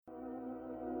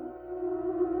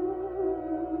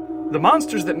The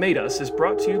Monsters That Made Us is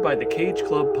brought to you by the Cage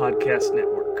Club Podcast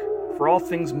Network. For all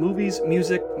things movies,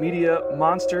 music, media,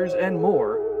 monsters, and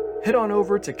more, head on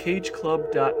over to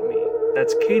cageclub.me.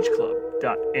 That's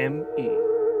cageclub.me.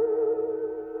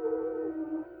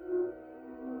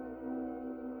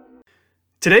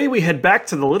 Today we head back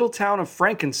to the little town of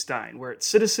Frankenstein, where its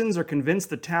citizens are convinced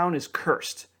the town is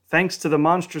cursed, thanks to the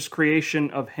monstrous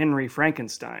creation of Henry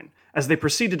Frankenstein. As they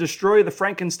proceed to destroy the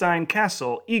Frankenstein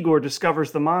castle, Igor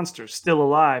discovers the monster still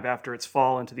alive after its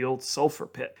fall into the old sulfur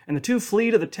pit, and the two flee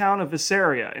to the town of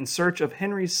Visseria in search of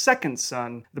Henry's second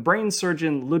son, the brain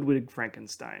surgeon Ludwig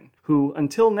Frankenstein, who,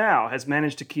 until now, has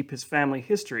managed to keep his family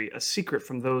history a secret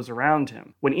from those around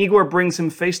him. When Igor brings him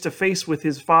face to face with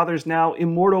his father's now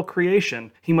immortal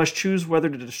creation, he must choose whether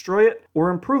to destroy it or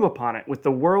improve upon it with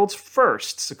the world's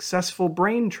first successful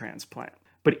brain transplant.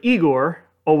 But Igor,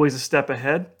 always a step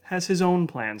ahead, has his own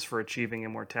plans for achieving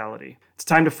immortality. It's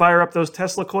time to fire up those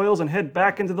Tesla coils and head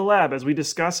back into the lab as we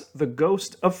discuss The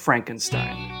Ghost of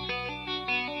Frankenstein.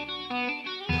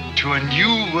 To a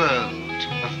new world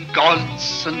of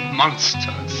gods and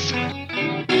monsters.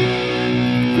 Listen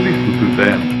to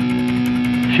them,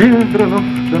 children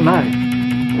of the night.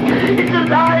 It's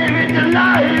alive! It's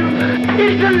alive!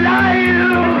 It's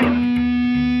alive!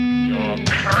 You're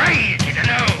crazy to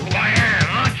know who I am,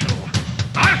 aren't you?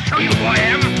 I'll show you who I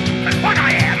am and what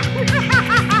I am.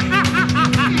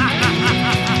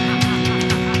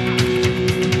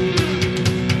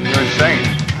 You're insane.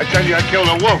 I tell you, I killed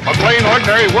a wolf, a plain,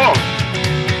 ordinary wolf.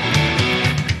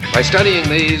 By studying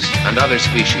these and other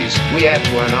species, we add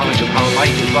to our knowledge of how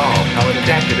life evolved, how it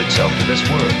adapted itself to this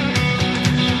world.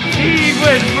 He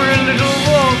went for a little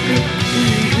walk. He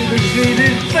should have seen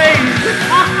his face.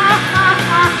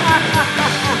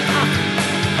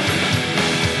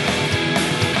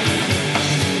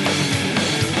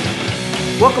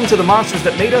 Welcome to The Monsters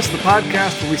That Made Us, the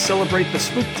podcast where we celebrate the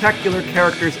spooktacular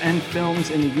characters and films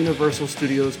in the Universal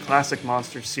Studios Classic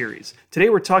Monsters series.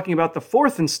 Today we're talking about the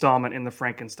fourth installment in the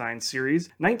Frankenstein series,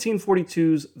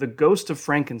 1942's The Ghost of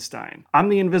Frankenstein. I'm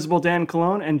the Invisible Dan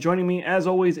Colon, and joining me as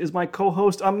always is my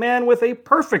co-host, a man with a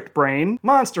perfect brain,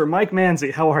 Monster Mike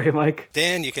Manzi. How are you, Mike?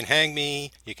 Dan, you can hang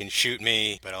me, you can shoot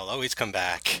me, but I'll always come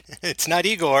back. It's not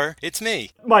Igor, it's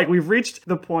me. Mike, we've reached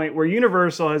the point where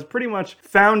Universal has pretty much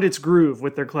found its groove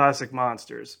with their classic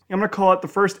monsters. I'm going to call it the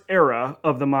first era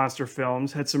of the monster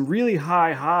films. Had some really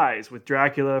high highs with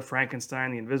Dracula,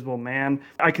 Frankenstein, The Invisible Man.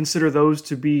 I consider those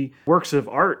to be works of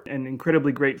art and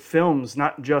incredibly great films,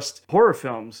 not just horror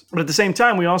films. But at the same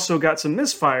time, we also got some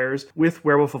misfires with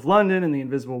Werewolf of London and The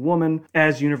Invisible Woman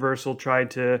as Universal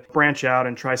tried to branch out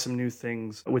and try some new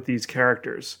things with these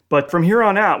characters. But from here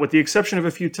on out, with the exception of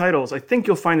a few titles, I think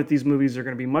you'll find that these movies are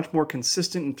going to be much more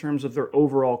consistent in terms of their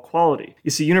overall quality.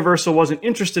 You see, Universal wasn't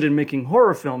interested in making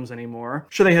horror films anymore.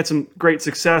 Sure, they had some great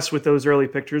success with those early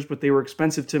pictures, but they were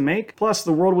expensive to make. Plus,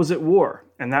 the world was at war,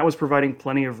 and that was providing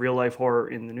plenty of real-life horror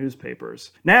in the newspapers.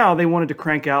 Now, they wanted to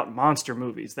crank out monster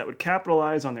movies that would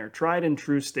capitalize on their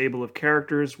tried-and-true stable of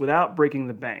characters without breaking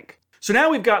the bank. So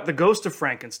now we've got The Ghost of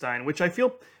Frankenstein, which I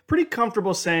feel pretty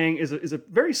comfortable saying is a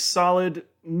very solid,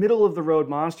 middle-of-the-road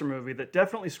monster movie that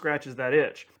definitely scratches that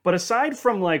itch. But aside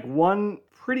from like one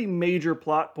pretty major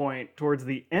plot point towards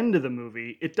the end of the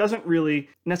movie, it doesn't really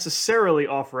necessarily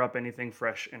offer up anything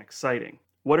fresh and exciting.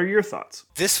 What are your thoughts?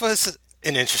 This was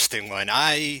an interesting one.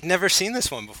 I never seen this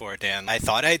one before, Dan. I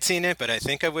thought I'd seen it, but I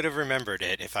think I would have remembered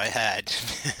it if I had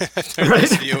after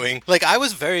this viewing. Like, I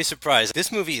was very surprised.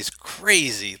 This movie is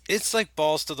crazy. It's like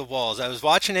balls to the walls. I was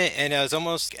watching it and I was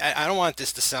almost, I don't want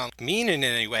this to sound mean in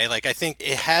any way. Like, I think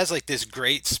it has like this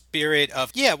great spirit of,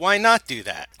 yeah, why not do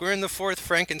that? We're in the fourth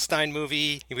Frankenstein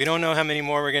movie. We don't know how many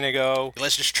more we're going to go.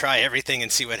 Let's just try everything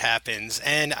and see what happens.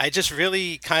 And I just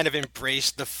really kind of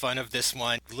embraced the fun of this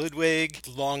one. Ludwig,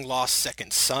 long lost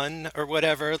second son or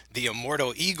whatever, the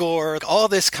immortal Igor, all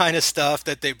this kind of stuff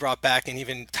that they brought back and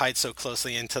even tied so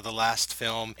closely into the last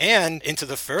film and into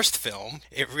the first film.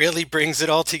 It really brings it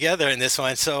all together in this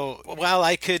one. So while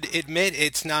I could admit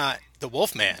it's not the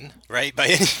Wolfman, right? By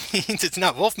any means, it's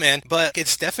not Wolfman, but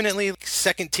it's definitely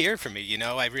second tier for me, you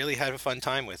know? I really had a fun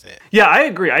time with it. Yeah, I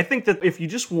agree. I think that if you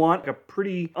just want a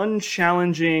pretty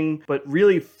unchallenging but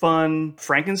really fun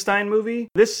Frankenstein movie,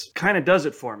 this kind of does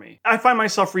it for me. I find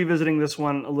myself revisiting this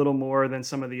one a little more than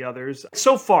some of the others.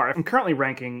 So far, I'm currently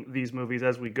ranking these movies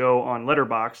as we go on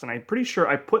Letterboxd, and I'm pretty sure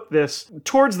I put this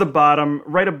towards the bottom,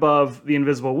 right above The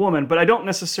Invisible Woman, but I don't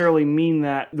necessarily mean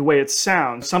that the way it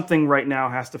sounds. Something right now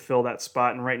has to fill that that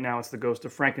spot, and right now it's the Ghost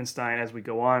of Frankenstein. As we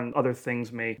go on, other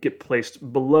things may get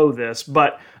placed below this,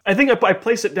 but I think I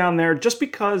place it down there just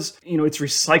because, it's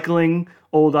recycling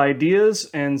old ideas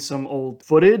and some old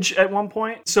footage at one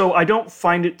point. So I don't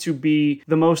find it to be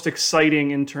the most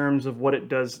exciting in terms of what it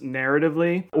does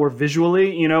narratively or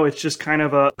visually. It's just kind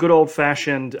of a good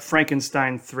old-fashioned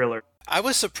Frankenstein thriller. I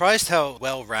was surprised how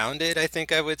well-rounded I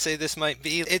think I would say this might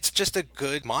be. It's just a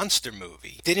good monster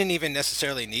movie. Didn't even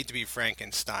necessarily need to be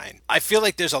Frankenstein. I feel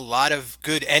like there's a lot of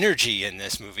good energy in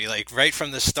this movie. Like right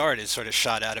from the start, it's sort of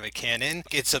shot out of a cannon.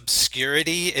 Its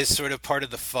obscurity is sort of part of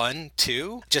the fun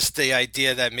too. Just the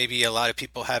idea that maybe a lot of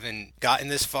people haven't gotten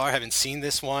this far, haven't seen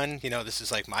this one. This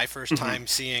is like my first time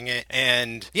seeing it.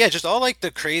 And yeah, just all like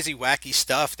the crazy, wacky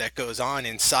stuff that goes on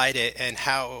inside it and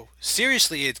how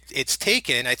seriously it's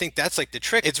taken. I think that's like the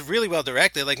trick. It's really well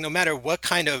directed. Like no matter what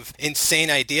kind of insane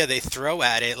idea they throw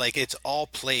at it, like it's all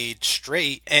played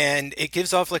straight, and it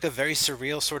gives off like a very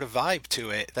surreal sort of vibe to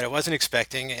it that I wasn't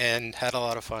expecting and had a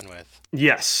lot of fun with.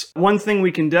 Yes. One thing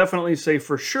we can definitely say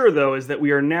for sure, though, is that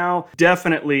we are now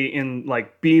definitely in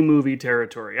like B-movie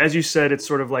territory. As you said, it's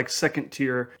sort of like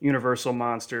second-tier Universal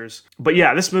monsters. But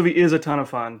yeah, this movie is a ton of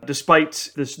fun, despite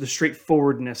the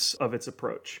straightforwardness of its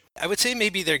approach. I would say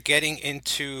maybe they're getting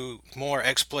into more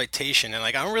exploitation, and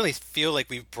like I don't really feel like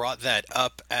we've brought that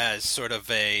up as sort of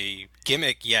a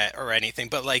gimmick yet or anything,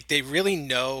 but like they really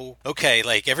know, okay,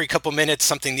 like every couple minutes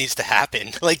something needs to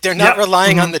happen. Like they're not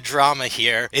relying on the drama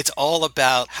here. It's all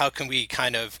about how can we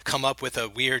kind of come up with a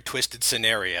weird twisted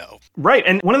scenario. Right,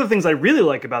 and one of the things I really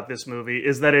like about this movie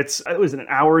is that it was an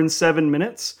hour and 7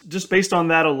 minutes. Just based on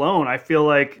that alone, I feel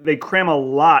like they cram a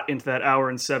lot into that hour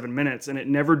and 7 minutes, and it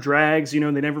never drags, they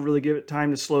never really give it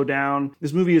time to slow down.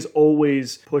 This movie is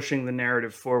always pushing the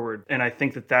narrative forward, and I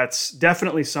think that that's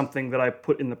definitely something that I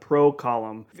put in the pro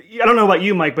column. I don't know about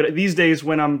you, Mike, but these days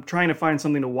when I'm trying to find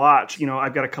something to watch,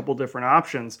 I've got a couple different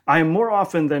options. I am more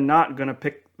often than not going to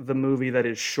pick the movie that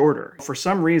is shorter. For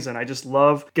some reason, I just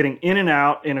love getting in and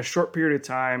out in a short period of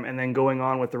time and then going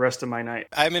on with the rest of my night.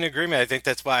 I'm in agreement. I think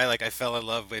that's why I fell in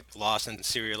love with Lost, and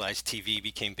serialized TV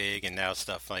became big, and now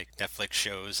stuff like Netflix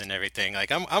shows and everything.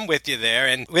 Like I'm with you there.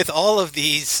 And with all of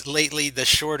these lately, these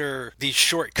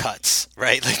shortcuts,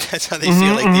 right? Like that's how they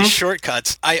feel, like these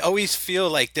shortcuts. I always feel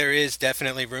like there is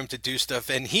definitely room to do stuff.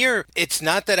 And here, it's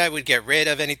not that I would get rid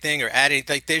of anything or add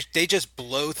anything. Like they just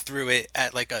blow through it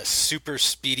at like a super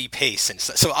speedy pace and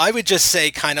stuff. So I would just say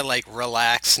kind of like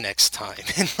relax next time.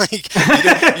 And like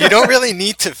you don't really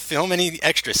need to film any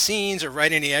extra scenes or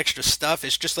write any extra stuff.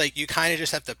 It's just like you kind of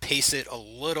just have to pace it a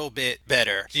little bit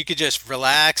better. You could just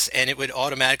relax and it would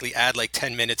automatically add like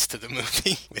 10 minutes to the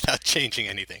movie without changing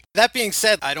anything. That being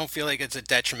said, I don't feel like it's a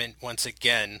detriment once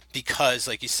again because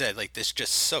like you said, like this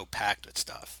just so packed with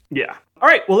stuff. Yeah. All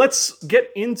right, well, let's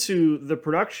get into the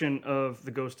production of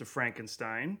The Ghost of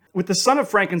Frankenstein. With The Son of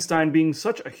Frankenstein being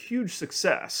such a huge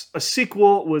success, a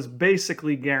sequel was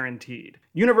basically guaranteed.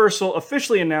 Universal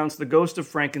officially announced The Ghost of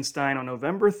Frankenstein on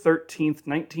November 13th,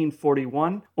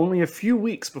 1941, only a few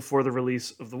weeks before the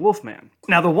release of The Wolfman.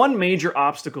 Now, the one major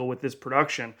obstacle with this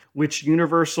production, which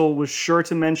Universal was sure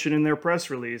to mention in their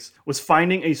press release, was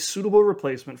finding a suitable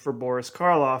replacement for Boris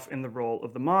Karloff in the role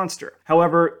of the monster.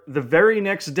 However, the very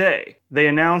next day, they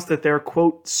announced that their,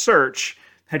 quote, search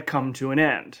had come to an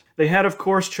end. They had, of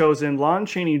course, chosen Lon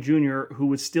Chaney Jr., who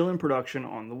was still in production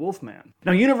on The Wolfman.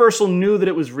 Now, Universal knew that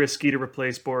it was risky to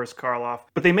replace Boris Karloff,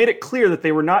 but they made it clear that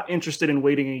they were not interested in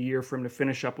waiting a year for him to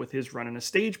finish up with his run in a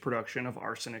stage production of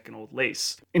Arsenic and Old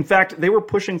Lace. In fact, they were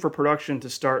pushing for production to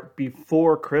start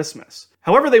before Christmas.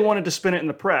 However they wanted to spin it in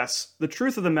the press, the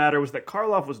truth of the matter was that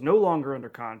Karloff was no longer under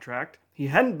contract. He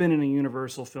hadn't been in a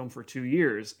Universal film for 2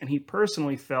 years, and he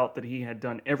personally felt that he had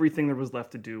done everything there was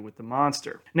left to do with the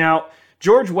monster. Now,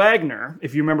 George Wagner,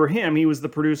 if you remember him, he was the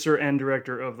producer and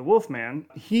director of The Wolfman.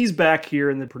 He's back here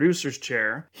in the producer's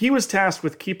chair. He was tasked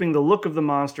with keeping the look of the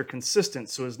monster consistent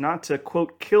so as not to,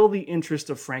 quote, kill the interest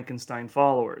of Frankenstein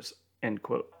followers, end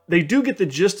quote. They do get the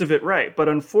gist of it right, but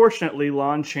unfortunately,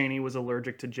 Lon Chaney was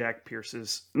allergic to Jack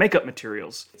Pierce's makeup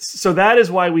materials. So that is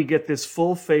why we get this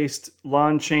full-faced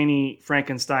Lon Chaney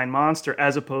Frankenstein monster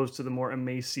as opposed to the more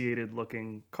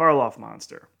emaciated-looking Karloff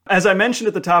monster. As I mentioned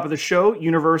at the top of the show,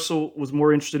 Universal was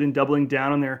more interested in doubling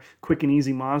down on their quick and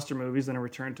easy monster movies than a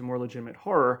return to more legitimate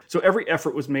horror, so every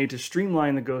effort was made to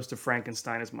streamline The Ghost of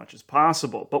Frankenstein as much as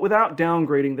possible, but without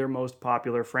downgrading their most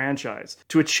popular franchise.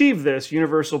 To achieve this,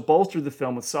 Universal bolstered the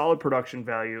film with solid production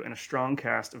value and a strong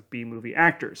cast of B-movie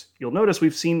actors. You'll notice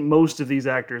we've seen most of these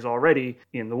actors already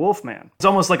in The Wolfman. It's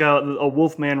almost like a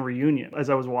Wolfman reunion.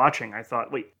 As I was watching, I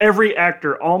thought, wait, every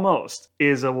actor almost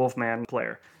is a Wolfman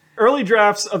player. Early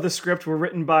drafts of the script were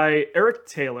written by Eric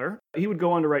Taylor. He would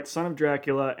go on to write Son of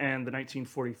Dracula and the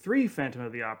 1943 Phantom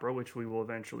of the Opera, which we will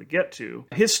eventually get to.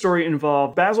 His story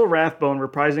involved Basil Rathbone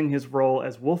reprising his role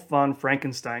as Wolf von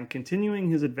Frankenstein, continuing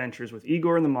his adventures with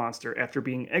Igor and the monster after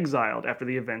being exiled after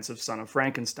the events of Son of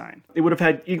Frankenstein. It would have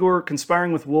had Igor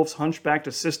conspiring with Wolf's hunchbacked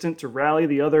assistant to rally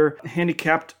the other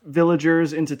handicapped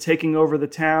villagers into taking over the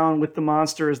town with the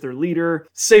monster as their leader.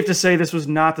 Safe to say this was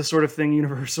not the sort of thing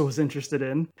Universal was interested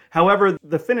in. However,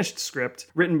 the finished script,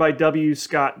 written by W.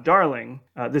 Scott Darling,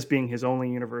 this being his only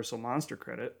Universal monster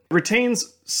credit,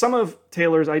 retains some of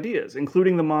Taylor's ideas,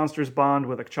 including the monster's bond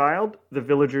with a child, the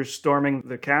villagers storming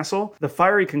the castle, the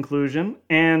fiery conclusion,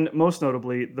 and most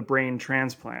notably, the brain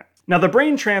transplant. Now, the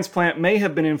brain transplant may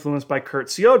have been influenced by Kurt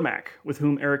Siodmak, with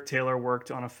whom Eric Taylor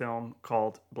worked on a film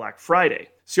called Black Friday.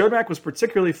 Siodmak was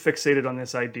particularly fixated on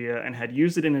this idea and had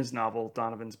used it in his novel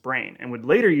Donovan's Brain, and would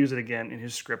later use it again in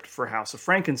his script for House of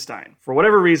Frankenstein. For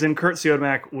whatever reason, Kurt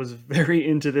Siodmak was very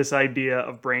into this idea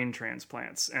of brain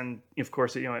transplants, and of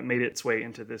course, it made its way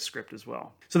into this script as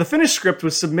well. So the finished script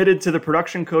was submitted to the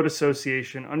Production Code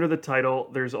Association under the title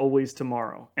There's Always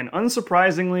Tomorrow, and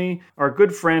unsurprisingly, our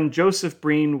good friend Joseph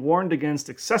Breen warned against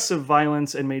excessive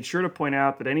violence and made sure to point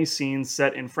out that any scenes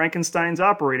set in Frankenstein's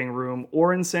operating room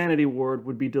or insanity ward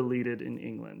would be deleted in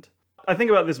England. I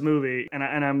think about this movie, and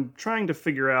I'm trying to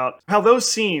figure out how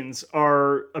those scenes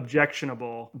are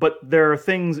objectionable, but there are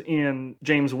things in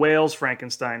James Whale's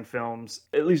Frankenstein films,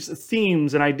 at least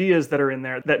themes and ideas that are in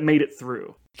there that made it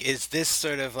through. Is this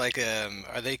sort of like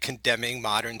are they condemning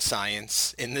modern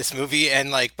science in this movie, and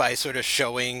like by sort of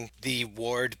showing the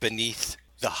ward beneath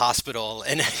the hospital,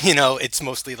 and it's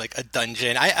mostly like a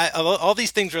dungeon. I all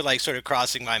these things were like sort of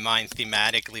crossing my mind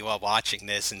thematically while watching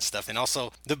this and stuff. And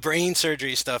also the brain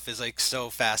surgery stuff is like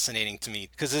so fascinating to me,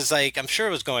 because it's like, I'm sure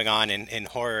it was going on in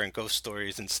horror and ghost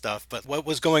stories and stuff, but what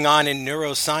was going on in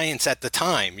neuroscience at the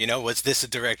time? Was this a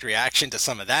direct reaction to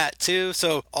some of that too?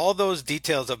 So all those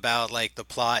details about like the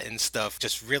plot and stuff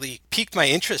just really piqued my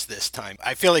interest this time.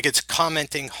 I feel like it's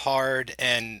commenting hard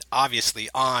and obviously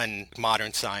on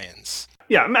modern science.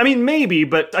 Yeah, I mean, maybe,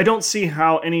 but I don't see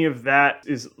how any of that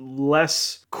is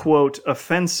less, quote,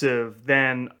 offensive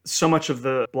than so much of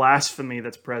the blasphemy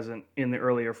that's present in the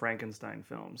earlier Frankenstein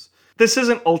films. This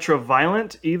isn't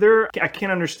ultra-violent either. I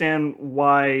can't understand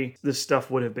why this stuff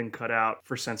would have been cut out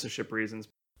for censorship reasons.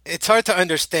 It's hard to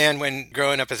understand when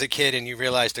growing up as a kid and you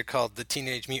realize they're called the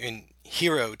Teenage Mutant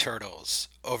Hero Turtles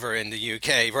over in the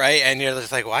UK, right? And you're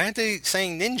just like, why aren't they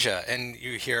saying ninja? And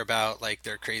you hear about like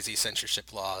their crazy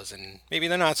censorship laws, and maybe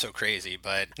they're not so crazy,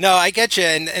 but no, I get you.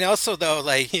 And also though,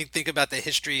 like you think about the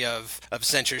history of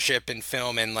censorship in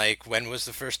film, and like when was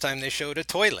the first time they showed a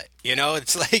toilet?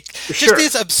 It's like just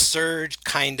these absurd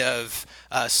kind of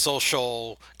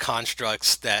social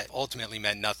constructs that ultimately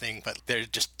meant nothing, but they're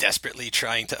just desperately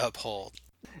trying to uphold.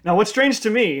 Now, what's strange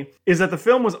to me is that the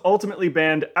film was ultimately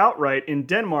banned outright in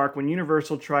Denmark when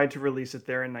Universal tried to release it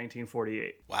there in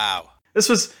 1948. Wow. This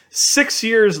was 6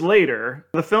 years later.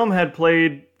 The film had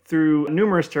played through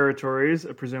numerous territories,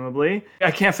 presumably. I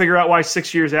can't figure out why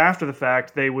 6 years after the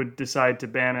fact they would decide to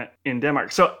ban it in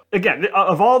Denmark. So again,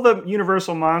 of all the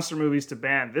Universal monster movies to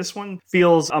ban, this one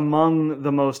feels among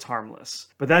the most harmless.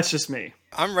 But that's just me.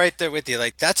 I'm right there with you.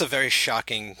 Like, that's a very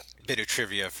shocking bit of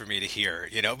trivia for me to hear,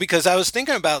 because I was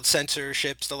thinking about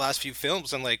censorships the last few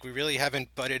films, and like we really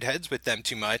haven't butted heads with them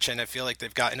too much, and I feel like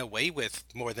they've gotten away with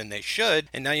more than they should.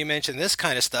 And now you mention this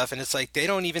kind of stuff, and it's like they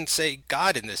don't even say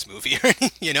God in this movie,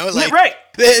 like yeah, right.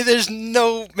 There's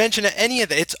no mention of any of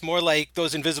that. It's more like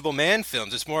those Invisible Man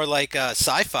films. It's more like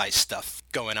sci-fi stuff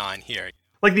going on here.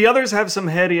 Like, the others have some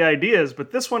heady ideas,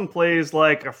 but this one plays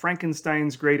like a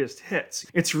Frankenstein's greatest hits.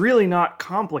 It's really not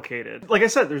complicated. Like I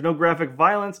said, there's no graphic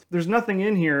violence. There's nothing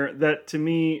in here that, to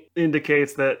me,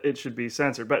 indicates that it should be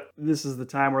censored. But this is the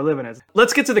time we're living in.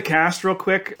 Let's get to the cast real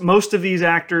quick. Most of these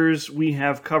actors we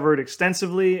have covered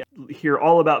extensively. Hear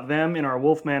all about them in our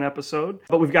Wolfman episode.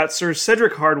 But we've got Sir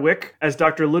Cedric Hardwicke as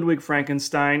Dr. Ludwig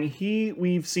Frankenstein.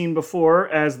 We've seen before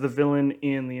as the villain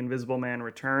in The Invisible Man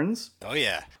Returns. Oh,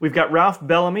 yeah. We've got Ralph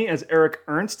Bellamy as Eric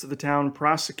Ernst, the town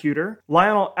prosecutor.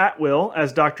 Lionel Atwill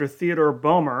as Dr. Theodore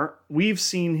Boehmer. We've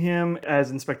seen him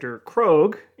as Inspector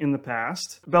Krogh in the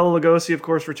past. Bela Lugosi, of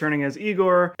course, returning as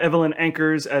Igor. Evelyn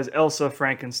Ankers as Elsa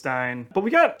Frankenstein. But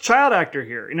we got child actor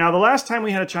here. Now, the last time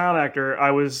we had a child actor,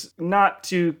 I was not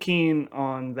too keen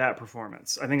on that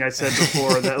performance. I think I said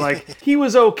before that, like, he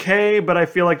was okay, but I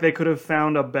feel like they could have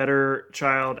found a better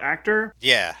child actor.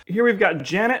 Yeah. Here we've got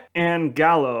Janet Ann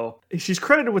Gallo. She's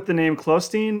credited with the name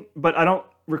Clostine, but I don't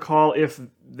recall if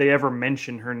they ever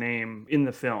mention her name in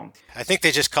the film. I think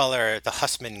they just call her the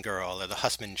Hussman girl or the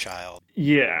Hussman child.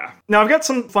 Yeah. Now, I've got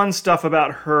some fun stuff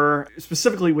about her,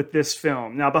 specifically with this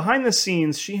film. Now, behind the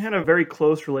scenes, she had a very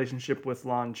close relationship with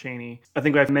Lon Chaney. I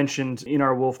think I've mentioned in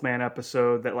our Wolfman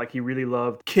episode that, like, he really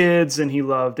loved kids and he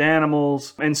loved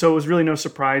animals. And so it was really no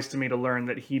surprise to me to learn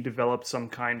that he developed some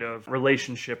kind of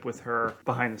relationship with her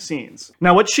behind the scenes.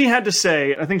 Now, what she had to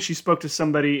say, I think she spoke to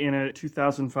somebody in a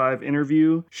 2005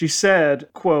 interview. She said,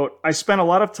 quote, "I spent a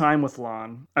lot of time with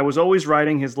Lon. I was always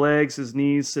riding his legs, his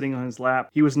knees, sitting on his lap.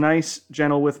 He was nice,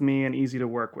 gentle with me, and easy to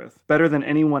work with. Better than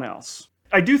anyone else."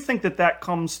 I do think that that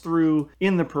comes through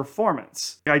in the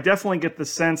performance. I definitely get the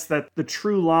sense that the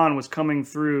true Lon was coming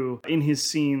through in his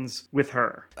scenes with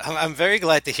her. I'm very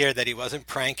glad to hear that he wasn't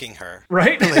pranking her.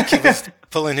 Right? Like he was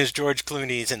pulling his George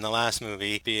Clooney's in the last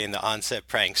movie, being the on-set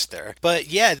prankster. But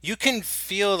yeah, you can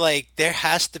feel like there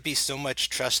has to be so much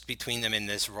trust between them in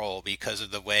this role because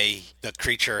of the way the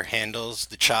creature handles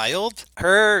the child.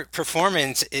 Her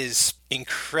performance is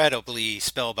incredibly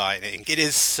spellbinding. It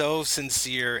is so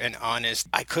sincere and honest.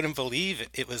 I couldn't believe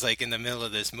it was like in the middle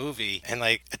of this movie. And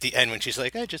like at the end when she's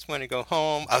like, "I just want to go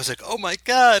home," I was like, oh my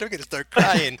God, I'm going to start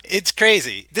crying. It's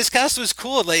crazy. This cast was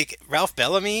cool. Like Ralph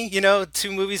Bellamy,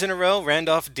 2 movies in a row,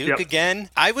 Randolph Duke again.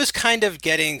 I was kind of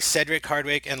getting Cedric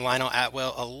Hardwicke and Lionel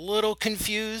Atwill a little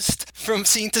confused from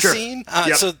scene to scene.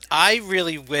 So I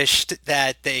really wished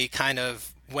that they kind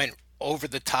of went over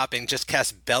the top and just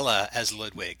cast Bella as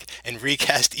Ludwig and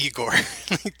recast Igor.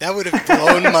 That would have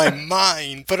blown my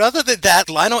mind. But other than that,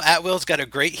 Lionel Atwill's got a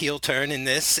great heel turn in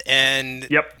this, and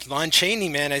Lon Chaney,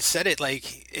 man, I said it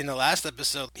like in the last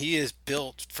episode, he is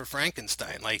built for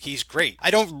Frankenstein. Like, he's great.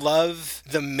 I don't love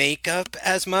the makeup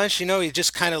as much, he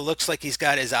just kind of looks like he's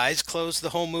got his eyes closed the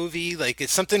whole movie. Like,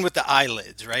 it's something with the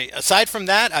eyelids, right? Aside from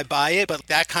that, I buy it, but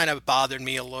that kind of bothered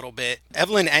me a little bit.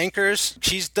 Evelyn Ankers,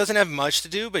 she doesn't have much to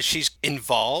do, but she's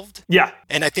involved. Yeah.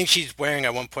 And I think she's wearing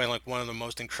at one point like one of the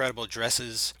most incredible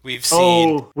dresses we've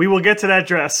seen. Oh, we will get to that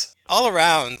dress. All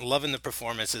around, loving the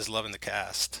performances, loving the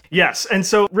cast. Yes, and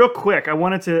so real quick, I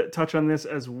wanted to touch on this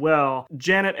as well.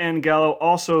 Janet Ann Gallo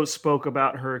also spoke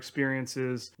about her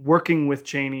experiences working with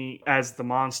Chaney as the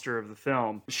monster of the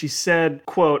film. She said,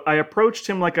 quote, "I approached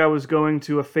him like I was going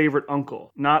to a favorite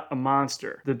uncle, not a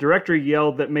monster. The director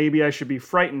yelled that maybe I should be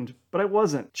frightened, but I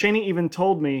wasn't. Chaney even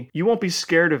told me, 'You won't be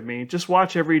scared of me. Just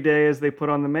watch every day as they put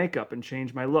on the makeup and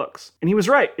change my looks.' And he was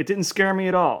right. It didn't scare me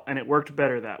at all, and it worked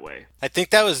better that way." I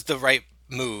think that was the right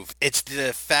move. It's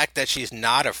the fact that she's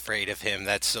not afraid of him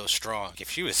that's so strong. If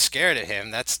she was scared of him,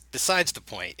 that's besides the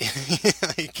point.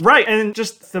 Right, and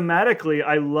just thematically,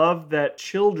 I love that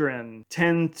children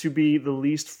tend to be the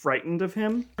least frightened of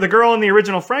him. The girl in the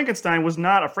original Frankenstein was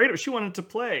not afraid of it. She wanted to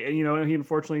play, and he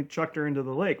unfortunately chucked her into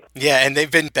the lake. Yeah, and they've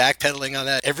been backpedaling on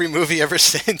that every movie ever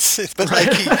since.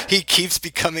 But he keeps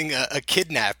becoming a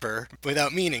kidnapper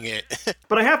without meaning it.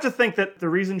 But I have to think that the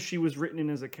reason she was written in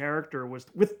as a character was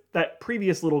with that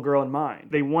previous little girl in mind.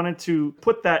 They wanted to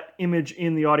put that image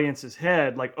in the audience's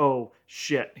head, like, oh,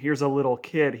 shit, here's a little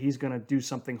kid, he's going to do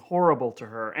something horrible to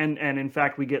her. And in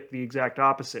fact, we get the exact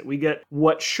opposite. We get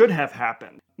what should have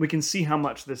happened. We can see how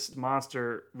much this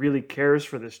monster really cares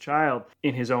for this child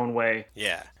in his own way.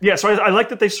 Yeah. Yeah, so I like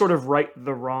that they sort of right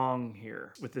the wrong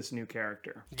here with this new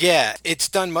character. Yeah, it's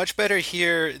done much better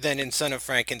here than in Son of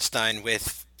Frankenstein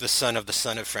with the son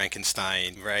of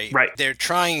Frankenstein, right? Right. They're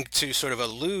trying to sort of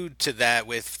allude to that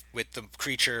with the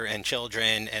creature and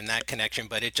children and that connection,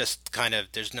 but it just kind of,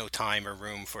 there's no time or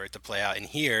room for it to play out. And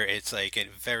here, it's like a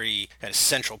very kind of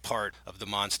central part of the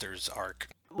monster's arc.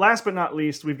 Last but not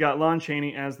least, we've got Lon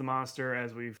Chaney as the monster,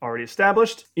 as we've already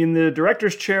established. In the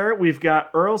director's chair, we've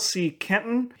got Earl C.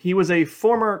 Kenton. He was a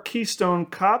former Keystone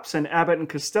Cops and Abbott and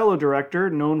Costello director,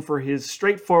 known for his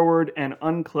straightforward and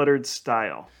uncluttered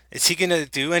style. Is he going to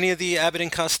do any of the Abbott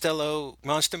and Costello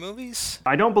monster movies?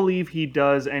 I don't believe he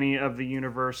does any of the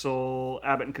Universal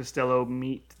Abbott and Costello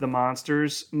Meet the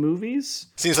Monsters movies.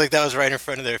 Seems like that was right in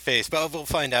front of their face, but we'll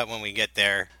find out when we get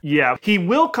there. Yeah, he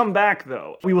will come back,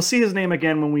 though. We will see his name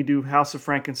again when we do House of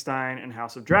Frankenstein and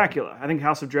House of Dracula. I think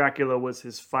House of Dracula was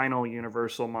his final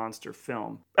Universal monster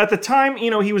film. At the time,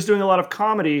 he was doing a lot of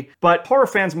comedy, but horror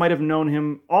fans might have known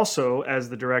him also as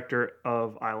the director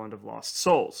of Island of Lost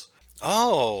Souls.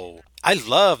 Oh, I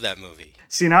love that movie.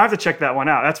 See, now I have to check that one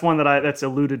out. That's one that's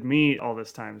eluded me all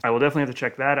this time. I will definitely have to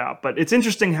check that out. But it's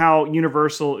interesting how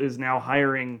Universal is now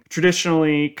hiring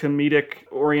traditionally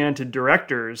comedic-oriented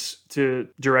directors to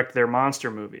direct their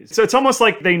monster movies. So it's almost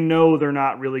like they know they're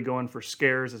not really going for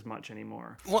scares as much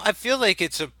anymore. Well, I feel like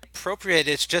it's appropriate.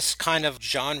 It's just kind of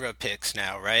genre picks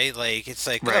now, right? Like, it's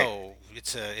like, right. Oh,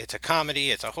 it's a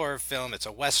comedy, it's a horror film, it's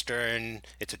a western,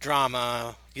 it's a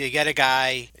drama. You get a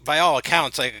guy, by all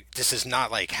accounts, like, this is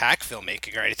not like hack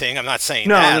filmmaking or anything. I'm not saying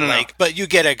that, No. but you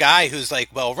get a guy who's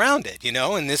like well-rounded,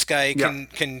 and this guy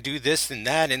can do this and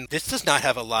that, and this does not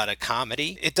have a lot of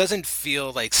comedy. It doesn't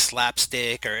feel like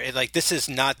slapstick like this is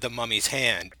not The Mummy's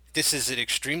Hand. This is an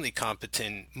extremely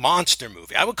competent monster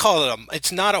movie. I would call it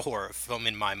it's not a horror film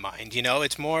in my mind,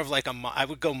 It's more of like I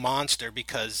would go monster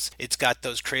because it's got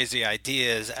those crazy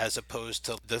ideas as opposed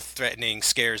to the threatening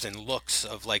scares and looks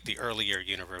of like the earlier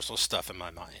Universal stuff in my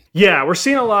mind. Yeah, we're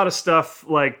seeing a lot of stuff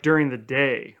like during the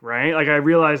day, right? Like I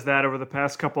realized that over the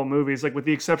past couple of movies, like with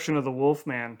the exception of The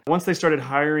Wolfman, once they started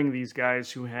hiring these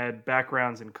guys who had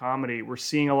backgrounds in comedy, we're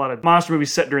seeing a lot of monster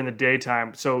movies set during the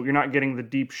daytime. So you're not getting the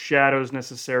deep shadows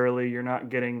necessarily. You're not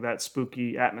getting that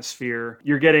spooky atmosphere.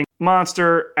 You're getting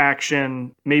monster,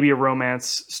 action, maybe a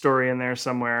romance story in there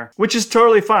somewhere, which is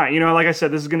totally fine. Like I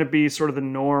said, this is going to be sort of the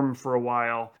norm for a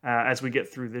while as we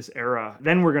get through this era.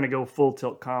 Then we're going to go full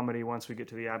tilt comedy once we get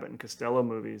to the Abbott and Costello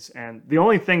movies. And the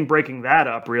only thing breaking that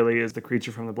up really is The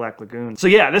Creature from the Black Lagoon. So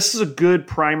yeah, this is a good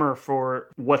primer for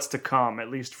what's to come,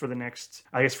 at least for the next,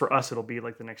 I guess for us, it'll be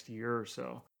like the next year or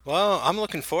so. Well, I'm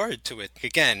looking forward to it.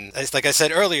 Again, like I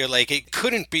said earlier, like it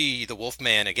couldn't be The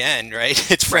Wolfman again,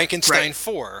 right? It's Frankenstein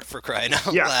 4 for crying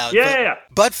out loud. Yeah.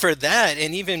 But for that,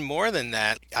 and even more than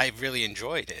that, I really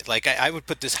enjoyed it. Like I would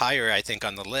put this higher, I think,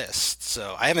 on the list.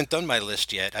 So I haven't done my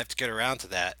list yet. I have to get around to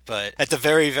that. But at the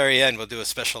very, very end, we'll do a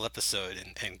special episode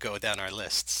and go down our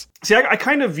lists. See, I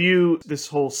kind of view this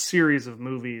whole series of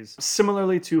movies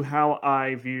similarly to how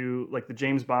I view like the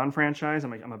James Bond franchise.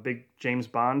 I'm a big James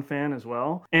Bond fan as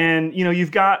well. And,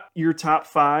 you've got your top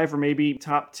 5 or maybe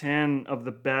top 10 of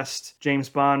the best James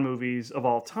Bond movies of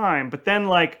all time. But then,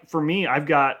 like, for me, I've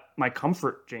got my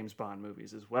comfort James Bond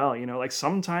movies as well. Like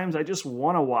sometimes I just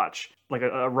want to watch like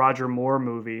a Roger Moore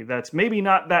movie that's maybe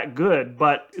not that good,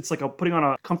 but it's like putting on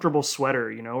a comfortable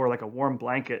sweater, or like a warm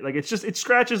blanket. Like it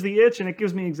scratches the itch and it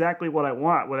gives me exactly what I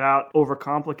want without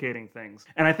overcomplicating things.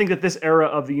 And I think that this era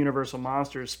of the Universal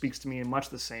Monsters speaks to me in much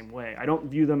the same way. I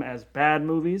don't view them as bad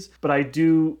movies, but I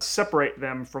do separate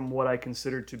them from what I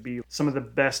consider to be some of the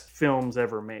best films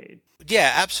ever made.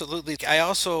 Yeah, absolutely. I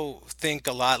also think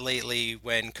a lot lately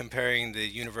when comparing the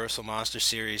Universal Monster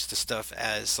series to stuff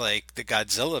as like the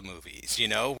Godzilla movies,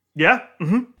 Yeah.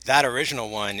 Mm-hmm. That original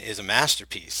one is a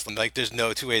masterpiece. Like, there's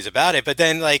no two ways about it. But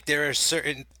then, like, there are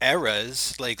certain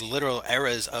eras, like literal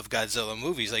eras of Godzilla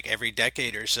movies, like every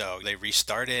decade or so. They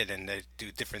restart it and they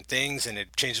do different things and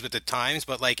it changes with the times.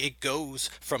 But, like, it goes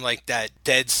from, like, that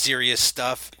dead serious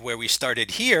stuff where we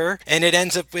started here and it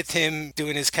ends up with him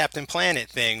doing his Captain Planet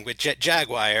thing with Jet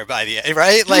Jaguar by the end,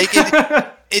 right? Like,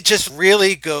 it just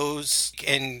really goes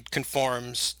and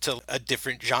conforms to a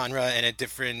different genre and a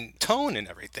different tone and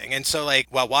everything. And so, like,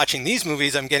 while watching these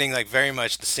movies, I'm getting, like, very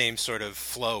much the same sort of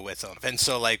flow with them. And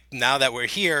so, like, now that we're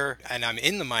here and I'm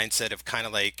in the mindset of kind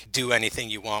of, like, do anything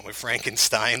you want with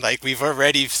Frankenstein, like, we've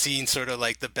already seen sort of,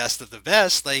 like, the best of the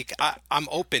best, like, I'm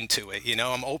open to it,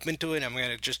 I'm open to it. I'm going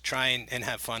to just try and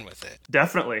have fun with it.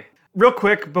 Definitely. Real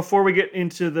quick, before we get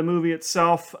into the movie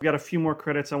itself, I've got a few more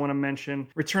credits I want to mention.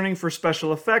 Returning for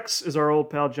special effects is our old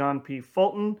pal John P.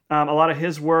 Fulton. A lot of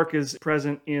his work is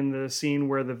present in the scene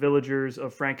where the villagers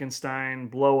of Frankenstein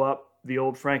blow up the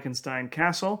old Frankenstein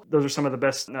castle. Those are some of the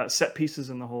best set pieces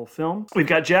in the whole film. We've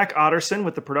got Jack Otterson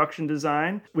with the production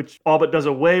design, which all but does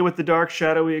away with the dark,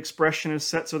 shadowy expressionist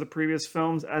sets of the previous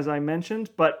films, as I mentioned,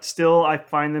 but still I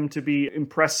find them to be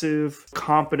impressive,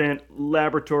 competent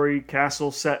laboratory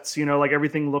castle sets. Like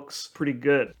everything looks pretty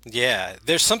good. Yeah,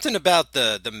 there's something about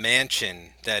the mansion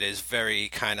that is very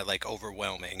kind of like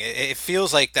overwhelming. It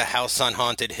feels like the house on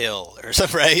Haunted Hill or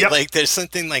something, right? Yep. Like there's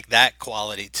something like that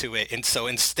quality to it. And so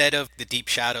instead of the deep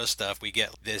shadow stuff, we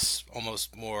get this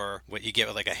almost more what you get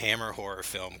with like a Hammer horror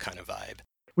film kind of vibe.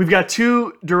 We've got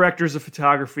two directors of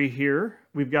photography here.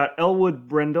 We've got Elwood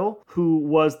Brindle, who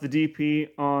was the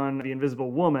DP on The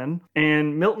Invisible Woman,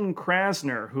 and Milton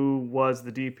Krasner, who was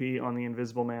the DP on The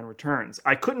Invisible Man Returns.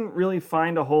 I couldn't really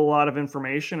find a whole lot of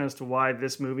information as to why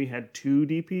this movie had two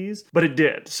DPs, but it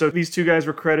did. So these two guys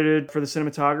were credited for the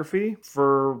cinematography.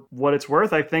 For what it's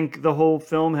worth, I think the whole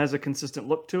film has a consistent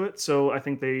look to it, so I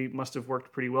think they must have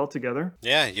worked pretty well together.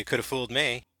 Yeah, you could have fooled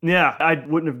me. Yeah, I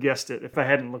wouldn't have guessed it if I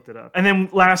hadn't looked it up. And then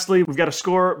lastly, we've got a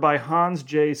score by Hans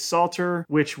J. Salter,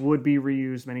 which would be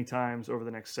reused many times over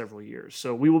the next several years.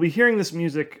 So we will be hearing this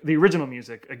music, the original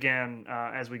music, again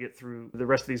as we get through the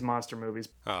rest of these monster movies.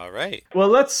 All right. Well,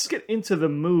 let's get into the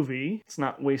movie. Let's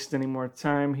not waste any more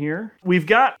time here. We've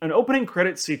got an opening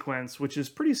credit sequence, which is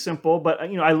pretty simple, but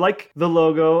I like the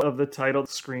logo of the title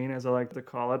screen, as I like to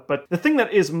call it. But the thing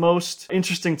that is most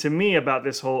interesting to me about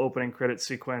this whole opening credit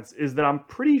sequence is that I'm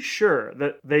pretty sure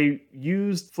that they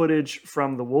used footage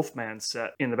from the Wolfman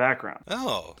set in the background.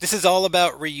 Oh, this is all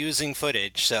about reusing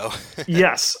footage, so...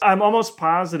 Yes, I'm almost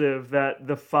positive that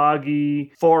the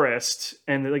foggy forest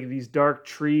and like these dark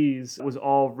trees was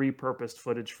all repurposed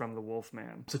footage from the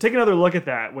Wolfman. So take another look at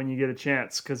that when you get a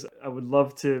chance, because I would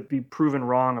love to be proven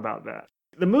wrong about that.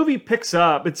 The movie picks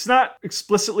up. It's not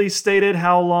explicitly stated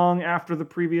how long after the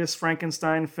previous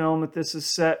Frankenstein film that this is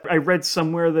set. I read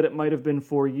somewhere that it might have been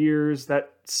 4 years.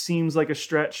 That seems like a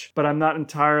stretch, but I'm not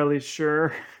entirely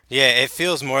sure. Yeah, it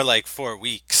feels more like 4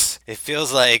 weeks. It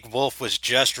feels like Wolf was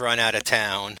just run out of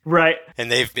town. Right.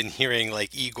 And they've been hearing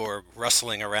like Igor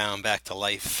rustling around back to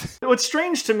life. What's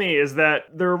strange to me is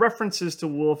that there are references to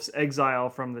Wolf's exile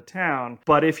from the town,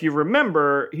 but if you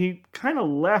remember, he kind of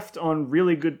left on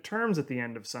really good terms at the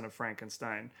end of Son of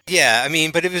Frankenstein. Yeah, I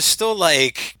mean, but it was still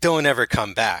like, don't ever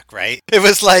come back, right? It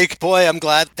was like, boy, I'm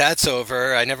glad that's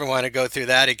over. I never want to go through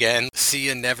that again. See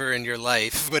you never in your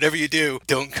life. Whatever you do,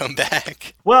 don't come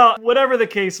back. Well, whatever the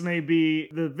case may be,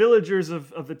 the villagers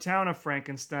of the town of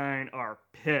Frankenstein are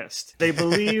pissed. They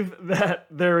believe that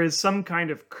there is some kind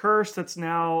of curse that's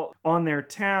now on their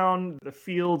town. The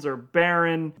fields are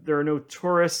barren. There are no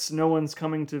tourists. No one's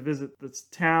coming to visit this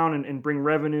town and bring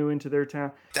revenue into their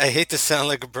town. I hate to sound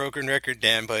like a broken record,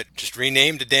 Dan, but just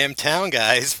rename the damn town,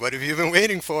 guys. What have you been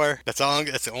waiting for? That's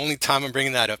the only time I'm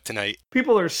bringing that up tonight.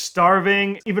 People are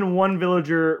starving. Even one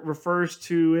villager refers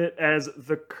to it as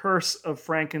the Curse of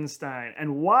Frankenstein.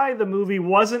 And why the movie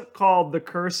wasn't called The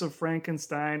Curse of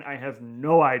Frankenstein, I have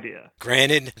no idea.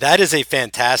 Granted, that is a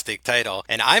fantastic title,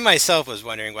 and I myself was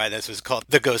wondering why this was called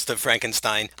The Ghost of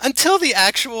Frankenstein until the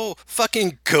actual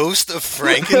fucking Ghost of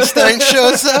Frankenstein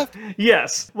shows up.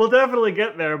 Yes, we'll definitely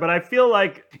get there, but I feel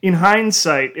like in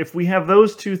hindsight, if we have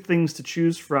those two things to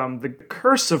choose from, The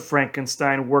Curse of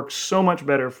Frankenstein works so much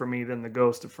better for me than The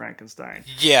Ghost of Frankenstein.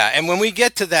 Yeah, and when we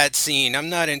get to that scene, I'm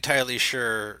not entirely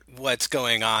sure what's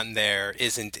going on there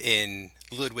isn't in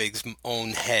Ludwig's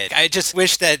own head. I just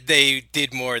wish that they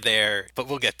did more there, but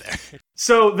we'll get there.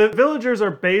 So the villagers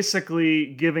are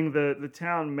basically giving the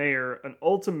town mayor an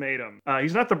ultimatum.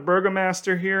 He's not the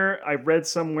burgomaster here. I read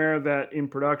somewhere that in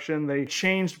production they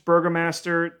changed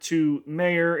burgomaster to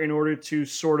mayor in order to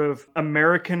sort of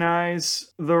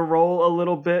Americanize the role a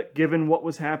little bit, given what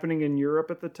was happening in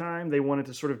Europe at the time. They wanted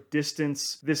to sort of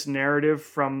distance this narrative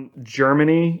from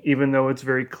Germany, even though it's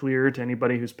very clear to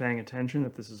anybody who's paying attention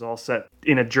that this is all set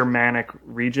in a Germanic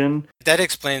region. That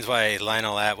explains why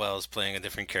Lionel Atwell is playing a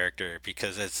different character,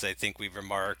 because as I think we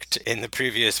remarked in the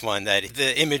previous one, that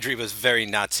the imagery was very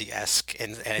Nazi-esque,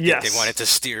 and I think they wanted to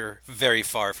steer very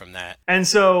far from that. And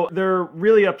so they're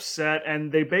really upset,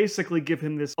 and they basically give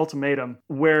him this ultimatum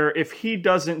where if he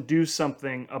doesn't do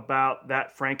something about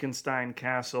that Frankenstein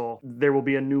castle, there will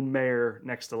be a new mayor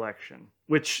next election.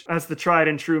 Which, that's the tried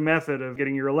and true method of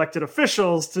getting your elected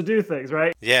officials to do things,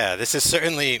 right? Yeah, this is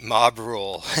certainly mob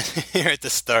rule here at the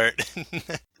start.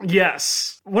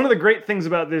 Yes. One of the great things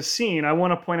about this scene, I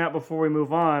want to point out before we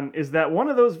move on, is that one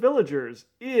of those villagers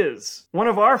is one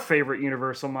of our favorite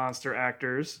Universal monster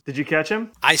actors. Did you catch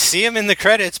him? I see him in the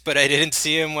credits, but I didn't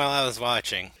see him while I was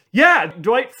watching. Yeah,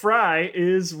 Dwight Fry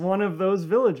is one of those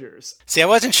villagers. See, I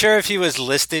wasn't sure if he was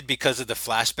listed because of the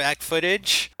flashback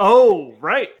footage. Oh,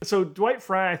 right. So Dwight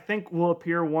Fry, I think, will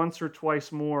appear once or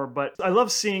twice more, but I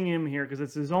love seeing him here because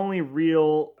it's his only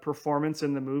real performance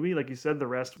in the movie. Like you said, the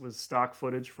rest was stock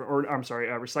footage,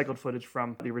 recycled footage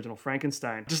from the original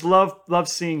Frankenstein. Just love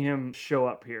seeing him show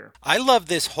up here. I love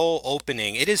this whole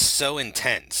opening. It is so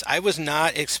intense. I was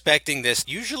not expecting this.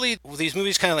 Usually, these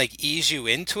movies kind of like ease you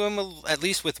into them, at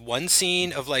least with one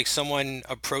scene of like someone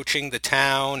approaching the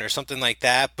town or something like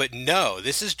that. But no,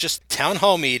 this is just town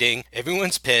hall meeting.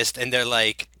 Everyone's pissed and they're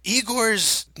like,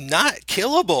 Igor's not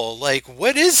killable. Like,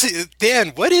 what is it? Dan,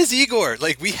 what is Igor?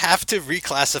 Like, we have to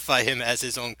reclassify him as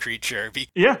his own creature.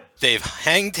 Yeah. They've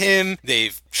hanged him.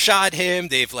 They've shot him,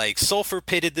 they've like sulfur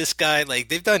pitted this guy, like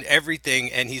they've done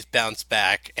everything and he's bounced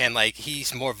back and like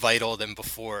he's more vital than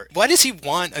before. Why does he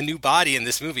want a new body in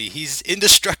this movie? He's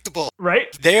indestructible.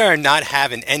 Right? They are not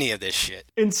having any of this shit.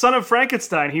 In Son of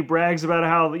Frankenstein, he brags about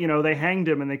how, they hanged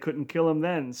him and they couldn't kill him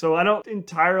then. So I don't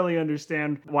entirely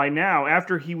understand why now,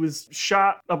 after he was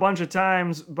shot a bunch of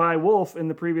times by Wolf in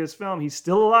the previous film, he's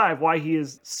still alive, why he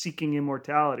is seeking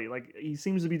immortality. Like, he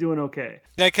seems to be doing okay.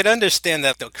 Now, I could understand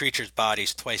that the creature's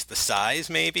body's twice the size,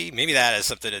 maybe. Maybe that has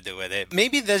something to do with it.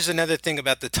 Maybe there's another thing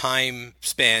about the time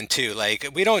span, too. Like,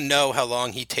 we don't know how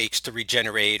long he takes to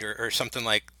regenerate or something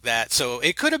like that. So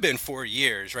it could have been 4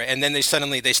 years, right? And then they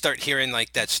start hearing,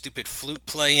 like, that stupid flute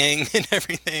playing and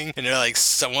everything. And they're like,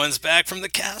 someone's back from the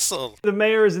castle. The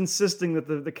mayor is insisting that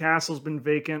the castle's been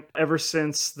vacant ever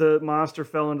since the monster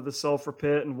fell into the sulfur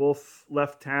pit and Wolf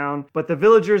left town. But the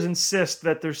villagers insist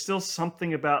that there's still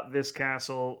something about this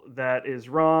castle that is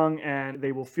wrong, and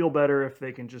they will feel better if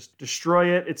they can just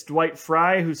destroy it. It's Dwight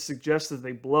Fry who suggests that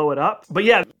they blow it up. But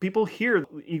yeah, people hear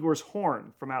Igor's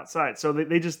horn from outside, so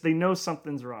they know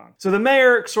something's wrong. So the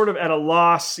mayor, sort of at a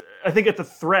loss, I think at the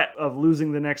threat of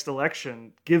losing the next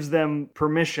election, gives them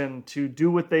permission to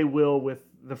do what they will with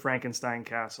the Frankenstein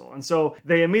castle. And so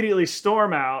they immediately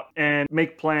storm out and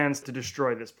make plans to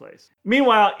destroy this place.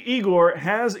 Meanwhile, Igor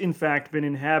has in fact been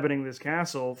inhabiting this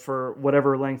castle for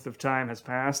whatever length of time has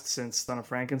passed since Son of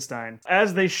Frankenstein.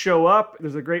 As they show up,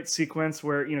 there's a great sequence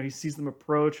where, he sees them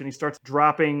approach and he starts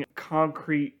dropping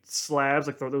concrete slabs,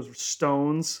 like those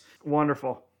stones.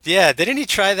 Wonderful. Yeah, didn't he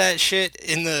try that shit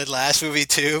in the last movie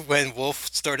too, when Wolf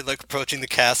started like approaching the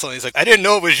castle and he's like, I didn't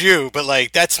know it was you, but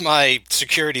like that's my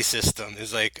security system.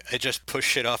 It's like I just push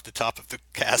shit off the top of the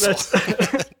castle.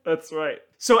 That's right.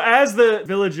 So as the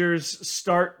villagers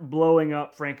start blowing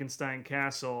up Frankenstein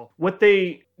Castle, what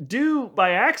they do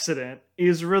by accident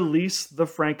is release the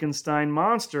Frankenstein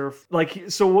monster.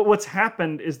 So what's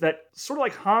happened is that, sort of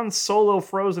like Han Solo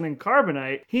frozen in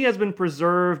carbonite, he has been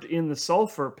preserved in the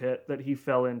sulfur pit that he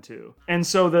fell into. And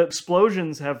so the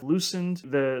explosions have loosened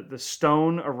the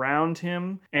stone around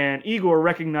him, and Igor,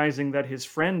 recognizing that his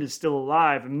friend is still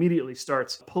alive, immediately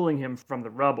starts pulling him from the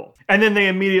rubble. And then they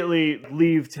immediately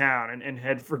leave town and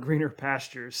head for greener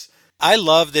pastures. I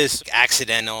love this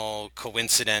accidental,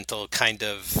 coincidental kind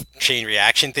of chain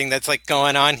reaction thing that's like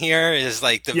going on here. Is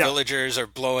like the villagers are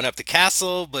blowing up the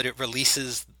castle, but it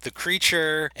releases the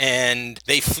creature and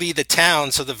they flee the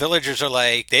town. So the villagers are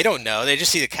like, they don't know. They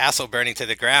just see the castle burning to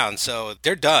the ground. So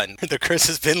they're done. The curse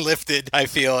has been lifted, I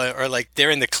feel, or like they're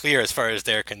in the clear as far as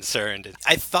they're concerned.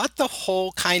 I thought the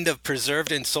whole kind of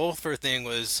preserved in sulfur thing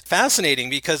was fascinating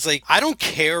because like, I don't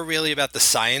care really about the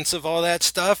science of all that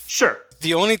stuff. Sure.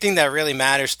 The only thing that really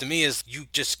matters to me is you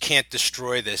just can't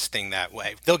destroy this thing that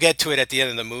way. They'll get to it at the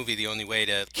end of the movie. The only way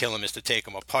to kill him is to take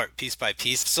him apart piece by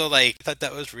piece. So, like, I thought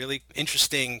that was really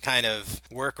interesting kind of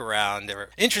workaround or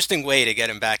interesting way to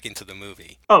get him back into the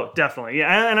movie. Oh, definitely.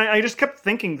 Yeah, and I just kept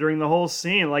thinking during the whole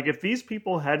scene, like, if these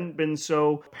people hadn't been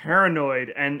so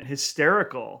paranoid and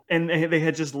hysterical and they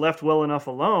had just left well enough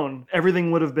alone, everything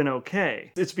would have been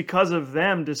okay. It's because of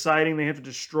them deciding they have to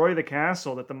destroy the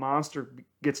castle that the monster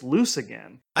gets loose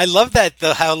again. I love that,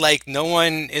 though, how, like, no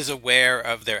one is aware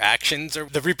of their actions or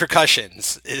the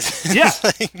repercussions. Yeah.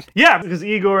 Yeah, because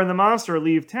Igor and the monster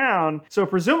leave town, so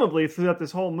presumably throughout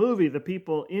this whole movie, the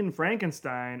people in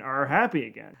Frankenstein are happy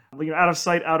again. Out of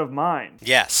sight, out of mind.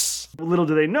 Yes. Little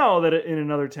do they know that in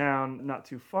another town not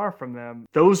too far from them,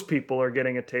 those people are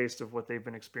getting a taste of what they've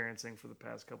been experiencing for the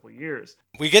past couple of years.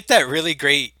 We get that really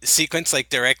great sequence, like,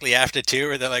 directly after, too,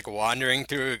 where they're, like, wandering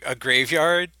through a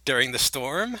graveyard during the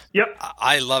storm. Yep.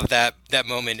 I love that. That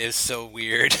moment is so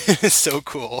weird. It's so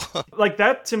cool. Like,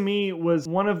 that to me was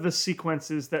one of the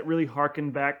sequences that really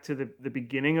harkened back to the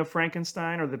beginning of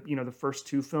Frankenstein, or the first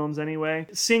two films anyway.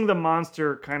 Seeing the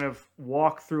monster kind of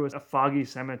walk through a foggy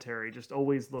cemetery just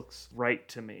always looks right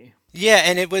to me. Yeah,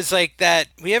 and it was like that,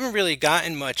 we haven't really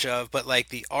gotten much of, but like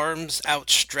the arms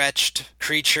outstretched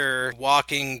creature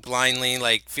walking blindly,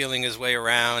 like feeling his way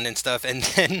around and stuff. And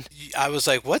then I was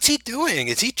like, what's he doing?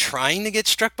 Is he trying to get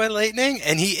struck by lightning?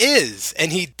 And he is,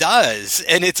 and he does,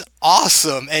 and it's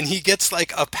awesome. And he gets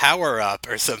like a power up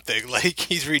or something, like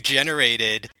he's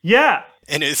regenerated. Yeah.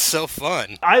 And it's so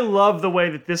fun. I love the way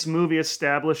that this movie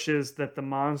establishes that the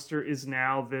monster is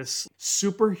now this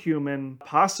superhuman,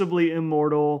 possibly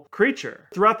immortal creature.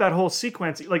 Throughout that whole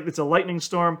sequence, like it's a lightning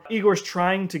storm, Igor's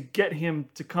trying to get him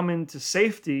to come into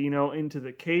safety, into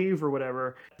the cave or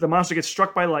whatever. The monster gets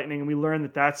struck by lightning, and we learn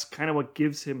that that's kind of what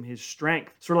gives him his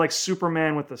strength. Sort of like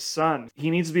Superman with the sun. He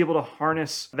needs to be able to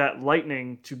harness that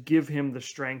lightning to give him the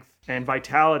strength and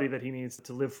vitality that he needs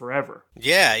to live forever.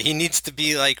 Yeah, he needs to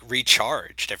be like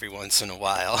recharged every once in a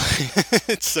while.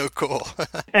 It's so cool.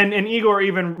 And Igor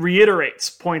even reiterates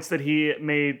points that he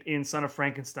made in Son of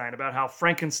Frankenstein about how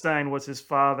Frankenstein was his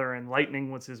father and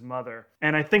lightning was his mother.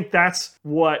 And I think that's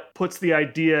what puts the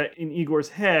idea in Igor's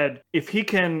head. If he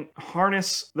can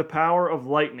harness the power of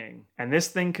lightning and this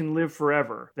thing can live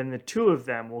forever, then the two of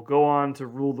them will go on to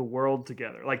rule the world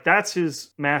together. Like, that's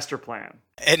his master plan.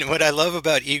 And what I love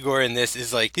about Igor in this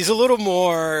is like he's a little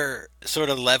more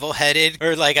sort of level-headed,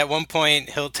 or like at one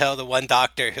point he'll tell the one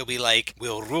doctor, he'll be like,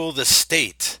 we'll rule the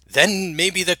state, then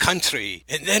maybe the country,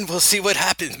 and then we'll see what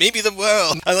happens, maybe the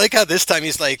world. I like how this time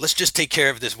he's like, let's just take care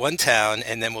of this one town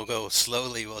and then we'll go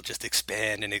slowly, we'll just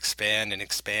expand and expand and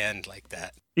expand like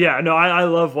that. Yeah, no, I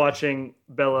love watching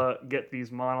Bella get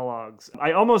these monologues.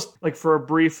 I almost, like, for a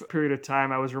brief period of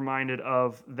time, I was reminded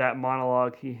of that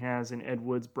monologue he has in Ed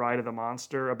Wood's Bride of the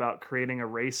Monster about creating a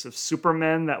race of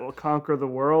supermen that will conquer the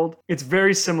world. It's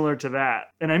very similar to that.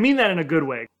 And I mean that in a good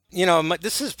way. You know,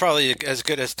 this is probably as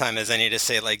good as time as any to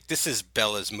say, like, this is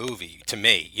Bella's movie to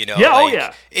me, you know? Yeah, like, oh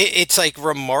yeah. It's, like,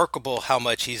 remarkable how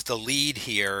much he's the lead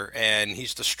here, and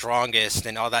he's the strongest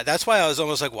and all that. That's why I was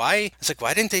almost like, why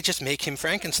didn't they just make him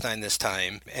Frankenstein this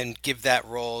time and give that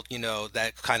role, you know,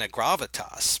 that kind of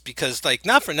gravitas? Because, like,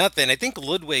 not for nothing, I think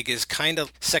Ludwig is kind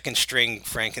of second-string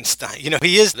Frankenstein. You know,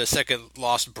 he is the second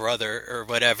lost brother or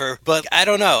whatever, but I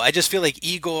don't know. I just feel like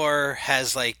Igor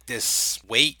has, like, this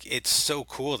weight. It's so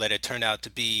cool that it turned out to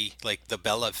be like the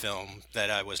Bella film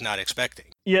that I was not expecting.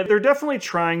 Yeah, they're definitely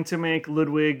trying to make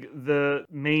Ludwig the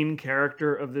main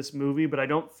character of this movie, but I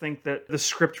don't think that the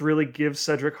script really gives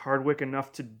Cedric Hardwicke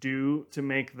enough to do to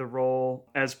make the role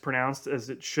as pronounced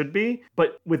as it should be.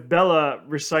 But with Bella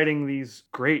reciting these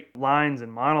great lines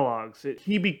and monologues,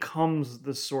 he becomes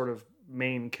the sort of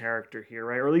main character here,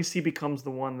 right? Or at least he becomes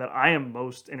the one that I am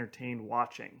most entertained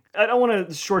watching. I don't want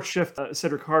to short shift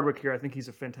Cedric Hardwicke here. I think he's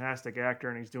a fantastic actor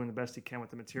and he's doing the best he can with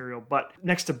the material. But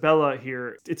next to Bella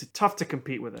here, it's tough to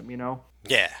compete with him, you know?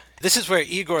 Yeah. This is where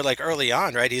Igor, like early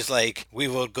on, right? He's like, we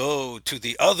will go to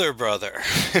the other brother.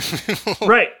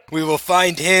 Right. We will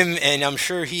find him, and I'm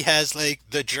sure he has like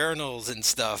the journals and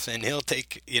stuff, and he'll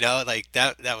take, you know, like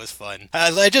that was fun.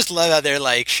 I just love how they're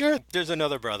like, sure, there's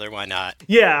another brother, why not?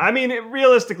 Yeah, I mean,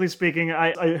 realistically speaking,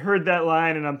 I heard that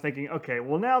line and I'm thinking, okay,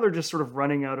 well now they're just sort of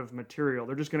running out of material.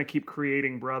 They're just going to keep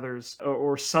creating brothers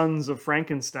or sons of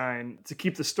Frankenstein to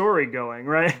keep the story going,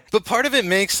 right? But part of it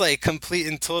makes like complete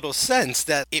and total sense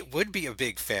that it would be a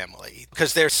big family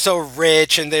because they're so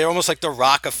rich and they're almost like the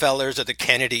Rockefellers or the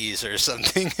Kennedys or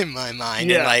something in my mind.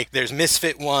 Yeah. And like there's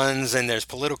misfit ones and there's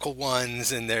political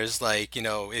ones and there's like, you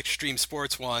know, extreme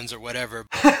sports ones or whatever.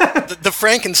 the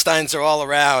Frankensteins are all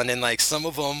around and like some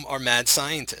of them are mad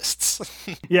scientists.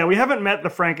 Yeah, we haven't met the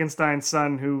Frankenstein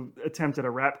son who attempted a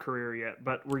rap career yet,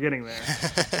 but we're getting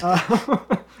there.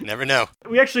 Never know.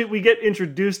 We get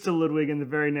introduced to Ludwig in the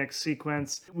very next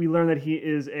sequence. We learn that he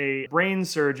is a brain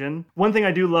surgeon. One thing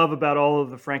I do love about all of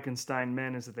the Frankenstein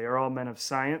men is that they are all men of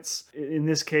science. In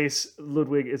this case,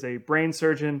 Ludwig is a brain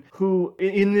surgeon who,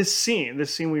 in this scene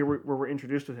where we're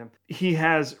introduced with him, he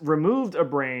has removed a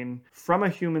brain from a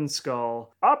human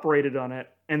skull, operated on it,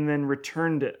 and then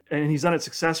returned it. And he's done it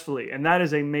successfully. And that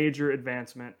is a major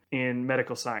advancement in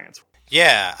medical science.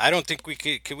 Yeah, I don't think we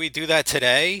could we do that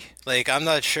today? Like, I'm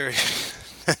not sure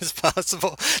that's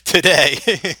possible today.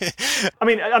 I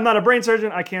mean, I'm not a brain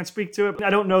surgeon. I can't speak to it. I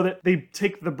don't know that they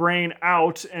take the brain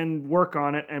out and work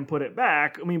on it and put it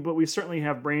back. I mean, but we certainly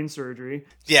have brain surgery.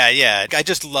 Yeah. I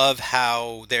just love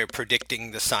how they're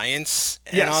predicting the science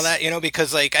and all that, you know,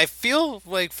 because like I feel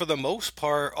like for the most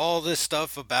part, all this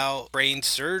stuff about brain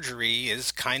surgery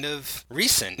is kind of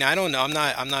recent. Now, I don't know.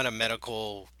 I'm not a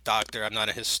medical doctor. I'm not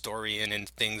a historian and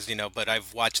things, you know, but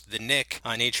I've watched The Nick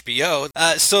on HBO.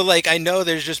 So like I know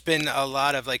there's just been a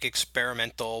lot of like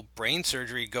experimental brain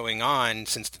surgery going on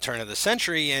since the turn of the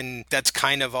century, and that's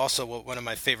kind of also what one of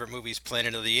my favorite movies,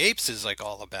 Planet of the Apes, is like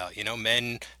all about. You know,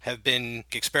 men have been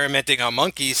experimenting on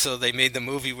monkeys, so they made the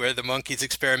movie where the monkeys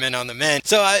experiment on the men.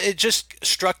 So it just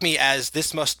struck me as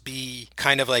this must be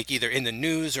kind of like either in the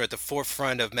news or at the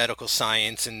forefront of medical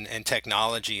science and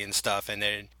technology and stuff, and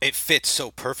then it fits so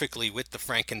perfectly with the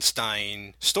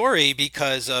Frankenstein story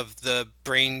because of the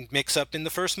brain mix-up in the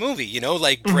first movie. You know,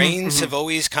 like brains have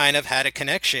always kind of had a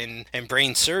connection, and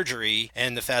brain surgery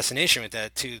and the fascination with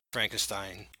that to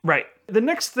Frankenstein. Right. The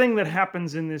next thing that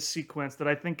happens in this sequence that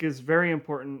I think is very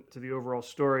important to the overall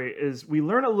story is we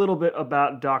learn a little bit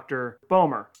about Dr.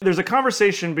 Boehmer. There's a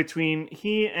conversation between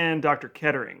he and Dr.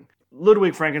 Kettering.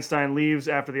 Ludwig Frankenstein leaves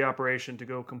after the operation to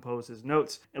go compose his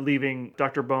notes, leaving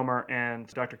Dr. Boehmer and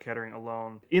Dr. Kettering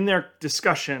alone. In their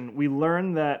discussion, we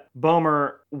learn that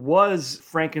Boehmer was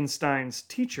Frankenstein's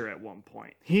teacher at one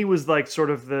point. He was like sort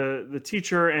of the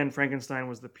teacher and Frankenstein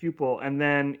was the pupil, and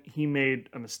then he made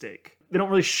a mistake. They don't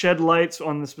really shed lights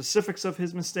on the specifics of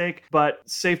his mistake, but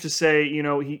safe to say,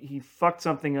 he fucked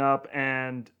something up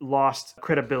and lost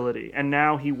credibility. And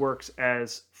now he works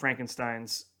as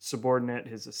Frankenstein's subordinate,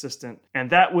 his assistant. And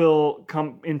that will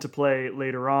come into play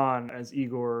later on as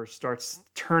Igor starts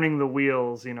turning the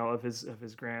wheels, of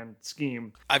his grand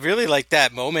scheme. I really like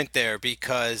that moment there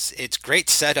because it's great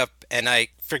setup, and I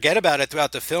forget about it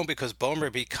throughout the film because Boehmer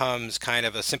becomes kind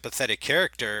of a sympathetic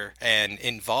character and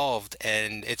involved,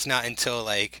 and it's not until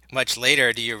like much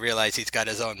later do you realize he's got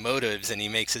his own motives and he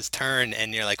makes his turn,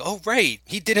 and you're like, oh right,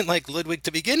 he didn't like Ludwig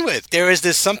to begin with. There was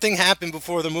this something happened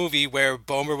before the movie where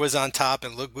Boehmer was on top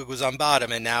and Ludwig was on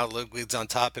bottom, and now Ludwig's on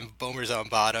top and Boehmer's on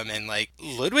bottom, and like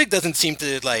Ludwig doesn't seem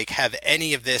to like have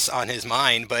any of this on his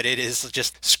mind, but it is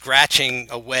just scratching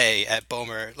away at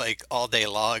Boehmer like all day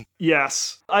long.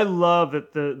 Yes. I love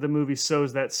that the movie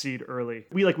sows that seed early.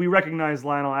 We recognize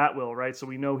Lionel Atwill, right? So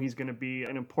we know he's going to be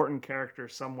an important character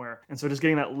somewhere. And so just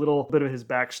getting that little bit of his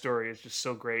backstory is just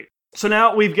so great. So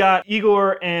now we've got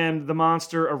Igor and the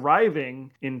monster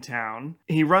arriving in town.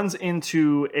 He runs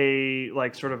into a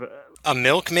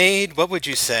milkmaid? What would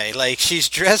you say? Like, she's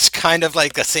dressed kind of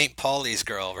like a St. Pauli's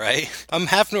girl, right? I'm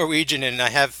half Norwegian and I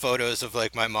have photos of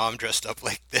like my mom dressed up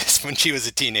like this when she was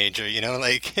a teenager,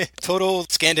 like total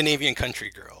Scandinavian country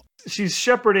girl. She's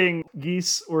shepherding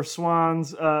geese or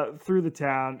swans through the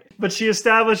town, but she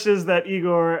establishes that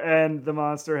Igor and the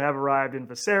monster have arrived in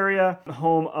Visaria,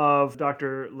 home of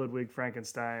Dr. Ludwig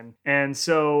Frankenstein. And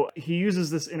so he uses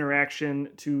this interaction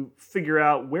to figure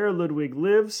out where Ludwig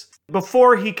lives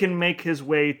before he can make his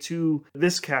way to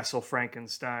this castle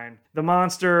Frankenstein. The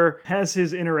monster has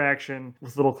his interaction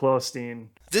with little Clostein.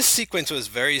 This sequence was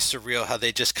very surreal, how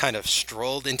they just kind of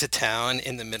strolled into town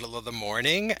in the middle of the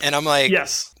morning. And I'm like,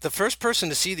 yes, the first person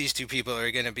to see these two people are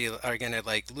going to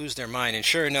like lose their mind. And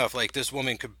sure enough, like this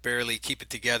woman could barely keep it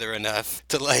together enough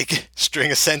to like string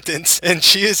a sentence. And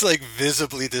she is like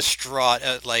visibly distraught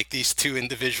at like these two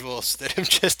individuals that have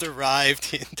just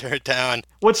arrived into her town.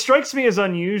 What strikes me as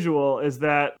unusual is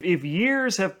that if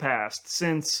years have passed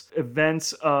since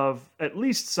events of at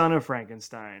least Son of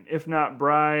Frankenstein, if not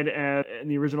Bride and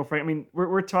the original Frank, I mean,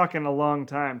 we're talking a long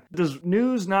time. Does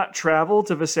news not travel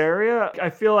to Visaria?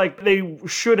 I feel like they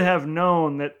should have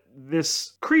known that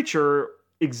this creature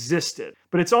existed,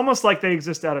 but it's almost like they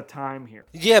exist out of time here.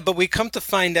 Yeah, but we come to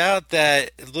find out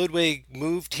that Ludwig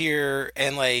moved here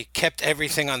and like kept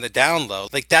everything on the down low.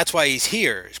 Like that's why he's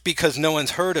here, because no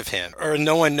one's heard of him or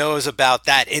no one knows about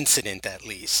that incident at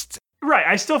least. Right.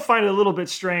 I still find it a little bit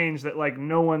strange that like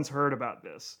no one's heard about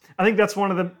this. I think that's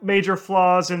one of the major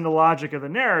flaws in the logic of the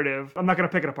narrative. I'm not going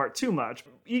to pick it apart too much.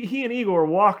 He and Igor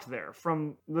walked there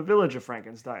from the village of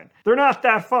Frankenstein. They're not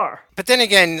that far. But then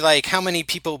again, like how many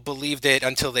people believed it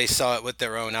until they saw it with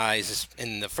their own eyes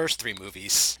in the first three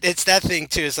movies? It's that thing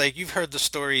too. It's like you've heard the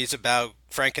stories about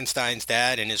Frankenstein's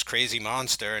dad and his crazy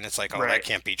monster, and it's like, oh, right, that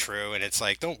can't be true. And it's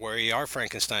like, don't worry, our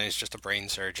Frankenstein is just a brain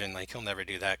surgeon. Like he'll never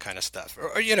do that kind of stuff.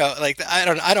 Or like I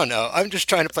don't know. I'm just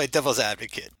trying to play devil's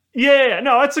advocate. Yeah,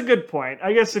 no, that's a good point.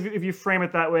 I guess if you frame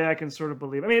it that way, I can sort of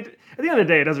believe. I mean, at the end of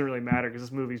the day, it doesn't really matter because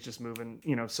this movie's just moving,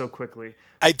 so quickly.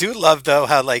 I do love, though,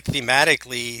 how, like,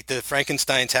 thematically, the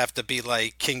Frankensteins have to be,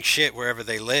 like, king shit wherever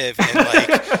they live. And,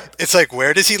 like, it's like,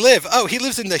 where does he live? Oh, he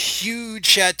lives in the huge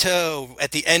chateau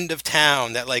at the end of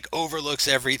town that, like, overlooks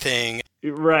everything.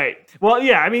 Right. Well,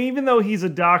 yeah, I mean, even though he's a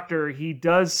doctor, he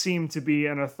does seem to be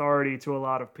an authority to a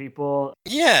lot of people.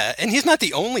 Yeah, and he's not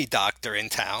the only doctor in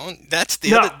town. That's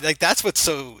the other, like, that's what's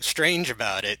so strange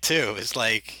about it, too, is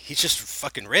like, he's just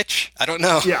fucking rich. I don't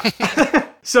know. Yeah.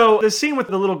 So the scene with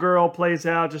the little girl plays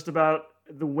out just about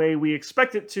the way we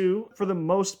expect it to, for the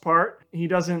most part. He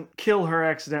doesn't kill her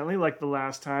accidentally like the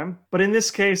last time. But in this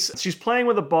case, she's playing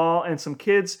with a ball and some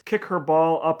kids kick her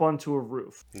ball up onto a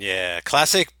roof. Yeah,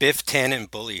 classic Biff Tannen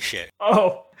bully shit.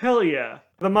 Oh, hell yeah.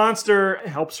 The monster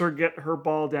helps her get her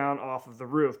ball down off of the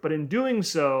roof, but in doing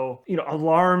so,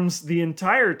 alarms the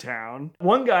entire town.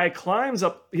 One guy climbs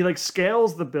up, he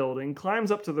scales the building,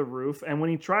 climbs up to the roof, and when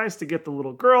he tries to get the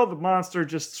little girl, the monster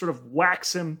just sort of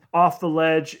whacks him off the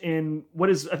ledge in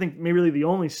what is, I think, maybe really the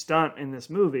only stunt in this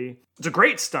movie. It's a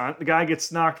great stunt. The guy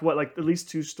gets knocked, at least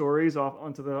 2 stories off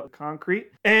onto the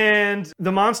concrete. And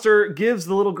the monster gives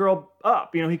the little girl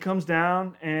up. He comes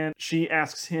down and she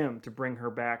asks him to bring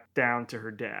her back down to her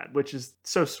dad, which is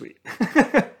so sweet.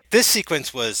 This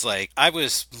sequence was like, I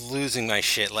was losing my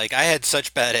shit. Like, I had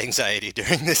such bad anxiety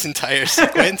during this entire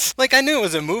sequence. Like, I knew it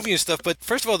was a movie and stuff, but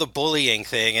first of all, the bullying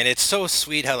thing, and it's so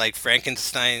sweet how, like,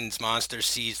 Frankenstein's monster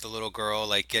sees the little girl,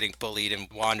 like, getting bullied and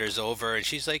wanders over, and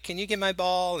she's like, can you get my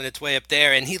ball? And it's way up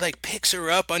there, and he, like, picks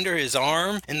her up under his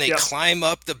arm, and they climb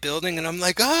up the building, and I'm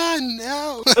like, oh,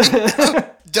 no.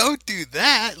 Don't do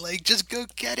that. Like, just go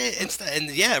get it.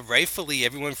 And yeah, rightfully,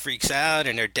 everyone freaks out,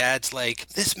 and their dad's like,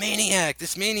 this maniac.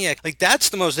 Like, that's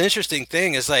the most interesting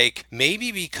thing is, like,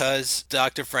 maybe because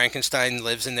Dr. Frankenstein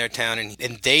lives in their town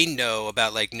and they know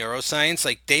about, like, neuroscience,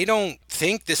 like, they don't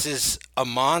think this is a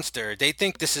monster. They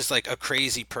think this is, like, a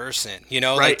crazy person, you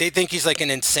know? Right. Like, they think he's, like,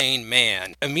 an insane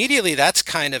man. Immediately, that's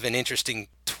kind of an interesting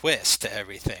twist to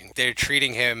everything. They're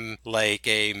treating him like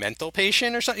a mental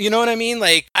patient or something. You know what I mean?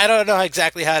 Like, I don't know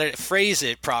exactly how to phrase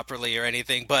it properly or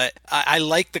anything, but I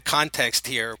like the context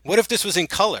here. What if this was in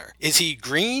color? Is he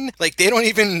green? Like, they don't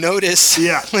even notice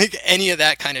like any of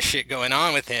that kind of shit going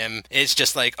on with him. It's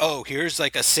just like, oh, here's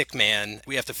like a sick man.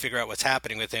 We have to figure out what's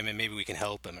happening with him and maybe we can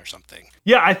help him or something.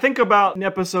 Yeah, I think about in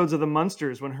episodes of The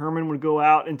Munsters when Herman would go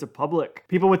out into public.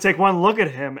 People would take one look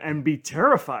at him and be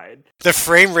terrified. The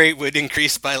frame rate would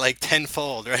increase by like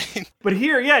tenfold, right? But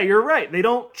here, yeah, you're right. They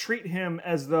don't treat him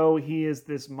as though he is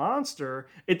this monster.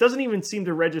 It doesn't even seem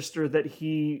to register that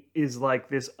he is like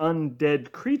this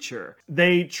undead creature.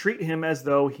 They treat him as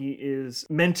though he is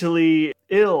mentally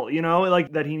ill, you know,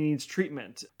 like that he needs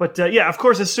treatment. But yeah, of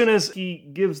course, as soon as he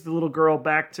gives the little girl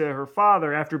back to her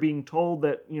father after being told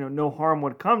that, you know, no harm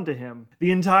would come to him,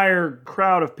 the entire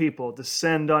crowd of people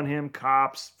descend on him,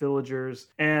 cops, villagers,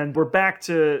 and we're back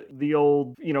to the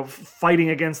old, you know, fighting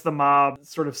against the mob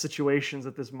sort of situations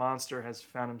that this monster has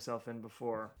found himself in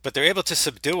before. But they're able to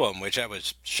subdue him, which I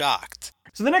was shocked.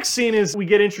 So the next scene is we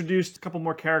get introduced a couple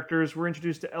more characters. We're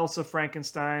introduced to Elsa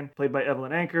Frankenstein, played by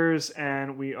Evelyn Ankers,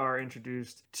 and we are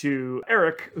introduced to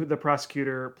Eric, the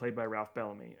prosecutor, played by Ralph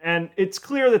Bellamy. And it's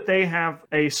clear that they have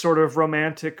a sort of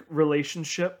romantic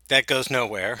relationship. That goes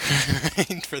nowhere,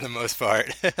 for the most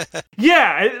part.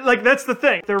 Yeah, like that's the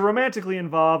thing. They're romantically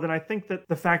involved, and I think that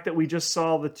the fact that we just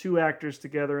saw the two actors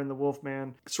together in The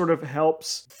Wolfman sort of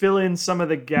helps fill in some of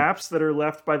the gaps that are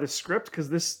left by the script, because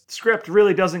this script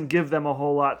really doesn't give them a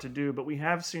whole lot to do, but we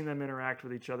have seen them interact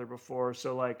with each other before.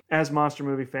 So like, as monster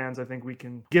movie fans, I think we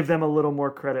can give them a little more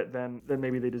credit than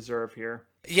maybe they deserve here.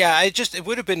 Yeah, it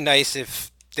would have been nice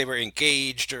if they were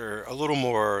engaged or a little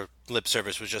more lip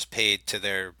service was just paid to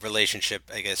their relationship,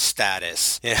 I guess,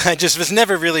 status. Yeah, I just was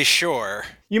never really sure.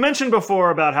 You mentioned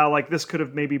before about how like this could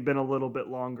have maybe been a little bit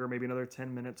longer, maybe another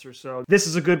 10 minutes or so. This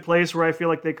is a good place where I feel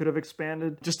like they could have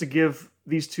expanded just to give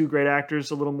these two great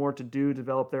actors a little more to do,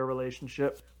 develop their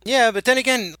relationship. Yeah, but then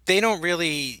again, they don't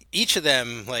really, each of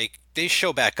them, like, they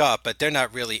show back up, but they're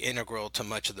not really integral to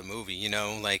much of the movie, you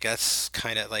know? Like, that's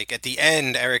kind of like, at the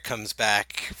end, Eric comes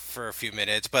back for a few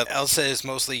minutes, but Elsa is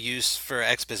mostly used for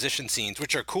exposition scenes,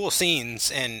 which are cool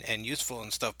scenes and useful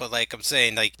and stuff, but like I'm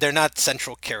saying, like, they're not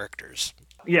central characters.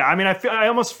 Yeah, I mean, I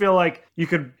almost feel like you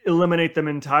could eliminate them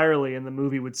entirely and the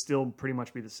movie would still pretty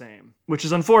much be the same, which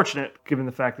is unfortunate given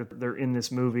the fact that they're in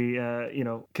this movie, you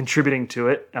know, contributing to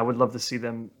it. I would love to see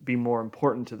them be more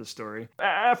important to the story.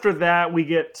 After that, we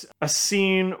get a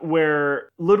scene where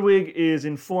Ludwig is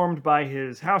informed by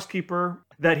his housekeeper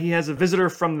that he has a visitor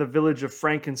from the village of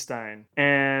Frankenstein.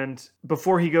 And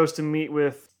before he goes to meet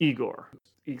with Igor,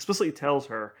 he explicitly tells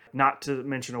her not to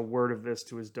mention a word of this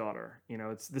to his daughter. You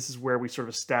know, this is where we sort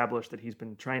of establish that he's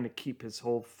been trying to keep his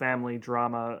whole family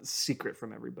drama secret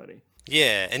from everybody.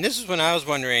 Yeah, and this is when I was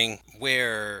wondering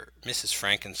where Mrs.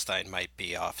 Frankenstein might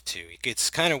be off to. It's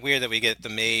kind of weird that we get the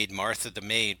maid, Martha the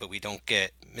maid, but we don't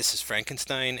get Mrs.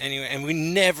 Frankenstein anyway. And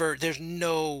there's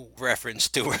no reference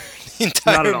to her the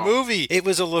entire movie. It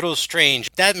was a little strange.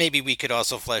 That maybe we could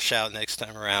also flesh out next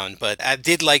time around. But I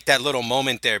did like that little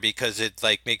moment there because it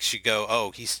like makes you go, oh,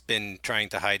 he's been trying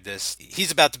to hide this.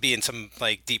 He's about to be in some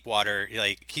like deep water.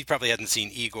 Like he probably hasn't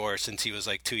seen Igor since he was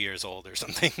like 2 years old or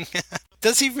something.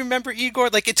 Does he remember Igor?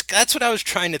 Like that's what I was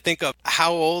trying to think of.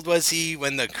 How old was he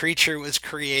when the creature was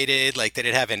created? Like, did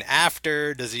it have an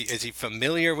after? Is he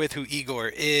familiar with who Igor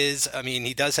is? I mean,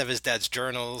 he does have his dad's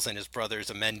journals and his brother's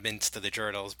amendments to the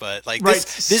journals, but like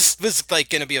this was like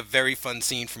going to be a very fun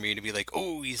scene for me to be like,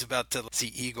 oh, he's about to see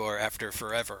Igor after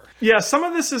forever. Yeah, some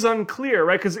of this is unclear,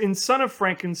 right? Because in Son of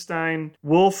Frankenstein,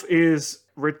 Wolf is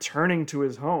returning to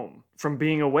his home from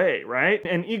being away, right?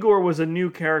 And Igor was a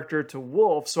new character to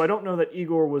Wolf, so I don't know that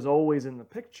Igor was always in the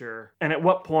picture. And at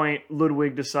what point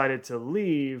Ludwig decided to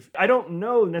leave. I don't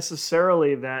know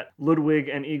necessarily that Ludwig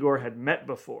and Igor had met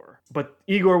before, but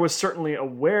Igor was certainly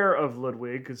aware of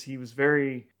Ludwig because he was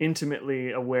very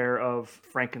intimately aware of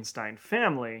Frankenstein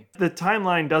family. The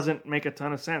timeline doesn't make a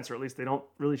ton of sense, or at least they don't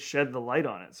really shed the light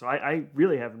on it. So I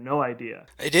really have no idea.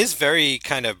 It is very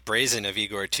kind of brazen of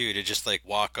Igor, too, to just like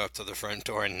walk up to the front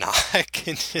door and knock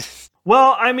and just...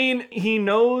 Well, I mean, he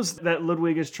knows that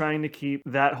Ludwig is trying to keep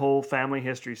that whole family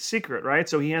history secret, right?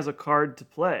 So he has a card to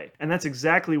play. And that's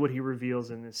exactly what he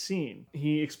reveals in this scene.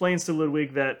 He explains to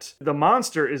Ludwig that the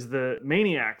monster is the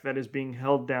maniac that is being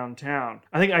held downtown.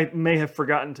 I think I may have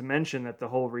forgotten to mention that the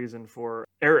whole reason for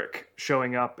Eric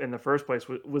showing up in the first place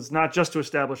was not just to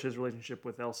establish his relationship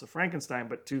with Elsa Frankenstein,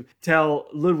 but to tell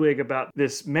Ludwig about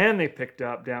this man they picked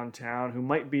up downtown who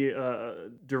might be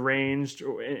deranged,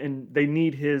 and they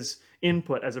need his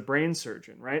input as a brain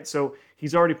surgeon, right? So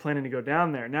he's already planning to go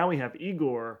down there. Now we have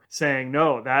Igor saying,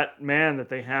 no, that man that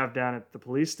they have down at the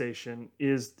police station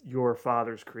is your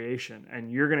father's creation,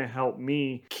 and you're going to help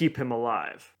me keep him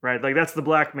alive, right? Like, that's the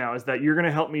blackmail, is that you're going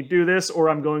to help me do this, or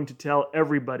I'm going to tell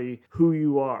everybody who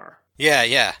you are.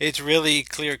 Yeah. It's really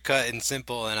clear cut and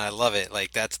simple, and I love it.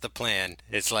 Like, that's the plan.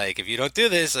 It's like, if you don't do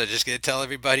this, I'm just going to tell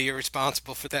everybody you're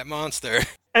responsible for that monster.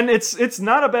 And it's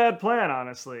not a bad plan,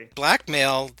 honestly.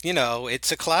 Blackmail,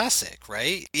 it's a classic,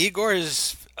 right? Igor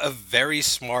is a very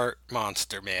smart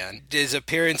monster, man. His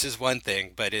appearance is one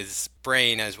thing, but his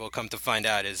brain, as we'll come to find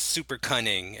out, is super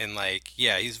cunning, and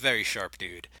he's a very sharp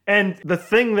dude. And the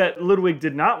thing that Ludwig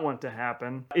did not want to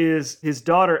happen is his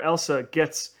daughter Elsa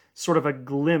gets sort of a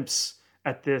glimpse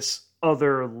at this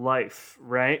other life,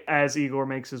 right? As Igor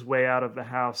makes his way out of the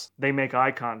house, they make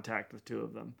eye contact, the two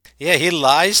of them. Yeah, he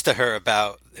lies to her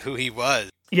about who he was.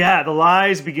 Yeah, the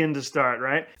lies begin to start,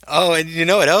 right? Oh, and you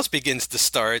know what else begins to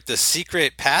start? The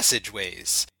secret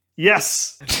passageways.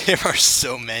 Yes. There are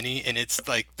so many, and it's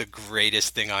like the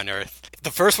greatest thing on earth. The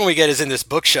first one we get is in this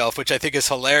bookshelf, which I think is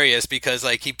hilarious because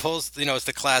he pulls, it's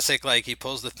the classic, he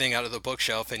pulls the thing out of the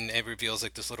bookshelf and it reveals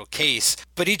this little case,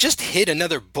 but he just hid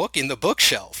another book in the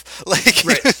bookshelf.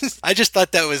 Right. I just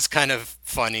thought that was kind of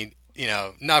funny.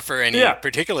 Not for any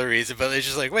particular reason, but it's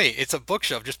just wait, it's a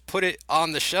bookshelf. Just put it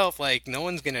on the shelf. No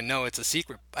one's going to know it's a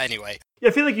secret. Anyway. Yeah,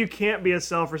 I feel like you can't be a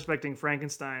self-respecting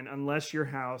Frankenstein unless your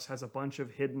house has a bunch of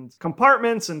hidden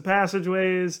compartments and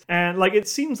passageways. And it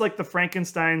seems like the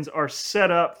Frankensteins are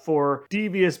set up for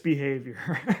devious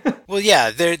behavior. Well, yeah,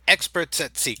 they're experts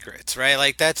at secrets,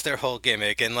 right? That's their whole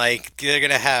gimmick. And they're going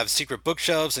to have secret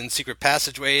bookshelves and secret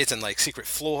passageways and secret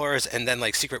floors and then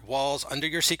secret walls under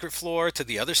your secret floor to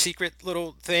the other secret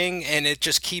little thing. And it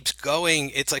just keeps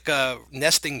going. It's like a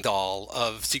nesting doll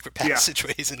of secret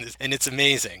passageways and it's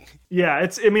amazing. Yeah,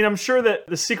 I'm sure that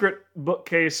the secret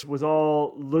bookcase was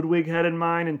all Ludwig had in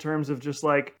mind in terms of just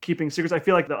keeping secrets. I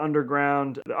feel like the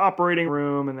underground, the operating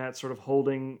room and that sort of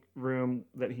holding room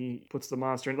that he puts the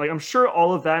monster in, I'm sure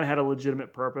all of that had a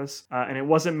legitimate purpose, and it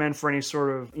wasn't meant for any sort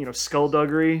of,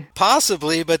 skullduggery.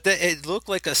 Possibly, but it looked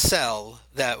like a cell,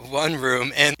 that one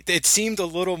room, and it seemed a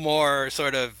little more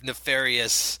sort of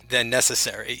nefarious than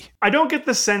necessary. I don't get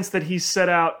the sense that he set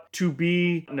out to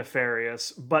be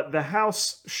nefarious, but the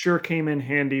house sure came in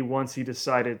handy once he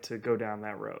decided to go down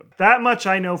that road. That much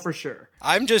I know for sure.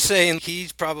 I'm just saying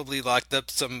he's probably locked up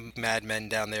some madmen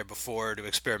down there before to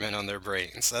experiment on their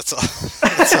brains. That's all.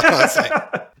 That's all I'm saying.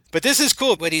 But this is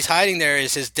cool. What he's hiding there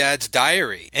is his dad's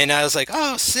diary. And I was like,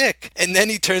 oh, sick. And then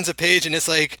he turns a page and it's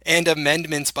and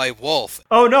amendments by Wolf.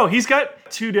 Oh, no, he's got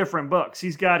two different books.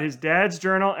 He's got his dad's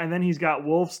journal and then he's got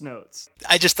Wolf's notes.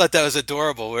 I just thought that was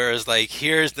adorable. Whereas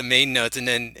here's the main notes and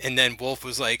then Wolf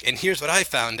was and here's what I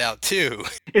found out too.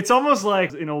 It's almost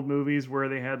like in old movies where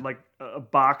they had a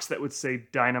box that would say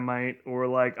dynamite or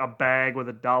a bag with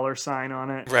a $sign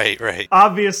on it. Right.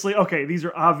 Obviously, okay, these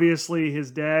are obviously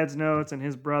his dad's notes and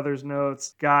his brother's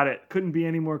notes. Got it. Couldn't be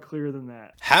any more clear than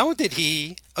that. How did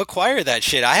he acquire that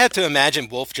shit? I have to imagine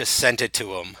Wolf just sent it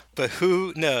to him, but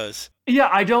who knows? Yeah,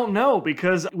 I don't know,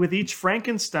 because with each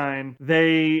Frankenstein,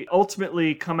 they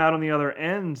ultimately come out on the other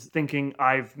end thinking,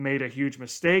 I've made a huge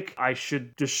mistake. I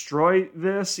should destroy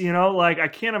this, I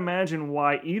can't imagine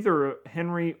why either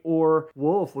Henry or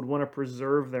Wolf would want to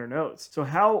preserve their notes. So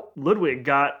how Ludwig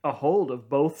got a hold of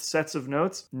both sets of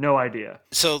notes, no idea.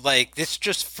 So this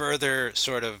just further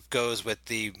sort of goes with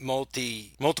the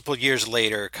multiple years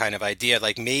later kind of idea.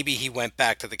 Maybe he went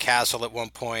back to the castle at one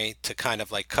point to kind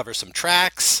of cover some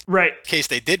tracks. Right. Right. In case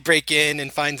they did break in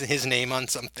and find his name on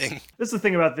something. That's the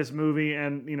thing about this movie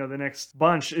and, the next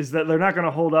bunch is that they're not going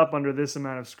to hold up under this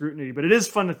amount of scrutiny, but it is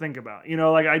fun to think about.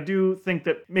 I do think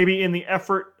that maybe in the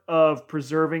effort of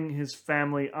preserving his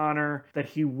family honor, that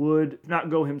he would not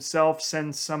go himself,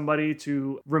 send somebody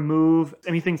to remove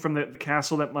anything from the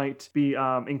castle that might be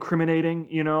incriminating,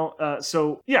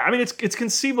 So, yeah, I mean, it's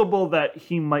conceivable that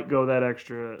he might go that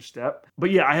extra step.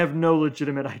 But yeah, I have no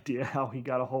legitimate idea how he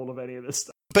got a hold of any of this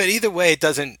stuff. But either way, it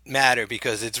doesn't matter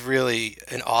because it's really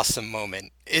an awesome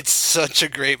moment. It's such a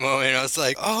great moment. I was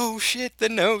like, oh shit, the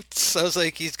notes. I was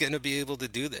like, he's going to be able to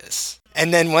do this.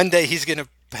 And then one day he's going to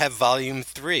have volume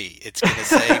 3. It's going to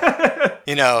say,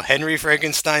 Henry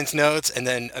Frankenstein's notes and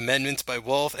then amendments by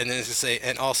Wolf. And then it's going to say,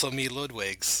 and also me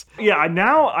Ludwig's. Yeah,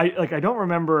 now I don't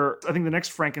remember. I think the next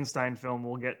Frankenstein film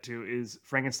we'll get to is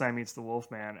Frankenstein meets the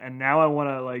Wolfman. And now I want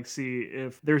to see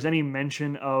if there's any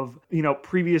mention of,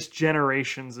 previous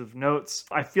generations of notes.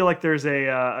 I feel like there's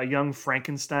a young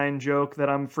Frankenstein joke that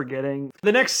I'm forgetting.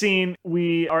 The next scene,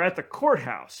 we are at the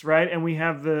courthouse, right? And we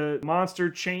have the monster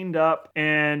chained up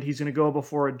and he's going to go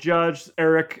before a judge.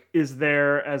 Eric is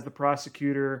there as the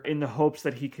prosecutor in the hopes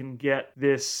that he can get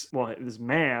this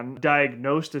man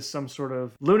diagnosed as some sort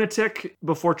of lunatic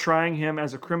before trying him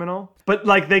as a criminal. But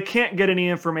they can't get any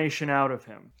information out of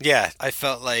him. Yeah, I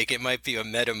felt like it might be a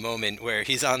meta moment where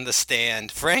he's on the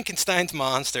stand. Frankenstein's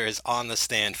monster is on the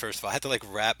stand, first of all. I had to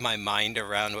wrap my mind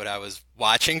around what I was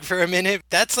watching for a minute.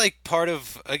 That's part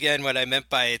of, again, what I meant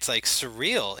by it's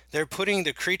surreal. They're putting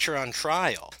the creature on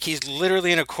trial. He's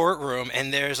literally in a courtroom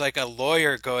and there's a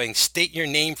lawyer going, state your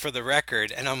name for the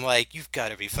record. And I'm like, you've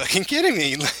got to be fucking kidding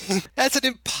me. That's an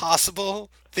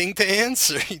impossible thing to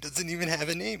answer. He doesn't even have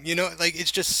a name.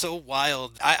 It's just so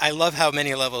wild. I love how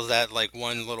many levels that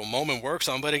one little moment works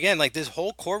on. But again, this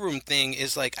whole courtroom thing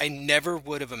is I never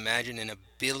would have imagined in a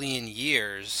billion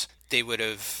years they would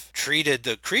have treated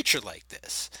the creature like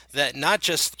this. That not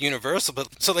just Universal,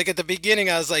 but so at the beginning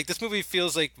I was like, this movie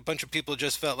feels like a bunch of people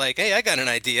just felt like, hey, I got an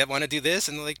idea, I want to do this,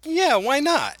 and they're like, yeah, why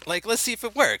not? Let's see if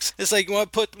it works. It's you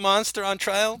want to put the monster on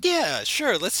trial? Yeah,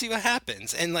 sure, let's see what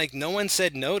happens. And no one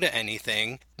said no to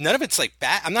anything. None of it's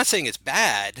bad. I'm not saying it's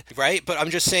bad, right? But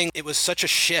I'm just saying it was such a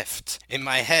shift in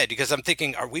my head because I'm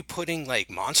thinking, are we putting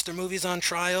monster movies on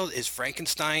trial? Is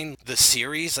Frankenstein the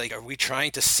series? Are we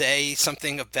trying to say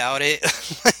something about it?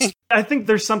 I think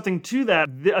there's something to that.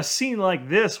 A scene like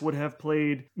this would have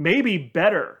played maybe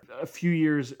better a few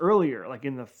years earlier,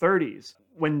 in the 30s,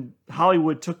 when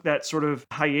Hollywood took that sort of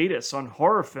hiatus on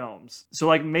horror films.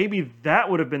 So maybe that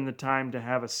would have been the time to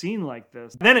have a scene like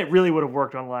this. Then it really would have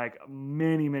worked on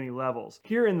many, many levels.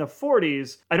 Here in the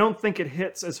 40s, I don't think it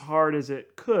hits as hard as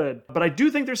it could, but I do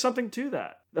think there's something to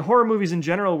that. The horror movies in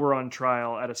general were on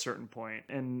trial at a certain point,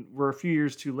 and we're a few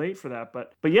years too late for that.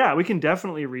 But yeah, we can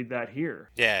definitely read that here.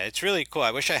 Yeah, it's really cool.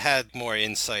 I wish I had more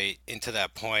insight into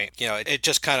that point. It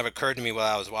just kind of occurred to me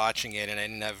while I was watching it, and I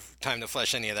didn't have time to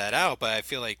flesh any of that out, but I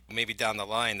feel like maybe down the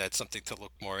line that's something to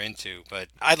look more into. But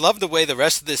I love the way the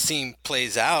rest of this scene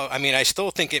plays out. I mean, I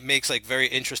still think it makes very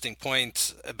interesting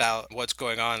points about what's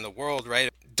going on in the world,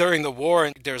 right? During the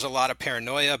war, there's a lot of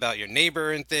paranoia about your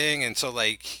neighbor and thing, and so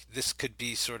this could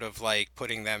be sort of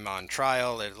putting them on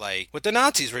trial, or what the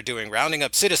Nazis were doing, rounding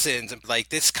up citizens, and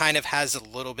this kind of has a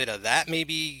little bit of that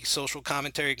maybe social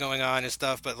commentary going on and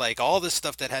stuff, but all this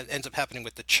stuff that ends up happening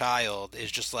with the child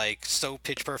is just so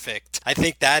pitch perfect. I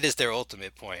think that is their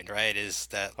ultimate point, right? Is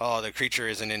that, the creature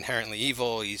isn't inherently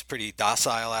evil, he's pretty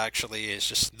docile actually, it's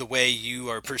just the way you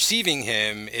are perceiving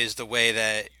him is the way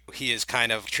that he is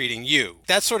kind of treating you.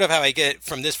 That's sort of how I get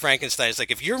from this Frankenstein. It's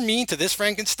if you're mean to this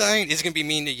Frankenstein, it's going to be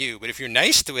mean to you. But if you're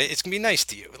nice to it, it's going to be nice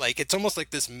to you. It's almost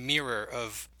like this mirror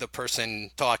of the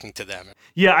person talking to them.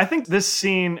 Yeah, I think this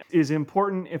scene is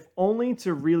important, if only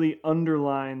to really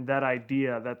underline that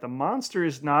idea that the monster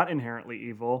is not inherently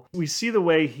evil. We see the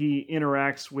way he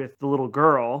interacts with the little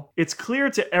girl. It's clear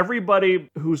to everybody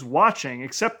who's watching,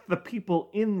 except the people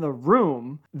in the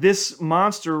room, this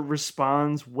monster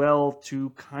responds well to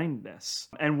kindness.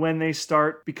 And when they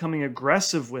start becoming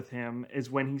aggressive with him is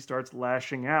when he starts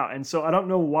lashing out. And so I don't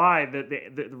know why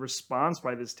the response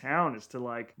by this town is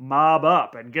to mob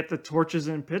up and get the torches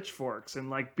and pitchforks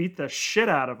and beat the shit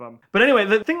out of them. But anyway,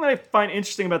 the thing that I find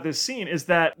interesting about this scene is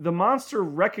that the monster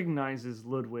recognizes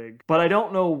Ludwig, but I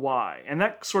don't know why. And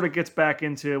that sort of gets back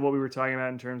into what we were talking about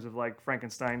in terms of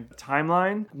Frankenstein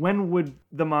timeline. When would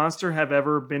the monster have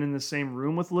ever been in the same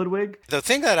room with Ludwig? The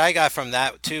thing that I got from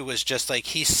that too was just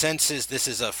he he senses this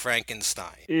is a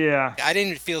Frankenstein. Yeah. I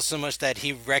didn't feel so much that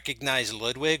he recognized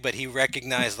Ludwig, but he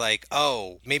recognized like,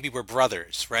 oh, maybe we're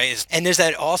brothers, right? And there's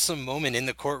that awesome moment in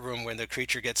the courtroom when the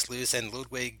creature gets loose and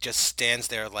Ludwig just stands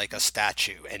there like a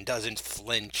statue and doesn't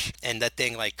flinch, and that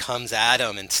thing like comes at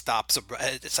him and stops.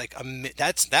 It's like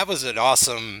that was an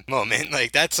awesome moment.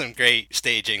 Like that's some great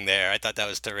staging there. I thought that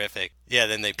was terrific. Yeah,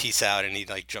 then they peace out and he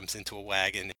like jumps into a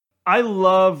wagon. I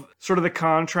love sort of the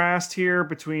contrast here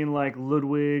between like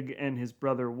Ludwig and his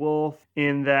brother Wolf,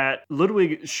 in that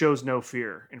Ludwig shows no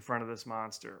fear in front of this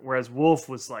monster, whereas Wolf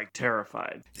was like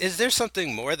terrified. Is there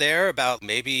something more there about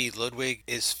maybe Ludwig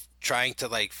is trying to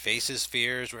like face his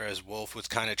fears, whereas Wolf was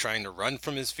kind of trying to run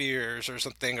from his fears or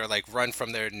something, or like run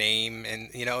from their name? And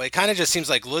it kind of just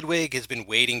seems like Ludwig has been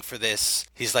waiting for this.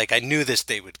 He's like, I knew this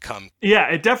day would come. Yeah,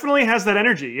 it definitely has that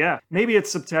energy. Yeah, maybe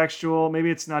it's subtextual, maybe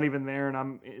it's not even there,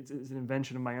 and it's an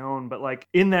invention of my own. But like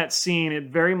in that scene, it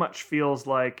very much feels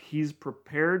like he's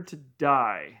prepared to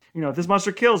die. If this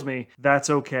monster kills me,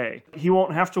 that's okay. He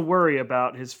won't have to worry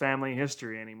about his family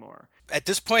history anymore. At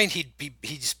this point,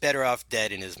 he's better off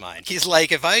dead in his mind. He's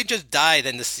like, if I just die,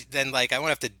 then like I won't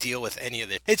have to deal with any of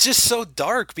this. It's just so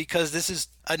dark because this is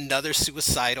another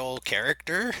suicidal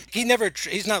character.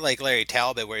 He's not like Larry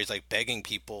Talbot where he's like begging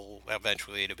people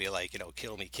eventually to be like,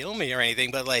 kill me or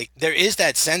anything. But like there is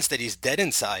that sense that he's dead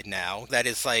inside now. That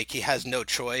it's like he has no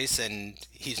choice and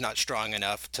he's not strong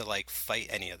enough to like fight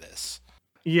any of this.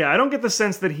 Yeah, I don't get the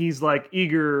sense that he's like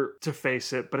eager to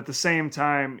face it, but at the same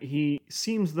time, he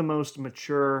seems the most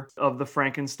mature of the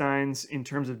Frankensteins in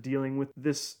terms of dealing with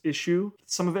this issue.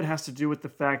 Some of it has to do with the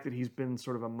fact that he's been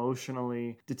sort of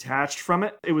emotionally detached from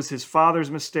it. It was his father's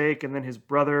mistake, and then his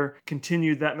brother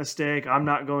continued that mistake. I'm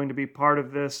not going to be part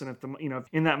of this. And if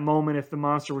in that moment, if the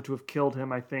monster were to have killed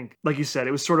him, I think, like you said,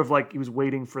 it was sort of like he was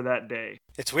waiting for that day.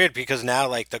 It's weird because now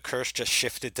like the curse just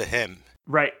shifted to him.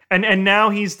 Right. And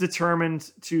now he's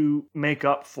determined to make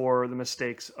up for the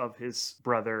mistakes of his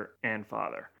brother and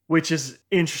father, which is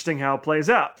interesting how it plays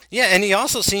out. Yeah, and he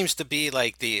also seems to be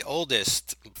like the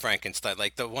oldest Frankenstein,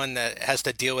 like the one that has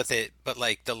to deal with it, but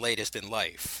like the latest in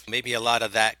life. Maybe a lot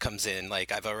of that comes in,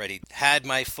 like I've already had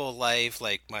my full life,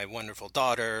 like my wonderful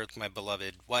daughter, my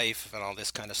beloved wife, and all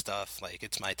this kind of stuff. Like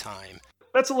it's my time.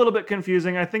 That's a little bit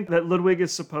confusing. I think that Ludwig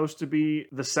is supposed to be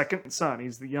the second son.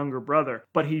 He's the younger brother.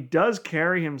 But he does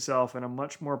carry himself in a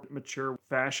much more mature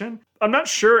fashion. I'm not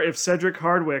sure if Cedric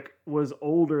Hardwicke was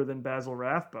older than Basil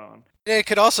Rathbone. It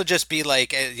could also just be like,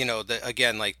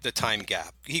 the time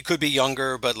gap. He could be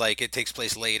younger, but like it takes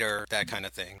place later, that kind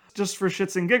of thing. Just for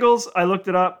shits and giggles, I looked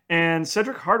it up, and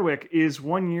Cedric Hardwicke is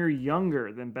 1 year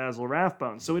younger than Basil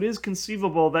Rathbone. So it is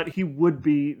conceivable that he would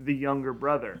be the younger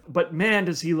brother. But man,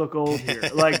 does he look old here.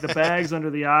 Like the bags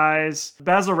under the eyes.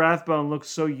 Basil Rathbone looks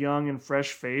so young and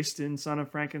fresh-faced in Son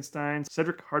of Frankenstein.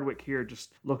 Cedric Hardwicke here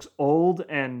just looks old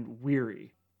and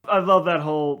weary. I love that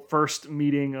whole first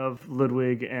meeting of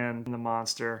Ludwig and the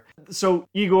monster. So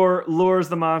Igor lures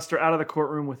the monster out of the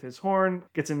courtroom with his horn,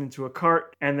 gets him into a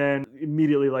cart, and then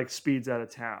immediately speeds out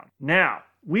of town. Now,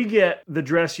 we get the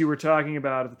dress you were talking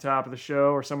about at the top of the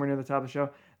show, or somewhere near the top of the show.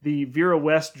 The Vera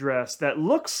West dress that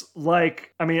looks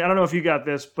like, I don't know if you got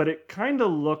this, but it kind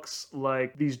of looks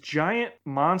like these giant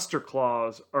monster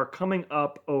claws are coming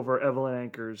up over Evelyn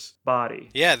Anchor's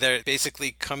body. Yeah, they're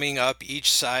basically coming up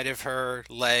each side of her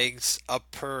legs,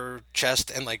 up her chest,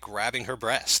 and like grabbing her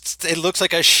breasts. It looks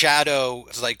like a shadow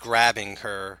is like grabbing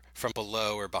her from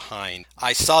below or behind.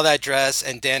 I saw that dress,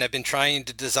 and Dan, I've been trying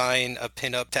to design a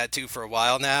pinup tattoo for a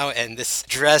while now, and this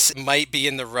dress might be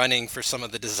in the running for some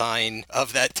of the design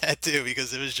of that tattoo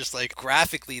because it was just like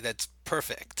graphically that's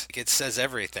perfect. It says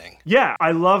everything. Yeah,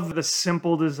 I love the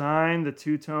simple design, the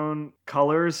two-tone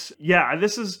colors. Yeah,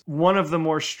 this is one of the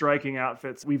more striking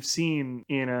outfits we've seen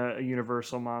in a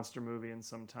Universal monster movie in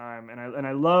some time. And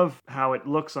I love how it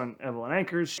looks on Evelyn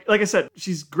Anchors. Like I said,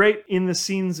 she's great in the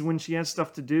scenes when she has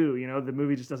stuff to do. The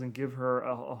movie just doesn't give her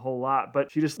a whole lot, but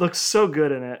she just looks so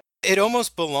good in it. It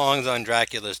almost belongs on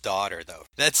Dracula's daughter, though.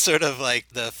 That's sort of like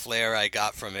the flair I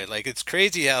got from it. Like, it's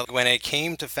crazy how when it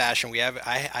came to fashion,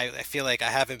 I feel like I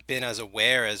haven't been as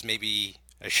aware as maybe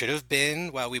I should have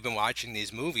been while we've been watching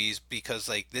these movies, because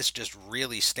like this just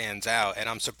really stands out. And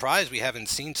I'm surprised we haven't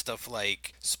seen stuff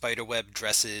like spiderweb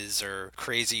dresses or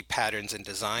crazy patterns and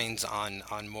designs on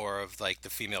more of like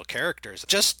the female characters,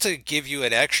 just to give you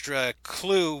an extra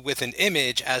clue with an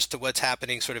image as to what's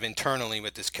happening sort of internally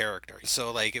with this character.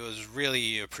 So like it was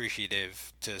really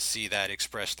appreciative to see that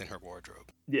expressed in her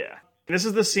wardrobe. Yeah. This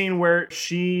is the scene where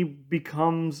she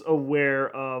becomes aware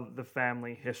of the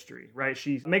family history, right?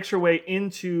 She makes her way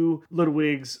into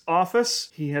Ludwig's office.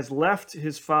 He has left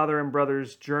his father and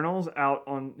brother's journals out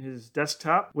on his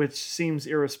desktop, which seems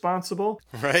irresponsible.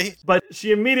 Right? But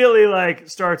she immediately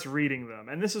starts reading them.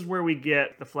 And this is where we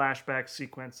get the flashback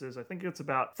sequences. I think it's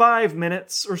about 5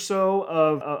 minutes or so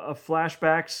of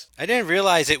flashbacks. I didn't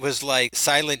realize it was like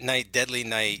Silent Night, Deadly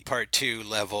Night Part 2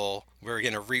 level. We're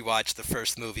going to rewatch the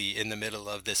first movie in the middle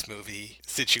of this movie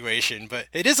situation. But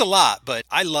it is a lot, but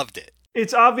I loved it.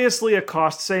 It's obviously a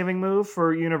cost-saving move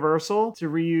for Universal to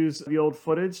reuse the old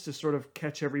footage to sort of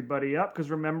catch everybody up. Because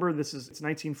remember, it's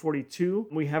 1942.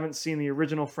 We haven't seen the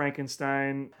original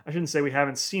Frankenstein. I shouldn't say we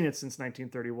haven't seen it since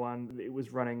 1931. It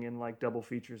was running in double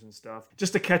features and stuff.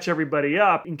 Just to catch everybody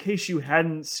up, in case you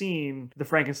hadn't seen the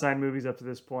Frankenstein movies up to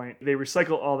this point, they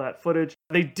recycled all that footage.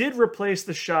 They did replace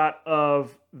the shot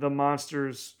of the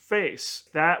monster's face.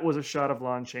 That was a shot of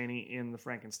Lon Chaney in the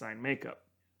Frankenstein makeup.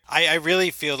 I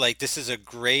really feel like this is a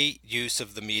great use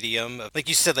of the medium. Like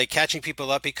you said, catching people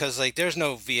up because there's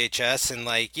no VHS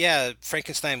and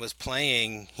Frankenstein was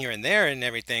playing here and there and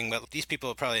everything, but these people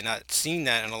have probably not seen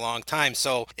that in a long time.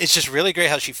 So it's just really great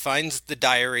how she finds the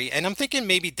diary. And I'm thinking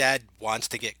maybe Dad wants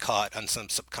to get caught on some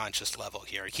subconscious level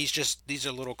here. These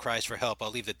are little cries for help.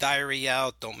 I'll leave the diary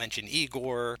out. Don't mention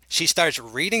Igor. She starts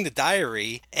reading the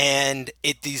diary and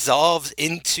it dissolves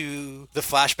into the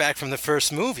flashback from the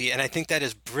first movie. And I think that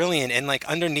is brilliant. And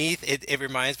underneath it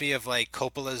reminds me of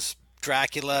Coppola's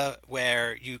Dracula,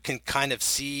 where you can kind of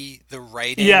see the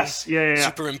writing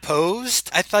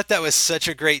superimposed. I thought that was such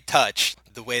a great touch,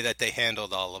 the way that they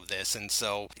handled all of this. And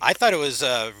so I thought it was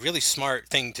a really smart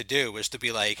thing to do, was to be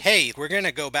hey, we're going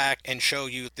to go back and show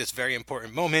you this very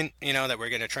important moment, that we're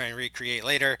going to try and recreate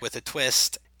later with a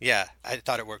twist. Yeah, I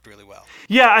thought it worked really well.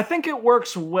 Yeah, I think it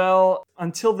works well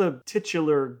until the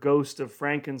titular Ghost of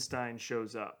Frankenstein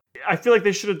shows up. I feel like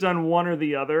they should have done one or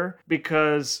the other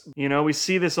because, we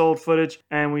see this old footage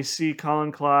and we see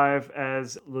Colin Clive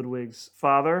as Ludwig's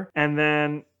father. And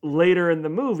then later in the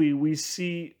movie, we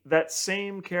see that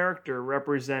same character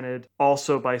represented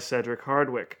also by Cedric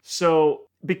Hardwicke. So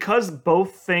because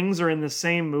both things are in the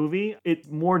same movie, it's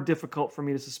more difficult for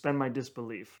me to suspend my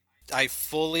disbelief. I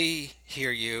fully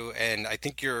hear you, and I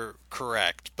think you're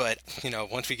correct. But,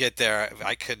 once we get there,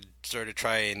 I could sort of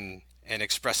try and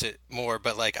express it more.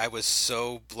 But, I was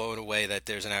so blown away that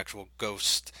there's an actual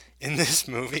ghost in this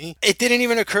movie. It didn't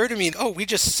even occur to me,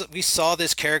 we saw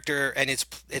this character, and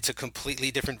it's a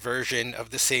completely different version of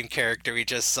the same character we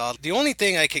just saw. The only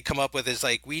thing I could come up with is,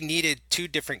 we needed two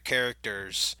different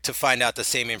characters to find out the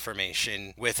same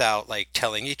information without,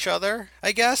 telling each other,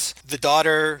 I guess. The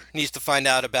daughter needs to find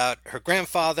out about her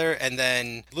grandfather, and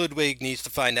then Ludwig needs to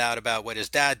find out about what his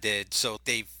dad did, so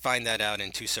they find that out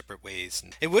in two separate ways.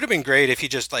 And it would have been great if he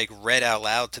just, read out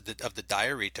loud of the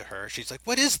diary to her. She's like,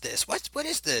 what is this? What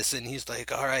is this? And he's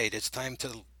like, all right, it's time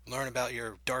to learn about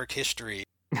your dark history.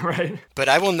 Right. But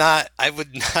I would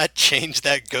not change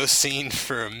that ghost scene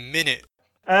for a minute.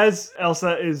 As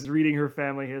Elsa is reading her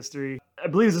family history, I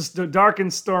believe it's a dark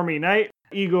and stormy night.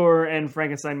 Igor and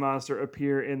Frankenstein monster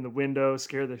appear in the window,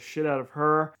 scare the shit out of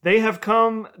her. They have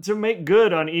come to make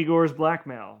good on Igor's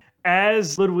blackmail.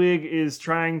 As Ludwig is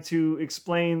trying to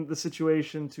explain the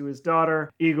situation to his daughter,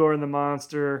 Igor and the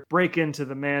monster break into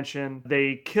the mansion.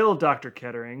 They kill Dr.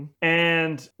 Kettering,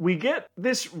 and we get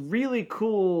this really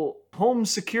cool home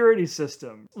security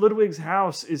system. Ludwig's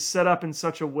house is set up in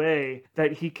such a way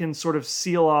that he can sort of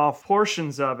seal off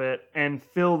portions of it and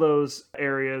fill those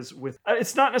areas with...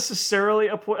 It's not necessarily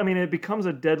it becomes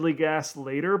a deadly gas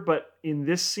later, but in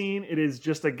this scene, it is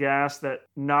just a gas that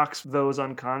knocks those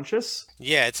unconscious.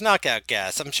 Yeah, it's knockout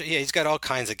gas. I'm sure. Yeah, he's got all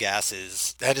kinds of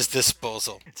gases at his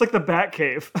disposal. It's like the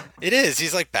Batcave. It is.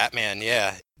 He's like Batman.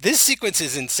 Yeah. This sequence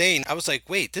is insane. I was like,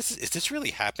 wait, is this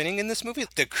really happening in this movie?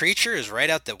 The creature is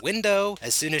right out the window.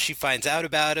 As soon as she finds out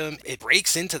about him, it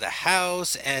breaks into the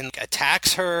house and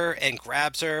attacks her and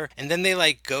grabs her. And then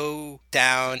they go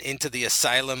down into the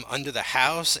asylum under the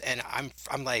house. And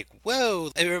I'm like,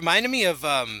 whoa. It reminded me of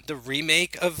the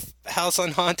remake of House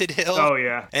on Haunted Hill. Oh,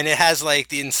 yeah. And it has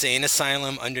the insane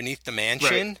asylum underneath the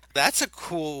mansion. Right. That's a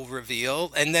cool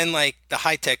reveal. And then the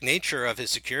high-tech nature of his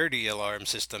security alarm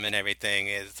system and everything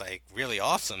is is like really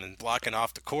awesome and blocking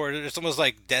off the corridor. It's almost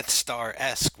like Death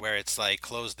Star-esque, where it's like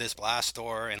close this blast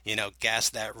door and, gas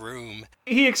that room.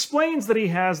 He explains that he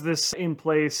has this in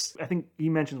place. I think he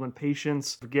mentions when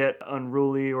patients get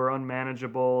unruly or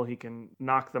unmanageable, he can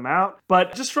knock them out.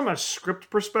 But just from a script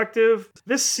perspective,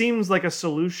 this seems like a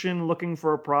solution looking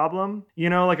for a problem.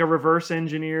 Like a reverse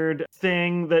engineered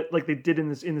thing that like they did in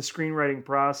the screenwriting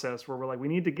process, where we're like, we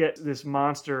need to get this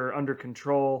monster under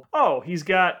control. Oh, he's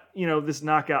got, this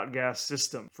knockout gas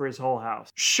system for his whole house.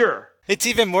 Sure. It's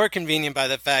even more convenient by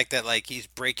the fact that, like, he's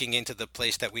breaking into the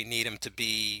place that we need him to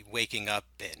be waking up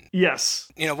in. Yes.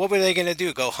 What were they going to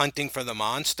do? Go hunting for the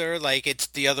monster? Like, it's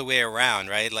the other way around,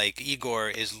 right? Like, Igor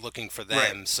is looking for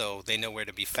them, right. So they know where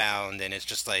to be found, and it's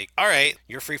just like, all right,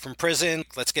 you're free from prison.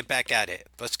 Let's get back at it.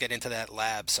 Let's get into that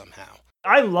lab somehow.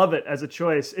 I love it as a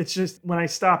choice. It's just, when I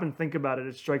stop and think about it,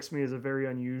 it strikes me as a very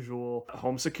unusual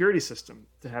home security system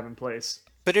to have in place.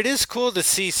 But it is cool to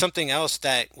see something else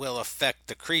that will affect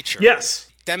the creature. Yes.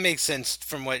 That makes sense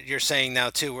from what you're saying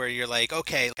now, too, where you're like,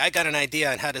 okay, I got an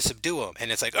idea on how to subdue him.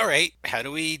 And it's like, all right, how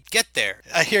do we get there?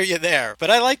 I hear you there.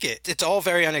 But I like it. It's all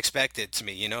very unexpected to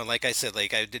me. Like I said,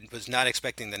 like was not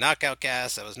expecting the knockout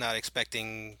gas. I was not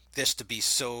expecting this to be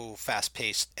so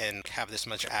fast-paced and have this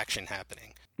much action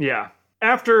happening. Yeah.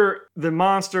 After the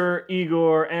monster,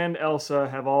 Igor, and Elsa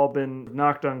have all been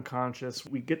knocked unconscious,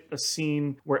 we get a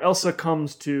scene where Elsa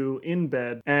comes to in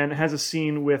bed and has a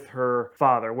scene with her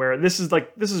father, where this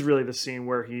is really the scene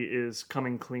where he is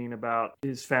coming clean about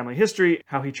his family history,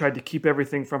 how he tried to keep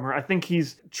everything from her. I think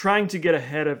he's trying to get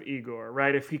ahead of Igor,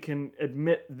 right? If he can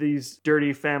admit these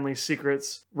dirty family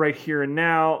secrets right here and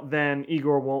now, then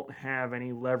Igor won't have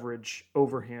any leverage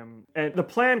over him. And the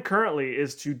plan currently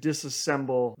is to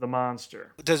disassemble the monster.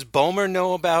 Does Bomer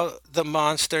know about the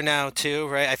monster now too,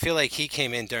 right? I feel like he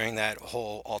came in during that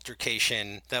whole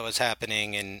altercation that was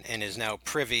happening and is now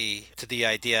privy to the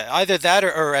idea. Either that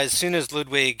or as soon as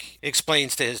Ludwig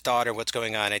explains to his daughter what's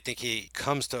going on, I think he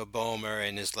comes to Bomer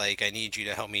and is like, I need you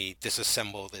to help me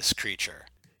disassemble this creature.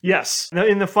 Yes. Now,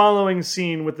 in the following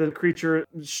scene with the creature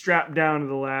strapped down to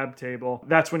the lab table,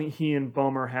 that's when he and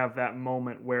Bomer have that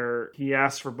moment where he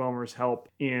asks for Bomer's help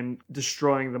in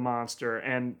destroying the monster.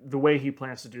 And the way he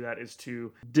plans to do that is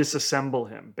to disassemble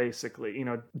him, basically,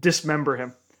 dismember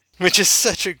him. Which is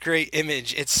such a great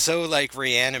image. It's so like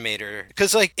Reanimator.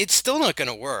 Because like it's still not going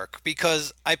to work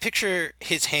because I picture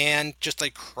his hand just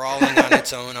like crawling on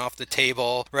its own off the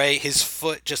table, right? His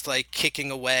foot just like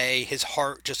kicking away, his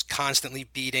heart just constantly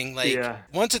beating. Like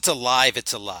once it's alive,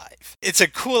 it's alive. It's a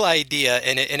cool idea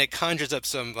and it conjures up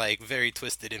some like very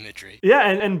twisted imagery. Yeah,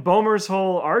 and Bomer's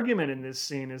whole argument in this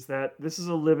scene is that this is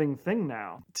a living thing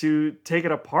now. To take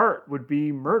it apart would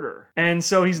be murder. And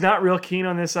so he's not real keen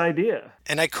on this idea.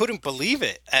 And I couldn't believe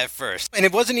it at first. And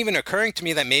it wasn't even occurring to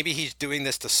me that maybe he's doing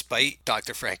this to spite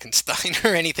Dr. Frankenstein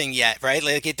or anything yet, right?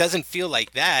 Like, it doesn't feel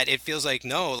like that. It feels like,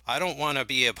 no, I don't want to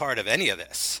be a part of any of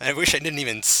this. I wish I didn't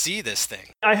even see this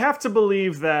thing. I have to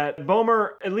believe that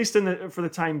Bomer, at least for the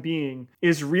time being,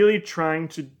 is really trying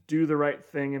to do the right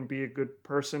thing and be a good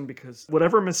person, because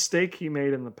whatever mistake he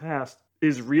made in the past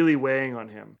is really weighing on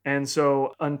him. And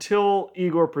so until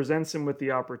Igor presents him with the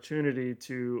opportunity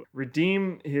to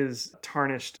redeem his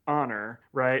tarnished honor,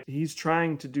 right, he's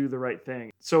trying to do the right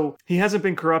thing. So he hasn't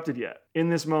been corrupted yet. In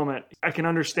this moment, I can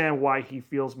understand why he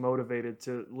feels motivated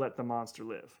to let the monster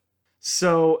live.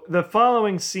 So the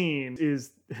following scene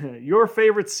is your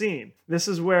favorite scene. This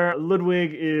is where Ludwig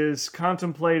is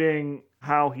contemplating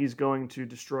how he's going to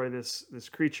destroy this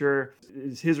creature.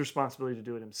 It is his responsibility to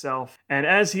do it himself. And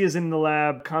as he is in the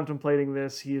lab contemplating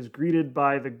this, he is greeted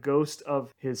by the ghost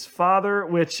of his father,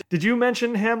 which, did you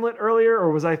mention Hamlet earlier, or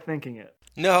was I thinking it?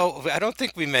 No, I don't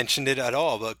think we mentioned it at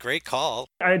all, but great call.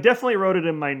 I definitely wrote it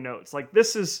in my notes. Like,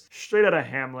 this is straight out of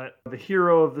Hamlet, the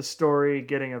hero of the story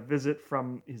getting a visit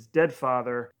from his dead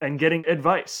father and getting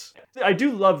advice. I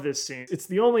do love this scene. It's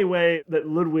the only way that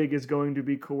Ludwig is going to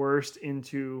be coerced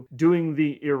into doing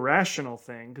the irrational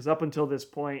thing, because up until this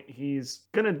point, he's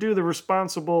going to do the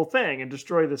responsible thing and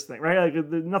destroy this thing, right? Like,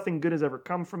 nothing good has ever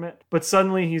come from it. But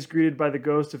suddenly he's greeted by the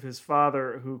ghost of his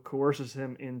father, who coerces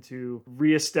him into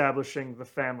reestablishing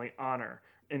the family honor.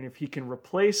 And if he can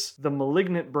replace the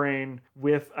malignant brain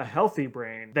with a healthy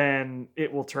brain, then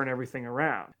it will turn everything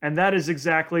around. And that is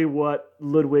exactly what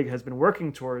Ludwig has been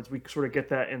working towards. We sort of get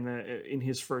that in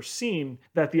his first scene,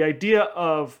 that the idea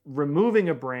of removing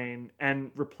a brain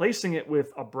and replacing it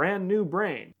with a brand new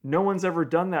brain, no one's ever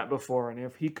done that before. And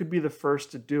if he could be the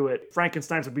first to do it,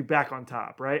 Frankenstein's would be back on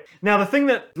top, right? Now, the thing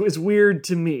that is weird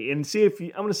to me, and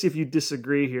I'm going to see if you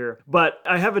disagree here, but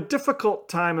I have a difficult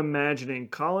time imagining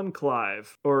Colin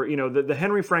Clive or, the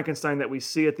Henry Frankenstein that we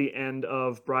see at the end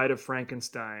of Bride of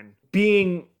Frankenstein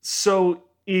being so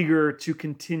eager to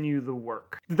continue the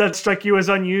work. Did that strike you as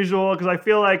unusual? Because I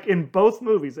feel like in both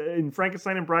movies, in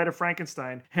Frankenstein and Bride of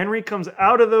Frankenstein, Henry comes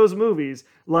out of those movies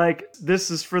like,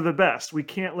 this is for the best. We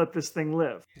can't let this thing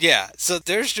live. Yeah, so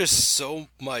there's just so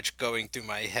much going through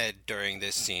my head during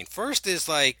this scene. First is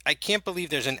like, I can't believe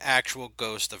there's an actual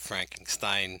Ghost of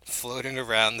Frankenstein floating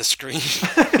around the screen.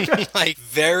 Like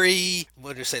very,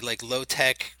 what do you say, like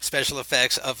low-tech special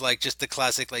effects of like just the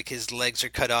classic, like his legs are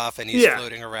cut off and he's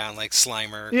floating around like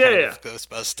Slimer of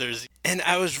Ghostbusters. And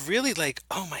I was really like,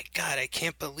 oh my God, I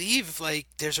can't believe like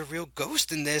there's a real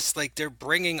ghost in this. Like they're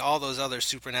bringing all those other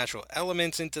supernatural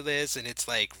elements into this, and it's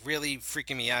like really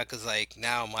freaking me out because like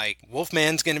now I'm like,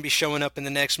 Wolfman's gonna be showing up in the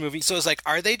next movie. So it's like,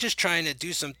 are they just trying to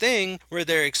do something where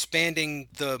they're expanding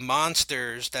the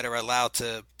monsters that are allowed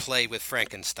to play with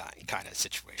Frankenstein kind of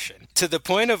situation to the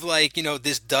point of like,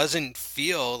 this doesn't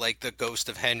feel like the Ghost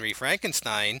of Henry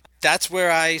Frankenstein? That's where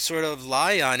I sort of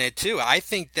lie on it too. I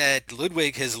think that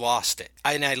Ludwig has lost it.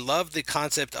 And I love the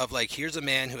concept of like, here's a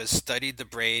man who has studied the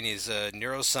brain. He's a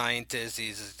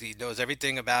neuroscientist. He knows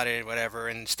everything about it and whatever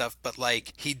and stuff. But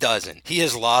like, he doesn't. He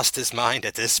has lost his mind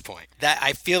at this point. That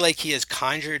I feel like he has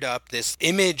conjured up this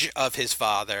image of his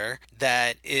father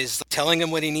that is telling him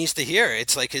what he needs to hear.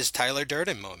 It's like his Tyler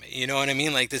Durden moment. You know what I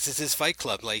mean? Like, this is his Fight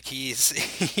Club. Like he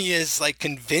is like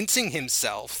convincing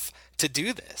himself to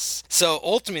do this. So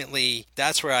ultimately,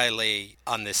 that's where I lay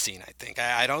on this scene, I think.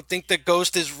 I don't think the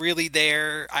ghost is really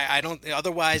there. I don't,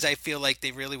 otherwise I feel like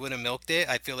they really would have milked it.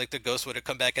 I feel like the ghost would have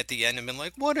come back at the end and been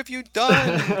like, what have you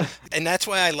done? And that's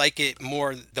why I like it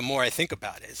more the more I think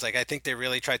about it. It's like, I think they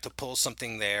really tried to pull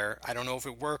something there. I don't know if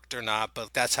it worked or not,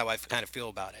 but that's how I kind of feel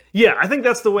about it. Yeah, I think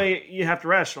that's the way you have to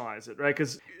rationalize it, right?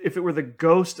 Because if it were the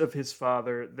ghost of his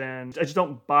father, then I just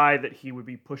don't buy that he would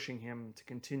be pushing him to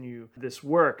continue this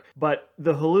work. But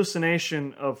the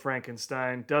hallucination of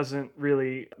Frankenstein doesn't really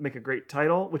make a great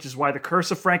title, which is why The Curse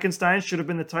of Frankenstein should have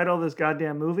been the title of this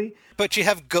goddamn movie. But you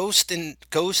have Ghost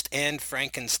and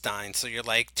Frankenstein, so you're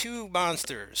like two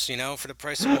monsters, for the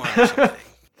price of one or something.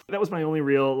 That was my only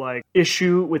real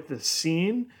issue with the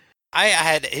scene. I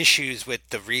had issues with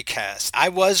the recast. I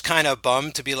was kind of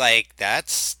bummed to be like,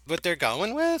 that's what they're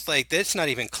going with? Like, that's not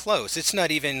even close. It's not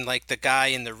even like the guy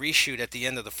in the reshoot at the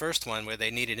end of the first one where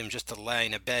they needed him just to lie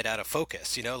in a bed out of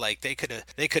focus, like they could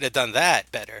have done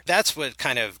that better. That's what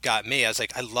kind of got me. I was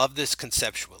like, I love this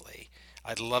conceptually.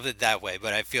 I love it that way,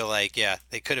 but I feel like,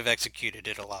 they could have executed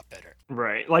it a lot better.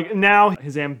 Right. Like now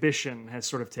his ambition has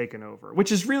sort of taken over,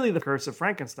 which is really the Curse of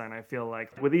Frankenstein, I feel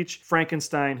like. With each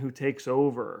Frankenstein who takes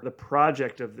over the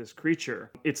project of this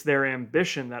creature, it's their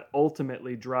ambition that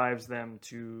ultimately drives them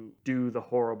to do the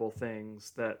horrible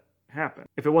things that happen.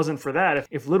 If it wasn't for that,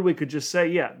 if Ludwig could just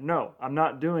say, no, I'm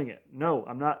not doing it. No,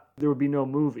 I'm not, there would be no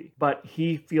movie. But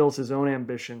he feels his own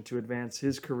ambition to advance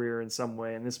his career in some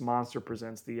way, and this monster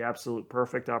presents the absolute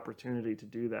perfect opportunity to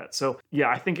do that. So,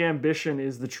 I think ambition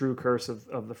is the true curse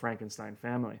of the Frankenstein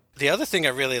family. The other thing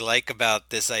I really like about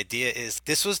this idea is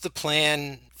this was the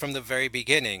plan from the very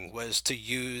beginning, was to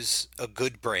use a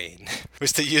good brain,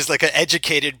 was to use like an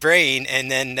educated brain, and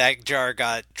then that jar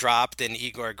got dropped and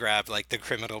Igor grabbed like the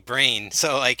criminal brain.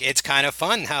 So like, it's kind of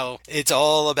fun how it's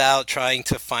all about trying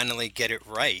to finally get it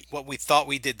right. What we thought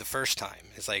we did the first time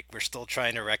is like, we're still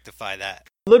trying to rectify that.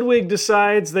 Ludwig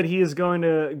decides that he is going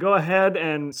to go ahead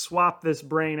and swap this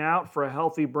brain out for a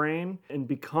healthy brain and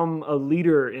become a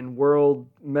leader in world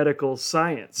medical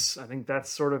science. I think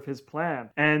that's sort of his plan.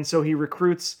 And so he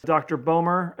recruits Dr.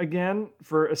 Boehmer again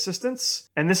for assistance.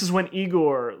 And this is when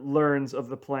Igor learns of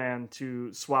the plan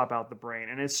to swap out the brain.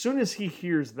 And as soon as he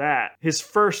hears that, his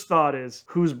first thought is,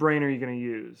 whose brain are you going to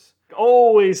use?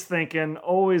 Always thinking,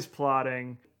 always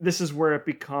plotting. This is where it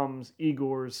becomes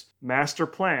Igor's master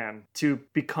plan to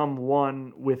become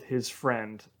one with his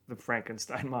friend, the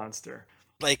Frankenstein monster.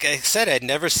 Like I said, I'd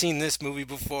never seen this movie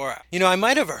before. I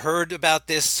might have heard about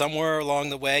this somewhere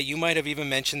along the way. You might have even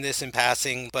mentioned this in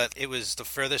passing, but it was the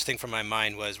furthest thing from my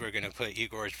mind was we're going to put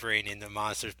Igor's brain in the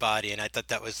monster's body. And I thought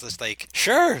that was just like,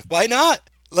 sure, why not?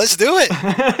 Let's do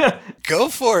it. Go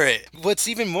for it. What's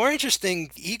even more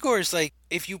interesting, Igor's like,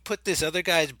 if you put this other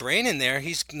guy's brain in there,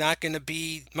 he's not going to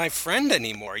be my friend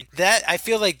anymore. That, I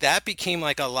feel like that became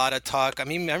like a lot of talk. I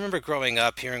mean, I remember growing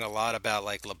up hearing a lot about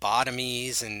like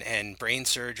lobotomies and brain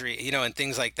surgery, and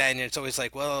things like that. And it's always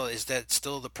like, well, is that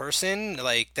still the person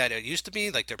like that it used to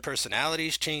be? Like their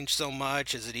personalities changed so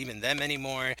much. Is it even them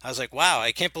anymore? I was like, wow,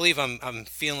 I can't believe I'm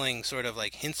feeling sort of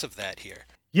like hints of that here.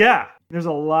 Yeah, there's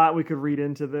a lot we could read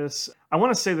into this. I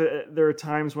want to say that there are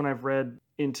times when I've read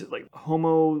into like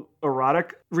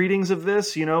homoerotic readings of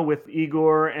this, with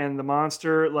Igor and the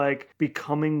monster like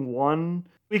becoming one.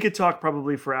 We could talk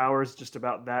probably for hours just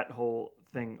about that whole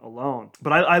thing alone.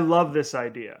 But I love this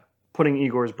idea, putting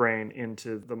Igor's brain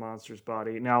into the monster's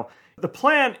body. Now, the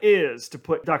plan is to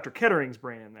put Dr. Kettering's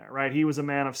brain in there, right? He was a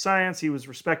man of science. He was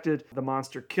respected. The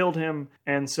monster killed him.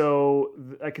 And so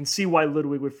I can see why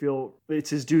Ludwig would feel it's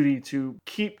his duty to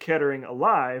keep Kettering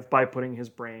alive by putting his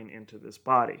brain into this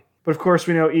body. But of course,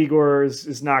 we know Igor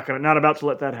is not about to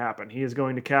let that happen. He is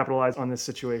going to capitalize on this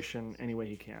situation any way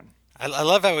he can. I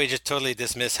love how we just totally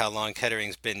dismiss how long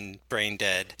Kettering's been brain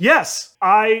dead. Yes,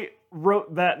 I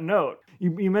wrote that note.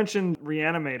 You mentioned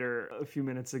Reanimator a few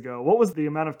minutes ago. What was the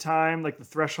amount of time, like the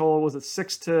threshold? Was it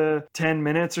 6 to 10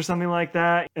 minutes or something like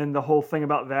that? And the whole thing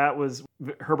about that was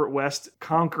Herbert West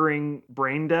conquering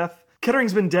brain death.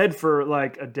 Kettering's been dead for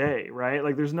like a day, right?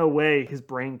 Like there's no way his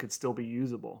brain could still be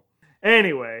usable.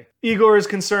 Anyway, Igor is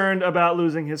concerned about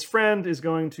losing his friend, is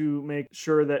going to make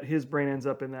sure that his brain ends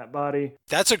up in that body.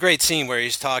 That's a great scene where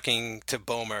he's talking to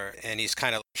Bomer and he's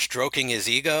kind of stroking his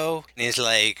ego. And he's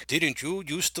like, didn't you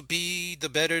used to be the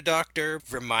better doctor?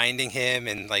 Reminding him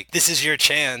and like, this is your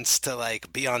chance to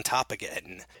like be on top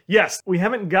again. Yes, we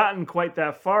haven't gotten quite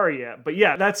that far yet. But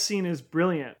yeah, that scene is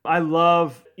brilliant. I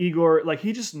love Igor, like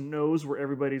he just knows where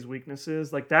everybody's weakness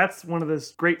is. Like that's one of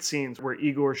those great scenes where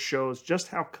Igor shows just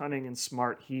how cunning and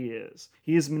smart he is.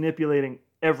 He is manipulating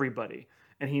everybody.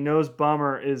 And he knows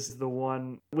Bomer is the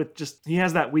one he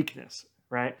has that weakness,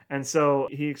 right? And so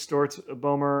he extorts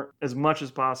Bomer as much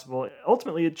as possible.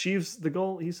 Ultimately achieves the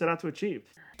goal he set out to achieve.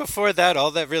 Before that,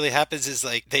 all that really happens is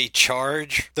like they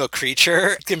charge the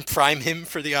creature and prime him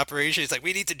for the operation. It's like,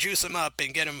 we need to juice him up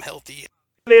and get him healthy.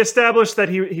 They established that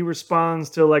he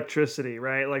responds to electricity,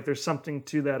 right? Like there's something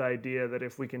to that idea that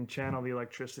if we can channel the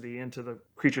electricity into the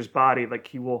creature's body, like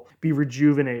he will be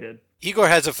rejuvenated. Igor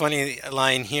has a funny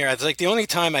line here. It's like the only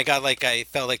time I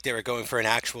felt like they were going for an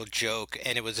actual joke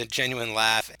and it was a genuine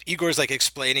laugh. Igor's like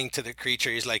explaining to the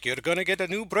creature, he's like, you're gonna get a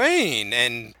new brain.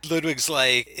 And Ludwig's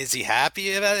like, is he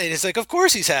happy about it? And he's like, of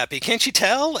course he's happy. Can't you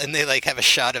tell? And they like have a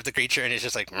shot of the creature and it's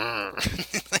just like,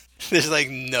 there's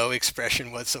like no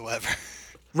expression whatsoever.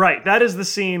 Right, that is the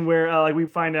scene where we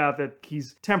find out that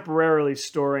he's temporarily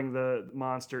storing the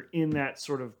monster in that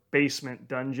sort of basement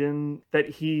dungeon that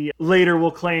he later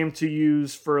will claim to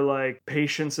use for like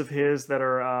patients of his that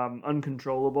are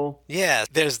uncontrollable. Yeah,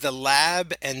 there's the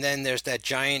lab and then there's that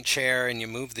giant chair and you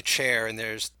move the chair and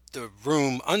there's the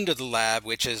room under the lab,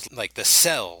 which is like the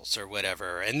cells or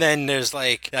whatever. And then there's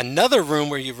like another room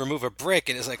where you remove a brick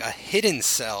and it's like a hidden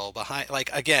cell behind. Like,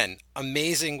 again,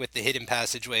 amazing with the hidden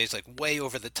passageways, like way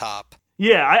over the top.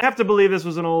 Yeah, I have to believe this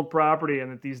was an old property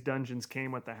and that these dungeons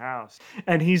came with the house.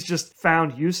 And he's just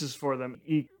found uses for them.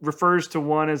 He refers to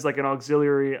one as like an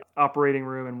auxiliary operating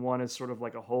room and one as sort of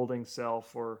like a holding cell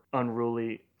for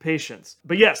unruly patients.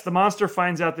 But yes, the monster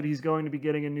finds out that he's going to be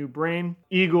getting a new brain.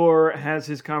 Igor has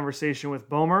his conversation with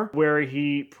Bomer where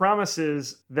he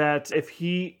promises that if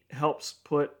he helps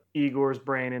put Igor's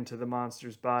brain into the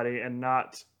monster's body and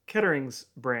not Kettering's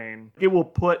brain, it will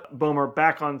put Bomer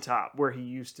back on top where he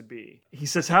used to be. He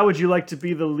says, how would you like to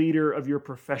be the leader of your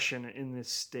profession in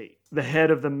this state? The head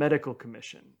of the medical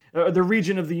commission, the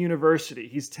regent of the university.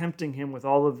 He's tempting him with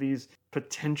all of these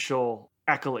potential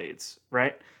accolades,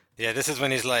 right? Yeah, this is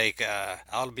when he's like,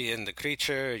 I'll be in the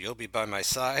creature, you'll be by my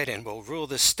side, and we'll rule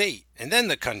the state, and then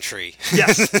the country.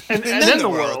 Yes, and then the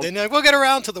world. And we'll get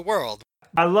around to the world.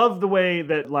 I love the way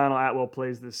that Lionel Atwill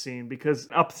plays this scene because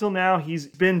up till now he's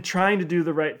been trying to do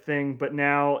the right thing, but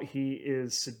now he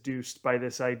is seduced by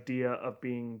this idea of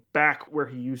being back where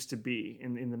he used to be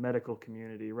in the medical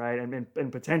community, right?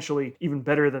 And potentially even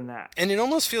better than that. And it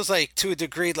almost feels like, to a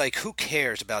degree, like who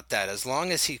cares about that as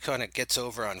long as he kind of gets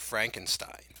over on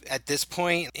Frankenstein. At this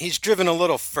point, he's driven a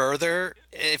little further,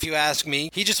 if you ask me.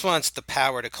 He just wants the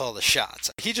power to call the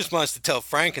shots. He just wants to tell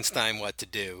Frankenstein what to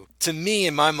do. To me,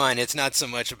 in my mind, it's not so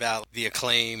much about the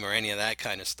acclaim or any of that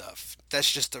kind of stuff.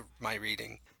 That's just my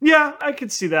reading. Yeah, I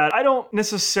could see that. I don't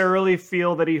necessarily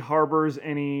feel that he harbors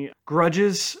any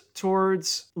grudges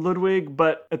towards Ludwig,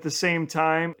 but at the same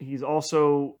time, he's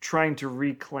also trying to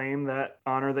reclaim that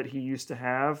honor that he used to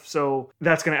have. So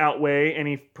that's going to outweigh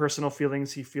any personal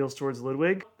feelings he feels towards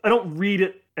Ludwig. I don't read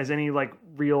it as any like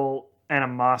real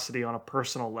animosity on a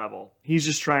personal level. He's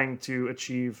just trying to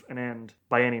achieve an end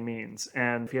by any means.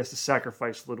 And if he has to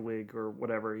sacrifice Ludwig or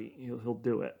whatever, he'll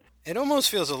do it. It almost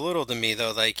feels a little to me,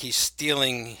 though, like he's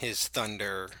stealing his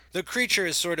thunder. The creature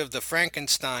is sort of the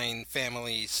Frankenstein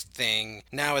family's thing.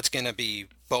 Now it's going to be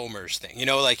Bomer's thing. You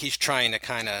know, like he's trying to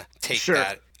kind of take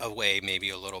that away maybe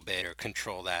a little bit or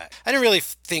control that. I didn't really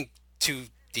think too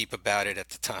deep about it at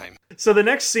the time. So the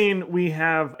next scene, we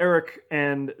have Eric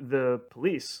and the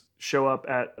police show up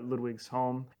at Ludwig's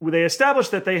home. They establish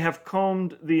that they have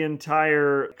combed the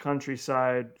entire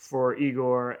countryside for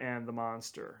Igor and the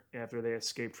monster after they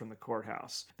escaped from the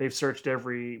courthouse. They've searched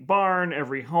every barn,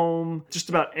 every home, just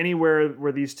about anywhere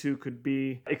where these two could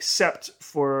be, except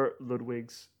for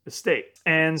Ludwig's estate.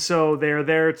 And so they're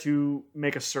there to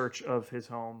make a search of his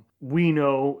home. We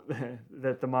know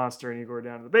that the monster and Igor are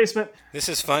down in the basement. This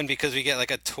is fun because we get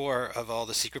like a tour of all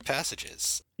the secret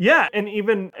passages. Yeah, and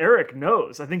even Eric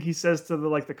knows. I think he says to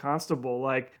the constable,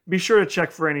 like, be sure to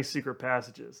check for any secret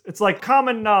passages. It's like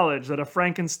common knowledge that a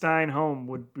Frankenstein home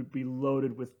would be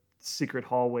loaded with secret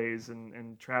hallways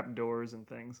and trap doors and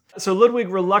things. So Ludwig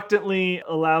reluctantly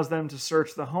allows them to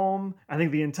search the home. I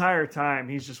think the entire time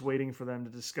he's just waiting for them to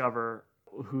discover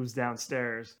who's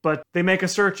downstairs. But they make a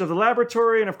search of the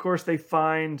laboratory, and of course they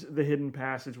find the hidden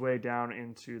passageway down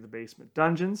into the basement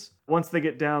dungeons. Once they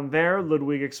get down there,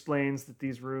 Ludwig explains that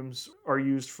these rooms are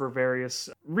used for various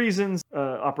reasons,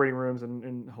 operating rooms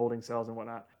and holding cells and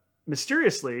whatnot.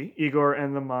 Mysteriously, Igor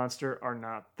and the monster are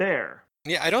not there.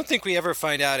 Yeah, I don't think we ever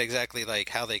find out exactly like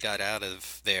how they got out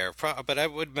of there, but I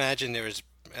would imagine there was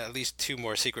at least 2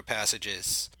 more secret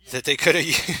passages that they could have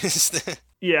used.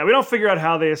 Yeah, we don't figure out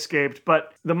how they escaped,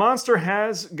 but the monster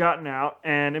has gotten out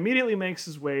and immediately makes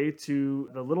his way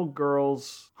to the little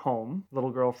girl's home,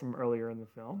 little girl from earlier in the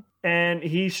film, and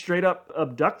he straight up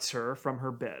abducts her from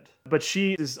her bed. But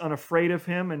she is unafraid of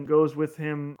him and goes with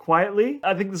him quietly.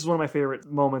 I think this is one of my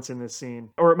favorite moments in this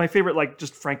scene, or my favorite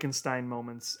just Frankenstein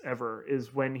moments ever,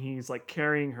 is when he's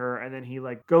carrying her and then he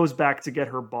goes back to get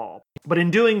her ball. But in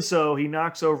doing so, he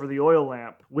knocks over the oil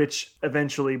lamp, which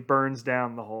eventually burns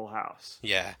down the whole house.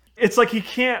 Yeah. It's like he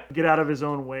can't get out of his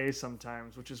own way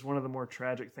sometimes, which is one of the more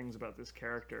tragic things about this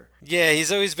character. Yeah,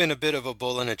 he's always been a bit of a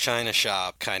bull in a china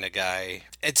shop kind of guy.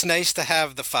 It's nice to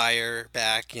have the fire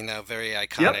back, very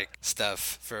iconic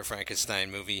stuff for a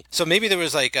Frankenstein movie. So maybe there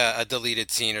was a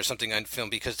deleted scene or something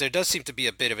unfilmed, because there does seem to be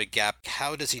a bit of a gap.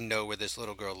 How does he know where this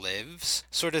little girl lives?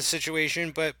 Sort of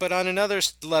situation. But on another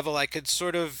level, I could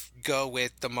sort of go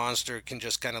with the monster can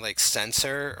just kind of sense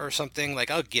her or something.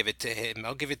 I'll give it to him.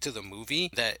 I'll give it to the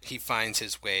movie that he finds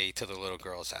his way to the little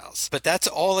girl's house. But that's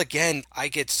all, again, I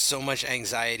get so much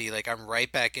anxiety. I'm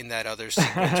right back in that other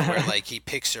sequence where he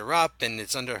picks her up and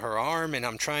it's under her arm, and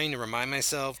I'm trying to remind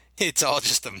myself it's all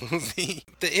just a movie.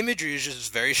 The imagery is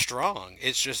just very strong.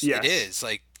 It's just, It is.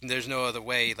 There's no other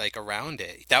way around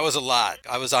it. That was a lot.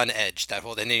 I was on edge that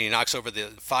whole. And then he knocks over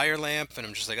the fire lamp, and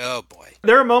I'm just like, oh boy.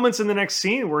 There are moments in the next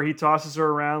scene where he tosses her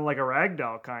around like a rag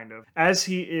doll, kind of. As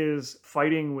he is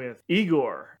fighting with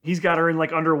Igor, he's got her in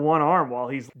under one arm while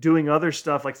he's doing other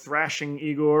stuff like thrashing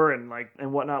Igor and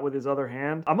whatnot with his other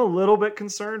hand. I'm a little bit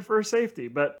concerned for her safety,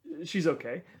 but she's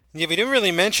okay. Yeah, we didn't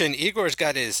really mention Igor's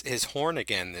got his horn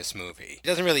again this movie. He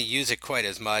doesn't really use it quite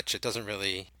as much. It doesn't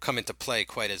really come into play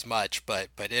quite as much, but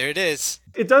there it is.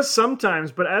 It does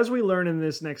sometimes, but as we learn in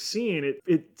this next scene,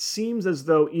 it seems as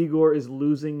though Igor is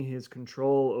losing his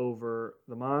control over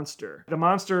the monster. The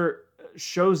monster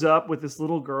shows up with this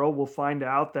little girl. We'll find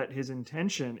out that his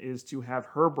intention is to have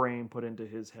her brain put into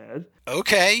his head.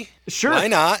 Okay. Sure. Why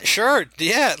not? Sure.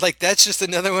 Yeah. That's just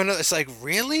another one. It's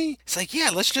really? It's yeah,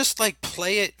 let's just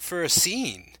play it for a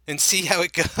scene and see how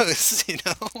it goes,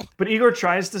 But Igor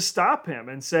tries to stop him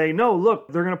and say, no, look,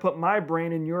 they're going to put my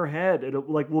brain in your head. It'll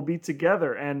we'll be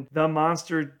together. And the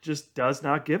monster just does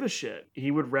not give a shit.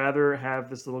 He would rather have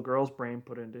this little girl's brain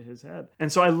put into his head.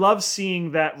 And so I love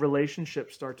seeing that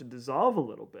relationship start to dissolve a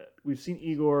little bit. We've seen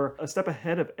Igor a step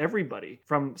ahead of everybody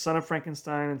from Son of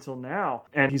Frankenstein until now.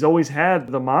 And he's always had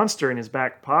the monster in his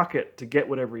back pocket to get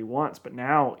whatever he wants. But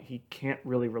now he can't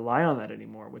really rely on that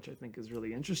anymore, which I think is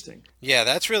really interesting. Yeah,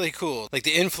 that's really cool.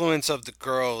 The influence of the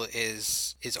girl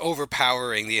is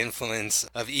overpowering the influence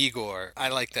of Igor. I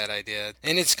like that idea.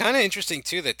 And it's kind of interesting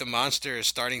too that the monster is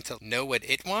starting to know what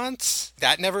it wants.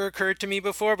 That never occurred to me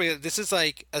before, but this is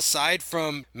aside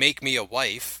from make me a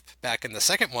wife back in the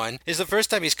second one, is the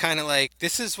first time he's kind of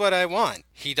this is what I want.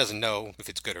 He doesn't know if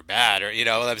it's good or bad, or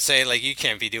what I'm saying, you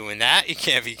can't be doing that. You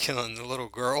can't be killing the little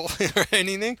girl or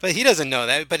anything. But he doesn't know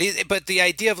that. But the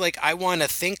idea of I want to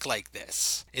think like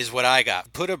this is what I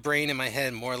got. put a brain in my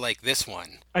head more like this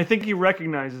one. I think he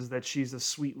recognizes that she's a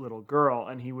sweet little girl,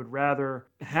 and he would rather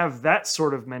have that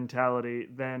sort of mentality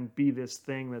than be this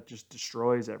thing that just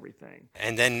destroys everything.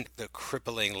 And then the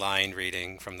crippling line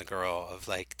reading from the girl of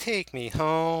like, take me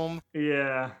home.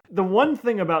 Yeah. The one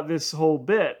thing about this whole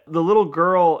bit, the little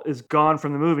girl is gone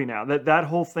from the movie now. That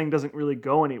whole thing doesn't really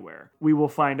go anywhere. We will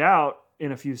find out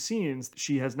in a few scenes,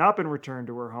 she has not been returned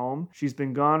to her home. She's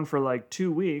been gone for like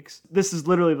 2 weeks. This is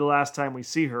literally the last time we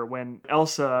see her, when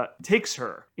Elsa takes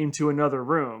her into another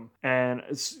room, and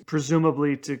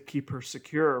presumably to keep her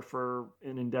secure for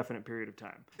an indefinite period of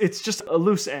time. It's just a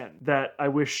loose end that I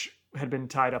wish had been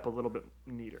tied up a little bit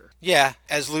neater. Yeah,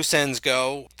 as loose ends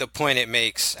go, the point it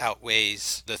makes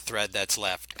outweighs the thread that's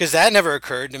left. Because that never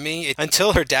occurred to me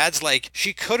until her dad's like,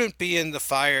 she couldn't be in the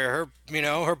fire.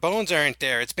 Her bones aren't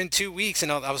there. It's been 2 weeks.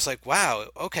 And I was like, wow,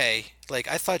 okay. Like,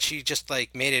 I thought she just,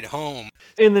 like, made it home.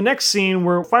 In the next scene,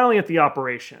 we're finally at the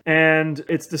operation. And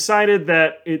it's decided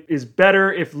that it is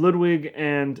better if Ludwig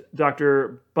and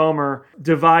Dr. Boehmer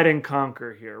divide and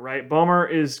conquer here, right? Boehmer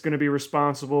is going to be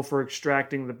responsible for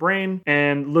extracting the brain,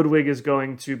 and Ludwig is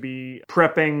going to be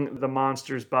prepping the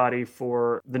monster's body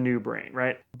for the new brain,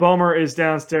 right? Boehmer is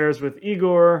downstairs with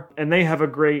Igor, and they have a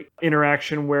great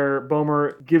interaction where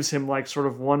Boehmer gives him, like, sort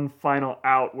of one final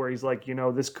out where he's like,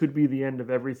 this could be the end of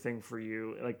everything for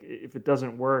you. Like, if it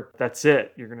doesn't work, that's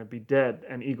it. You're going to be dead.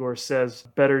 And Igor says,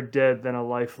 better dead than a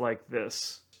life like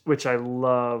this, which I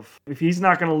love. If he's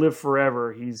not going to live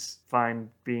forever, he's fine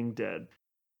being dead.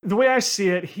 The way I see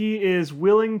it, he is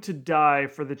willing to die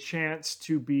for the chance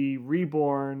to be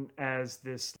reborn as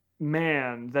this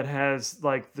man that has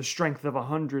like the strength of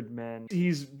 100 men.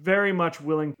 He's very much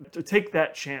willing to take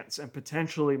that chance and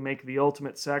potentially make the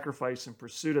ultimate sacrifice in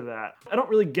pursuit of that. I don't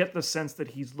really get the sense that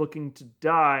he's looking to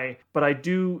die, but I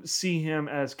do see him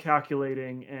as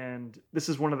calculating, and this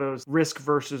is one of those risk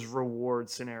versus reward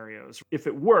scenarios. If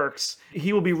it works,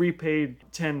 he will be repaid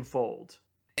tenfold.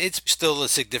 It's still a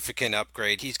significant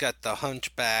upgrade. He's got the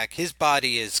hunchback. His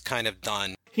body is kind of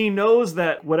done. He knows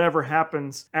that whatever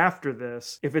happens after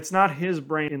this, if it's not his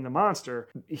brain in the monster,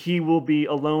 he will be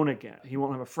alone again. He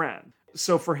won't have a friend.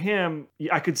 So for him,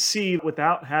 I could see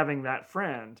without having that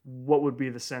friend, what would be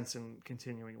the sense in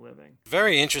continuing living.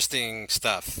 Very interesting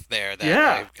stuff there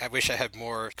that I wish I had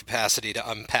more capacity to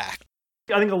unpack.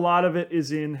 I think a lot of it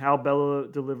is in how Bela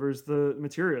delivers the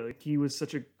material. He was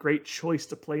such a great choice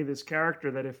to play this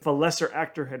character that if a lesser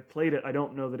actor had played it, I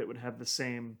don't know that it would have the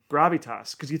same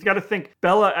gravitas. Because you've got to think,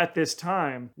 Bela at this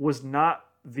time was not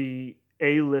the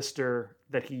A-lister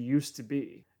that he used to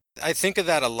be. I think of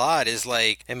that a lot, is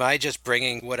like, am I just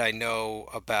bringing what I know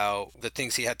about the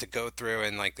things he had to go through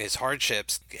and like his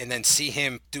hardships, and then see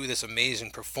him do this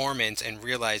amazing performance and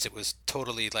realize it was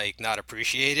totally like not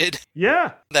appreciated?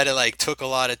 Yeah. That it like took a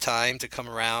lot of time to come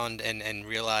around and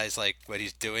realize like what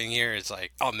he's doing here is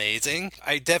like amazing.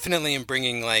 I definitely am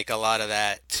bringing like a lot of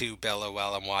that to Bela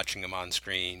while I'm watching him on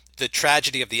screen. The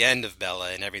tragedy of the end of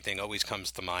Bela and everything always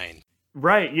comes to mind.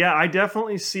 Right, yeah, I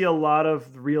definitely see a lot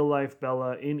of real-life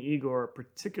Bela in Igor,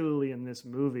 particularly in this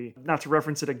movie. Not to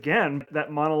reference it again,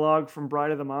 that monologue from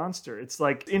Bride of the Monster. It's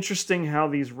like interesting how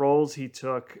these roles he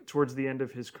took towards the end of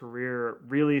his career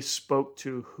really spoke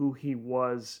to who he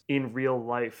was in real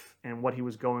life and what he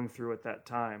was going through at that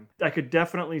time. I could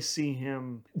definitely see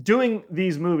him doing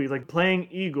these movies, like playing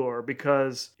Igor,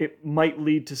 because it might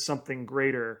lead to something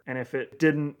greater, and if it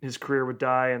didn't, his career would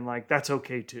die, and like that's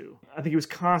okay too. I think he was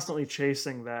constantly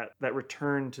chasing that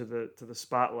return to the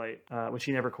spotlight, which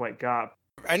he never quite got.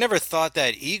 I never thought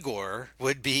that Igor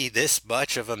would be this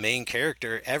much of a main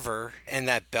character ever, and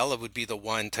that Bela would be the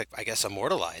one to, I guess,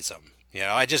 immortalize him. When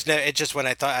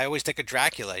I always think of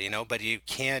Dracula, but you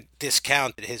can't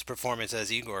discount his performance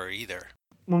as Igor either.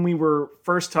 When we were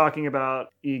first talking about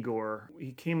Igor,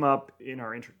 he came up in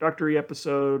our introductory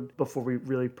episode before we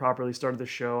really properly started the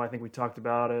show. I think we talked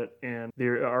about it in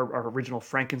our original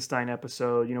Frankenstein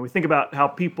episode. We think about how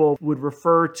people would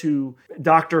refer to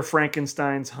Dr.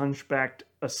 Frankenstein's hunchbacked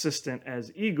assistant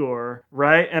as Igor,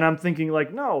 right? And I'm thinking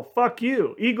like, no, fuck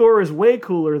you. Igor is way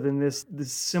cooler than this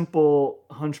simple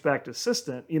hunchbacked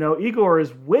assistant. Igor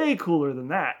is way cooler than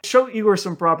that. Show Igor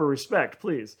some proper respect,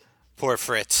 please. Poor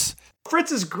Fritz.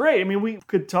 Fritz is great. I mean, we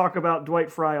could talk about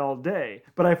Dwight Fry all day,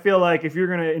 but I feel like if you're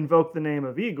going to invoke the name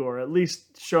of Igor, at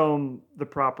least show him the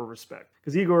proper respect,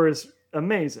 because Igor is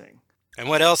amazing. And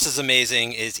what else is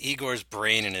amazing is Igor's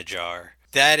brain in a jar.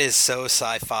 That is so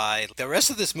sci-fi. The rest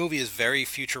of this movie is very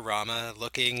Futurama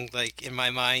looking, like in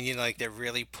my mind, like they're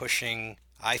really pushing,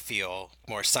 I feel,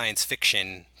 more science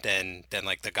fiction than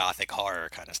like the gothic horror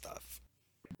kind of stuff.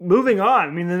 Moving on,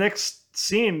 I mean, the next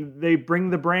scene, they bring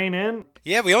the brain in.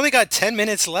 Yeah, we only got 10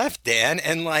 minutes left, Dan,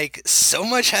 and like so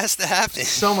much has to happen.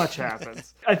 So much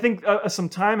happens. I think some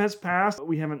time has passed.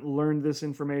 We haven't learned this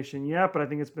information yet, but I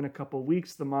think it's been a couple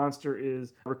weeks. The monster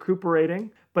is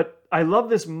recuperating. But I love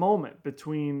this moment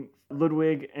between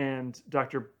Ludwig and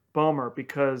Dr. Boehmer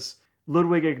because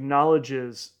Ludwig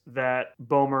acknowledges that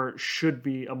Boehmer should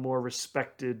be a more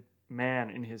respected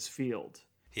man in his field.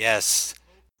 Yes.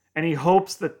 And he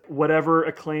hopes that whatever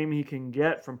acclaim he can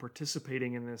get from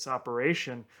participating in this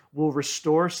operation will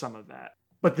restore some of that.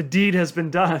 But the deed has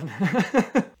been done.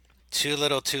 Too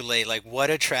little, too late. Like, what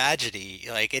a tragedy.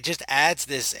 Like, it just adds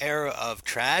this era of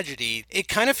tragedy. It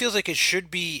kind of feels like it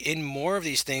should be in more of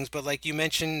these things, but like you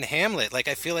mentioned Hamlet, like,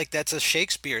 I feel like that's a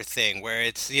Shakespeare thing where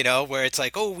it's, where it's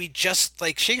like, oh, we just,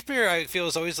 like, Shakespeare, I feel,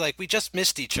 is always like, we just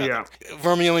missed each other. Yeah.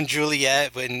 Romeo and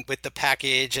Juliet with the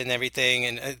package and everything.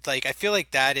 And, like, I feel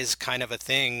like that is kind of a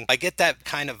thing. I get that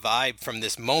kind of vibe from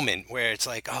this moment where it's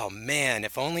like, oh, man,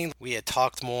 if only we had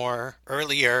talked more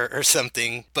earlier or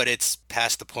something, but it's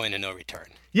past the point of no return.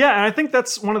 Yeah, and I think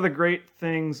that's one of the great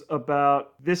things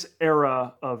about this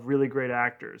era of really great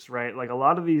actors, right? Like a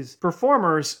lot of these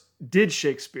performers did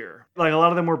Shakespeare. Like a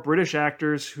lot of them were British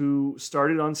actors who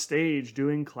started on stage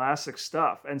doing classic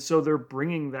stuff. And so they're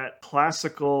bringing that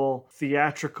classical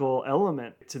theatrical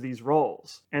element to these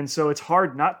roles. And so it's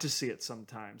hard not to see it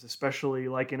sometimes, especially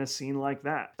like in a scene like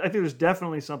that. I think there's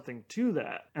definitely something to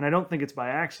that. And I don't think it's by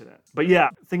accident. But yeah,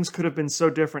 things could have been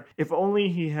so different. If only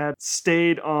he had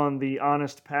stayed on the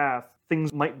honest path,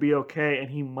 things might be okay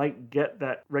and he might get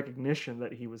that recognition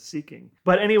that he was seeking.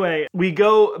 But anyway, we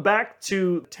go back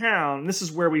to town. This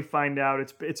is where we find out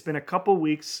it's been a couple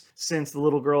weeks since the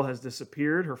little girl has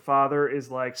disappeared. Her father is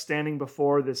like standing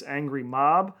before this angry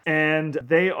mob and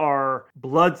they are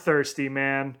bloodthirsty,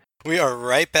 man. We are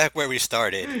right back where we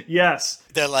started. Yes.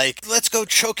 They're like, let's go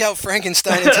choke out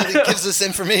Frankenstein until he gives us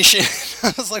information.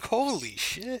 I was like, holy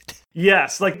shit.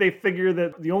 Yes, like they figure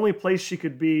that the only place she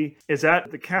could be is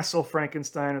at the Castle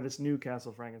Frankenstein or this new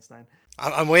Castle Frankenstein.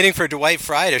 I'm waiting for Dwight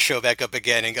Fry to show back up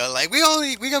again and go like, we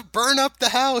gotta burn up the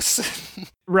house.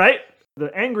 Right?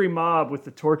 The angry mob with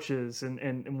the torches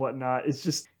and whatnot is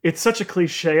just, it's such a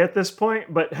cliche at this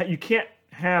point, but you can't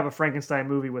have a Frankenstein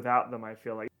movie without them, I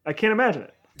feel like. I can't imagine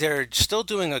it. They're still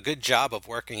doing a good job of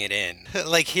working it in.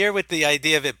 Like here with the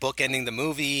idea of it bookending the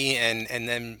movie and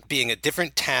then being a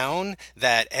different town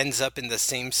that ends up in the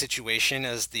same situation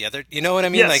as the other. You know what I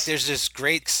mean? Yes. Like there's this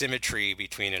great symmetry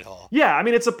between it all. Yeah, I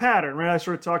mean, it's a pattern, right? I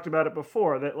sort of talked about it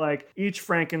before, that like each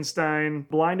Frankenstein,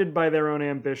 blinded by their own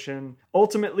ambition,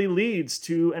 ultimately leads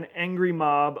to an angry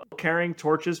mob carrying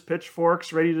torches,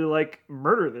 pitchforks, ready to like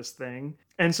murder this thing.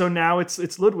 And so now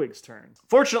it's Ludwig's turn.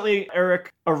 Fortunately, Eric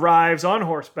arrives on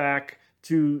horseback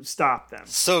to stop them.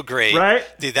 So great. Right?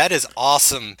 Dude, that is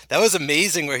awesome. That was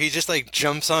amazing where he just like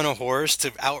jumps on a horse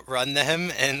to outrun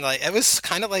them. And like, it was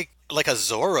kind of like a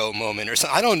Zorro moment or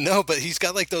something. I don't know, but he's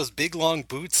got like those big long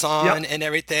boots on and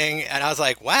everything. And I was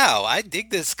like, wow, I dig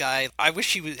this guy. I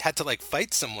wish he had to like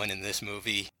fight someone in this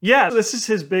movie. Yeah, this is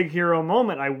his big hero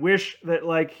moment. I wish that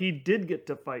like he did get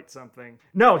to fight something.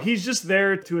 No, he's just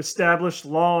there to establish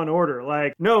law and order.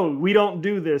 Like, no, we don't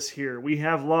do this here. We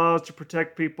have laws to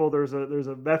protect people. There's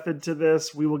a method to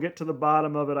this. We will get to the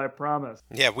bottom of it, I promise.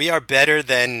 Yeah, we are better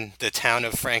than the town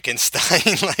of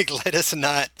Frankenstein. Like, let us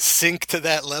not sink to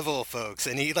that level, folks.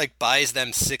 And he like buys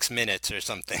them 6 minutes or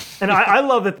something. And I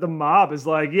love that the mob is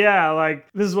like, yeah, like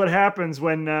this is what happens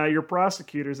when your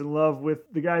prosecutor's in love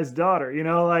with the guy's daughter, you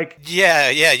know, like. Yeah,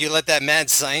 you let that mad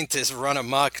scientist run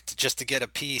amok just to get a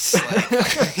piece.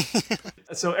 Like.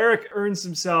 So Eric earns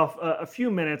himself a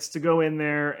few minutes to go in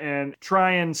there and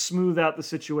try and smooth out the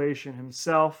situation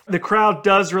himself. The crowd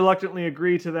does reluctantly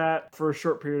agree to that for a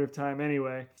short period of time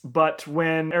anyway. But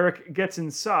when Eric gets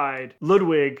inside,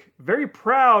 Ludwig, very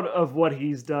proud of what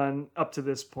he's done up to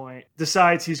this point,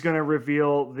 decides he's going to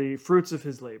reveal the fruits of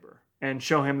his labor and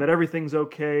show him that everything's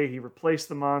okay. He replaced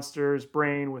the monster's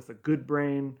brain with a good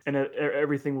brain and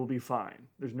everything will be fine.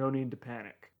 There's no need to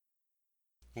panic.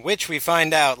 Which we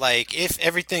find out, like, if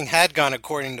everything had gone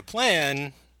according to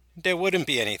plan, there wouldn't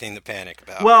be anything to panic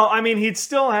about. Well, I mean, he'd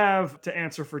still have to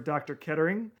answer for Dr.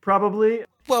 Kettering, probably.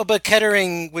 Well, but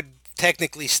Kettering would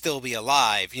technically still be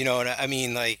alive, you know what I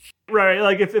mean? Like, right,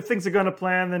 like if things are going to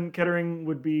plan, then Kettering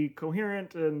would be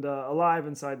coherent and alive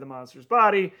inside the monster's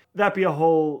body. That'd be a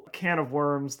whole can of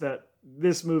worms that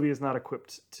this movie is not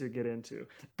equipped to get into.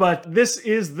 But this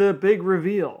is the big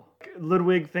reveal.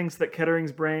 Ludwig thinks that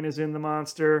Kettering's brain is in the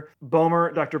monster.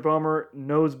 Dr. Boehmer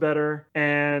knows better,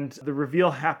 and the reveal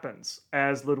happens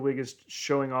as Ludwig is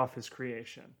showing off his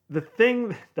creation. The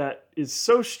thing that is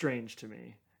so strange to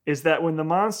me is that when the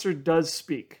monster does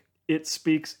speak, it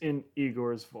speaks in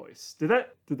Igor's voice. Did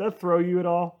that throw you at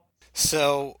all?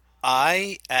 So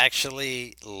I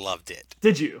actually loved it.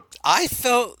 Did you? I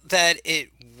felt that it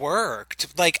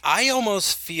worked. Like, I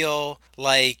almost feel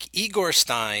like Igor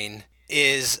Stein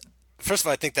is, first of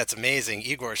all, I think that's amazing.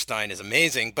 Igor Stein is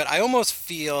amazing, but I almost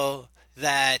feel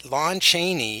that Lon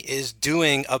Chaney is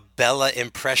doing a Bella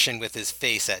impression with his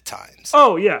face at times.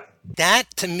 Oh, yeah. That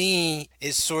to me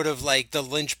is sort of like the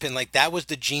linchpin. Like, that was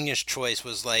the genius choice,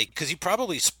 was like, because he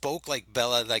probably spoke like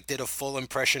Bella, like did a full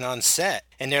impression on set.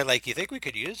 And they're like, you think we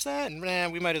could use that? And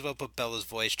we might as well put Bella's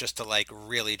voice just to like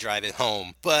really drive it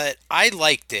home. But I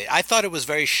liked it. I thought it was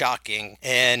very shocking.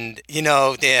 And,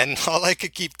 Dan, all I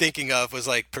could keep thinking of was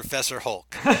like Professor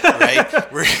Hulk,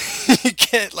 right? Where you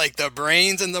get like the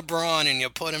brains and the brawn and you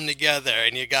put them together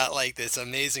and you got like this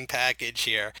amazing package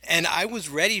here. And I was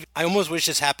ready. I almost wish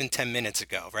this happened 10 minutes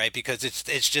ago, right? Because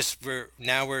it's just,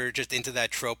 we're just into that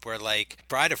trope where like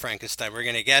Bride of Frankenstein, we're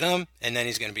going to get him and then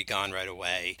he's going to be gone right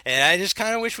away. And I just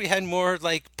kind of wish we had more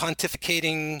like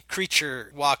pontificating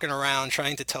creature walking around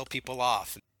trying to tell people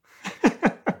off.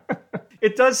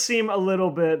 It does seem a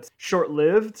little bit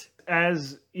short-lived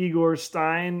as Igor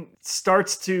Stein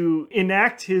starts to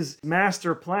enact his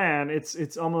master plan.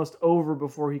 It's almost over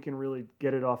before he can really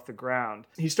get it off the ground.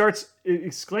 He starts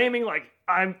exclaiming like,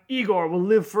 I'm Igor, will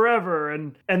live forever.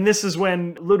 And this is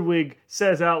when Ludwig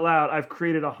says out loud, I've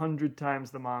created 100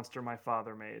 times the monster my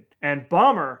father made. And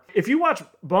Baumer, if you watch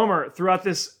Baumer throughout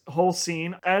this whole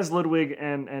scene, as Ludwig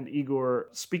and Igor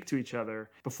speak to each other,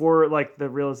 before like the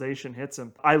realization hits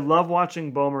him, I love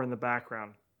watching Baumer in the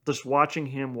background. Just watching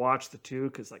him watch the two,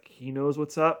 because like he knows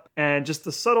what's up. And just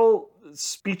the subtle,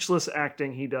 speechless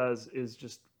acting he does is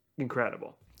just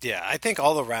incredible. Yeah, I think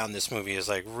all around this movie is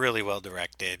like really well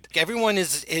directed. Everyone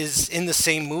is in the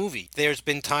same movie. There's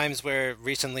been times where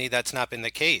recently that's not been the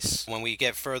case. When we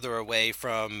get further away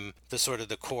from the sort of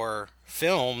the core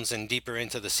films and deeper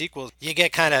into the sequels, you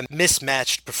get kind of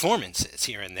mismatched performances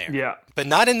here and there. Yeah. But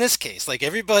not in this case. Like,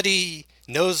 everybody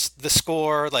knows the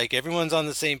score, like everyone's on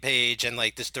the same page, and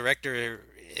like this director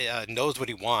knows what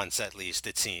he wants, at least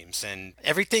it seems, and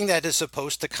everything that is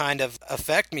supposed to kind of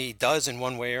affect me does in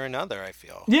one way or another, I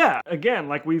feel. Yeah, again,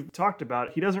 like we've talked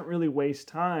about, he doesn't really waste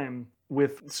time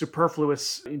with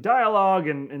superfluous dialogue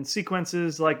and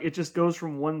sequences. Like, it just goes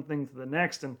from one thing to the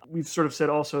next. And we've sort of said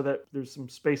also that there's some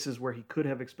spaces where he could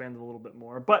have expanded a little bit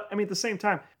more. But I mean, at the same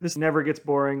time, this never gets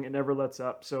boring. It never lets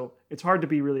up. So it's hard to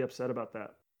be really upset about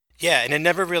that. Yeah, and it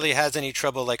never really has any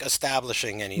trouble like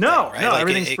establishing anything, no, right? No, like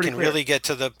everything's it pretty can clear. really get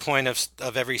to the point of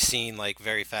every scene like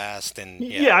very fast. And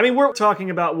yeah, I mean, we're talking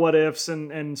about what ifs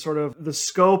and sort of the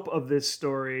scope of this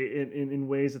story in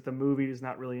ways that the movie is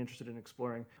not really interested in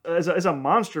exploring. As a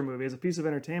monster movie, as a piece of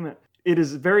entertainment, it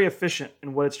is very efficient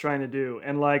in what it's trying to do.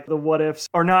 And like the what ifs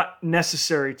are not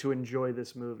necessary to enjoy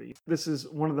this movie. This is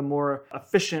one of the more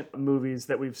efficient movies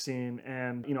that we've seen.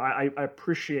 And, I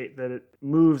appreciate that it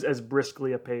moves as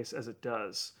briskly a pace as it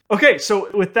does. Okay,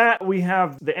 so with that, we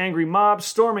have the angry mob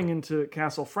storming into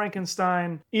Castle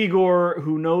Frankenstein. Igor,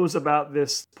 who knows about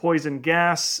this poison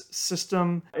gas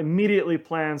system, immediately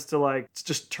plans to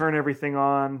just turn everything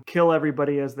on, kill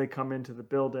everybody as they come into the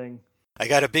building. I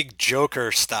got a big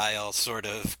Joker style sort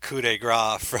of coup de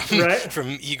grace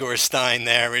from Igor Stein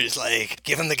there, where he's like,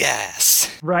 give him the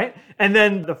gas. Right? And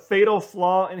then the fatal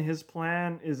flaw in his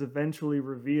plan is eventually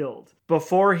revealed.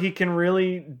 Before he can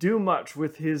really do much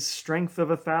with his strength of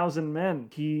 1,000 men,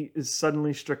 he is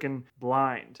suddenly stricken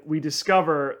blind. We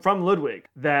discover from Ludwig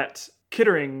that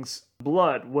Kittering's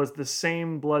blood was the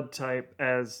same blood type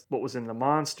as what was in the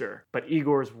monster, but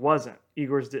Igor's wasn't.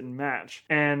 Igor's didn't match.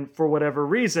 And for whatever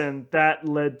reason, that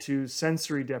led to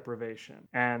sensory deprivation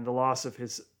and the loss of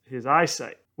his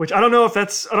eyesight, which I don't know if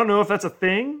that's a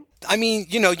thing. I mean,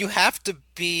 you have to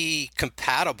be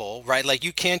compatible, right? Like,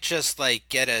 you can't just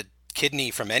get a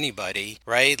kidney from anybody,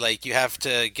 right? Like, you have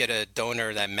to get a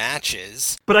donor that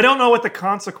matches. But I don't know what the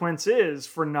consequence is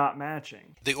for not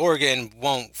matching. The organ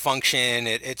won't function.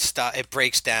 It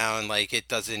breaks down. Like, it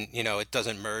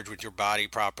doesn't merge with your body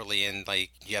properly, and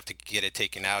you have to get it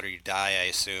taken out or you die, I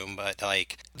assume. But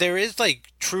there is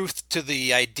truth to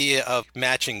the idea of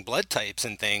matching blood types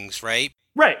and things, right?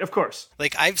 Right, of course.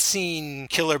 I've seen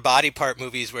killer body part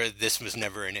movies where this was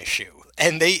never an issue.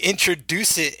 And they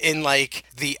introduce it in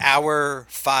the hour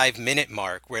 5-minute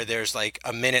mark where there's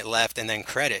a minute left and then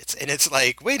credits. And it's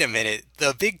wait a minute,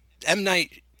 the big M.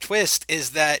 Night twist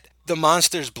is that the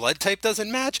monster's blood type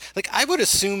doesn't match? I would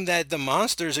assume that the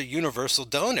monster's a universal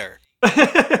donor.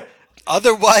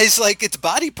 Otherwise, like, its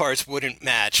body parts wouldn't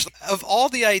match. Of all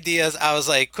the ideas, I was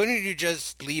like, couldn't you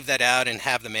just leave that out and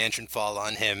have the mansion fall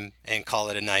on him and call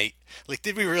it a night? Like,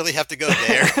 did we really have to go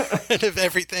there of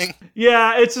everything?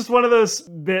 Yeah, it's just one of those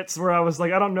bits where I was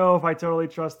like, I don't know if I totally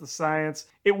trust the science.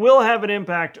 It will have an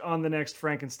impact on the next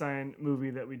Frankenstein movie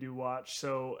that we do watch,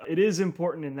 so it is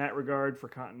important in that regard for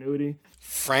continuity.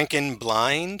 Franken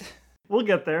blind? We'll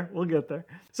get there. We'll get there.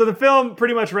 So the film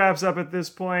pretty much wraps up at this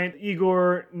point.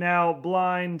 Igor, now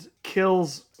blind,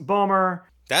 kills Bomer.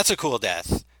 That's a cool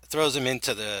death. Throws him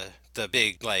into the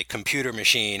big, like, computer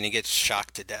machine and he gets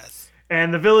shocked to death.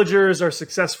 And the villagers are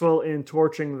successful in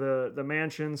torching the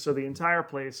mansion, so the entire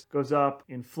place goes up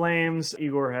in flames.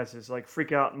 Igor has his like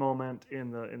freak out moment in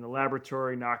the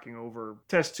laboratory, knocking over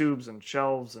test tubes and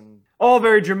shelves, and all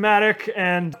very dramatic.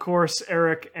 And of course,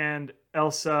 Eric and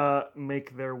Elsa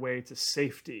make their way to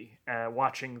safety,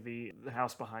 watching the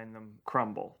house behind them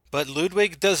crumble. But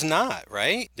Ludwig does not,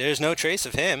 right? There's no trace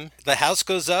of him. The house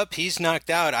goes up, he's knocked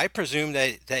out. I presume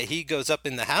that he goes up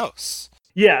in the house.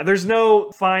 Yeah, there's no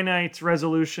finite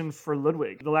resolution for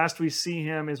Ludwig. The last we see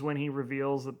him is when he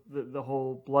reveals the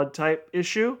whole blood type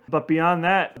issue. But beyond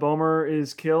that, Bomer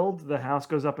is killed. The house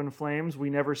goes up in flames. We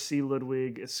never see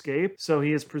Ludwig escape. So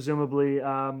he is presumably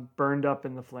burned up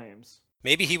in the flames.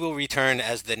 Maybe he will return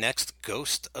as the next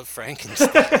Ghost of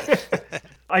Frankenstein.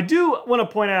 I do want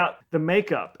to point out the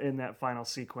makeup in that final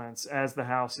sequence as the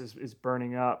house is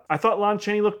burning up. I thought Lon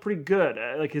Chaney looked pretty good.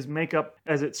 Like his makeup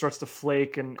as it starts to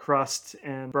flake and crust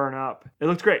and burn up. It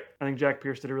looked great. I think Jack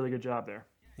Pierce did a really good job there.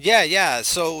 Yeah.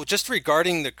 So just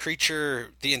regarding the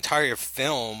creature, the entire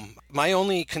film, my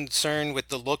only concern with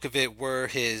the look of it were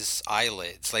his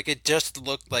eyelids. Like it just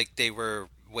looked like they were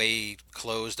way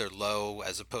closed or low,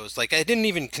 as opposed, like, I didn't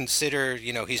even consider,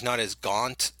 he's not as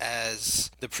gaunt as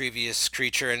the previous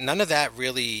creature, and none of that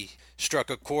really struck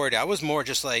a chord. I was more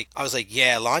just like,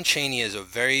 yeah, Lon Chaney is a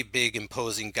very big,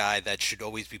 imposing guy that should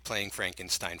always be playing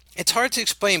Frankenstein. It's hard to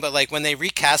explain, but like when they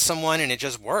recast someone and it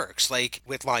just works, like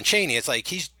with Lon Chaney, it's like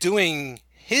he's doing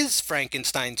his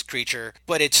Frankenstein's creature,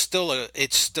 but it's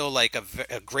still like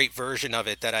a great version of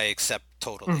it that I accept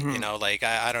totally. Mm-hmm.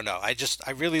 I don't know.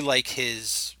 I really like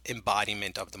his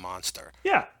embodiment of the monster.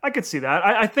 Yeah, I could see that.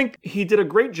 I think he did a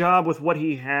great job with what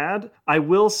he had. I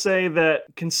will say that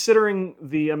considering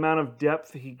the amount of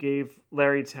depth he gave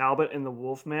Larry Talbot in The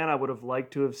Wolfman, I would have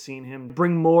liked to have seen him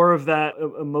bring more of that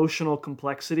emotional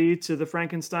complexity to the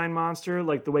Frankenstein monster,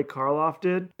 like the way Karloff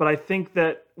did. But I think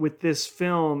that with this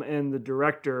film and the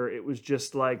director, it was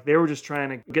just like they were just trying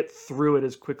to get through it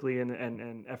as quickly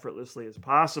and effortlessly as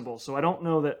possible. So I don't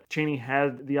know that Chaney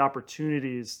had the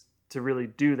opportunities to really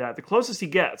do that. The closest he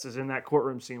gets is in that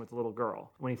courtroom scene with the little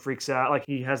girl when he freaks out. Like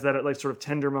he has that like sort of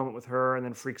tender moment with her and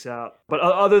then freaks out. But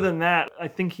other than that, I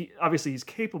think he's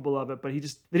capable of it, but they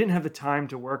didn't have the time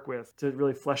to work with to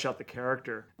really flesh out the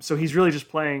character. So he's really just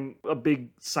playing a big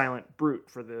silent brute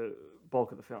for the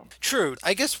bulk of the film. True.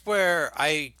 I guess where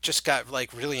I just got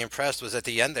like really impressed was at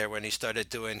the end there when he started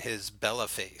doing his Bella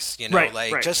face,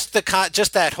 Right. Just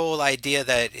that whole idea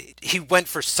that he went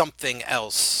for something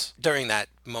else during that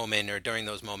moment or during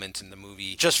those moments in the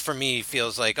movie. Just for me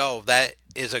feels like, oh, that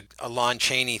is a Lon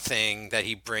Chaney thing that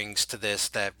he brings to this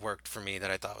that worked for me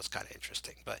that I thought was kind of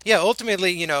interesting. But yeah,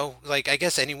 ultimately, I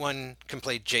guess anyone can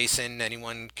play Jason,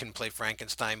 anyone can play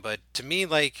Frankenstein, but to me,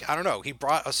 like, I don't know, he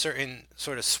brought a certain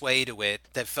sort of sway to it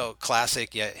that felt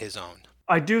classic yet his own.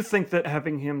 I do think that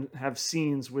having him have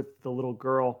scenes with the little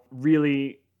girl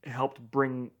really helped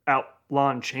bring out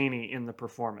Lon Chaney in the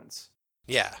performance.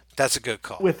 Yeah, that's a good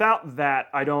call. Without that,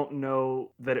 I don't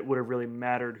know that it would have really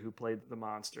mattered who played the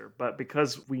monster. But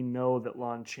because we know that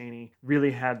Lon Chaney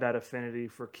really had that affinity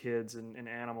for kids and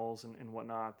animals and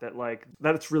whatnot,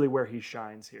 that's really where he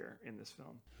shines here in this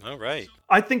film. All right.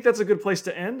 I think that's a good place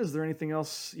to end. Is there anything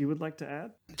else you would like to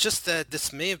add? Just that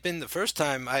this may have been the first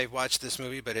time I watched this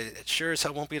movie, but it sure as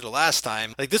hell won't be the last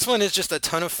time. Like, this one is just a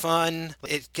ton of fun.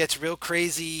 It gets real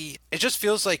crazy. It just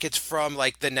feels like it's from,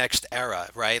 like, the next era,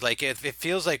 right? Like, it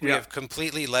feels like we have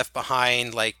completely left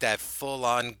behind, like, that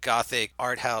full-on gothic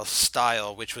art house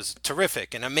style, which was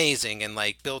terrific and amazing and,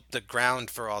 like, built the ground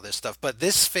for all this stuff. But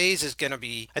this phase is going to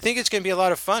be, I think it's going to be a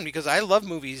lot of fun because I love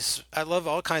movies. I love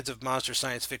all kinds of monster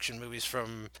science fiction movies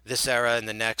from this era and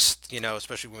the next,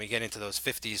 especially when we get into those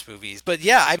 50s movies. But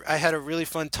yeah, I had a really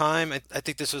fun time. I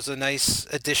think this was a nice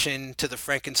addition to the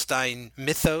Frankenstein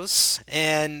mythos.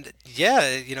 And yeah,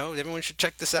 everyone should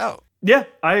check this out. Yeah,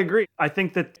 I agree. I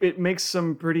think that it makes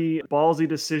some pretty ballsy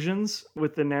decisions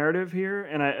with the narrative here,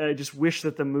 and I just wish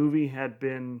that the movie had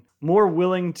been more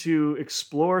willing to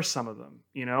explore some of them.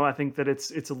 You know, I think that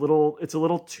it's a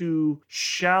little too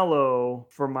shallow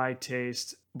for my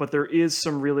taste, but there is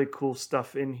some really cool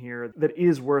stuff in here that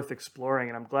is worth exploring,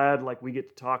 and I'm glad like we get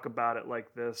to talk about it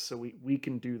like this, so we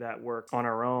can do that work on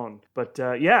our own. But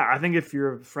yeah, I think if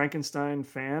you're a Frankenstein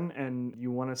fan and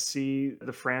you want to see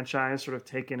the franchise sort of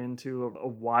taken into a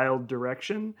wild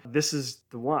direction, this is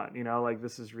the one. You know, like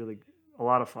this is really a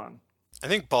lot of fun. I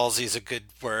think ballsy is a good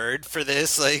word for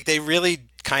this. Like, they really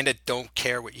kind of don't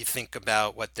care what you think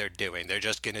about what they're doing. They're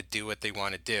just going to do what they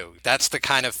want to do. That's the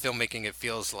kind of filmmaking it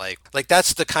feels like. Like,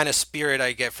 that's the kind of spirit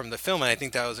I get from the film, and I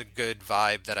think that was a good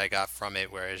vibe that I got from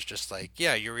it, where it's just like,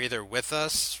 yeah, you're either with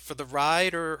us for the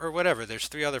ride or whatever. There's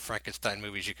 3 other Frankenstein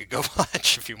movies you could go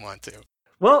watch if you want to.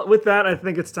 Well, with that, I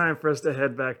think it's time for us to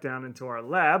head back down into our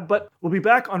lab, but we'll be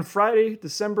back on Friday,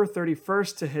 December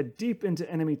 31st to head deep into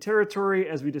enemy territory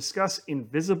as we discuss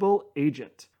Invisible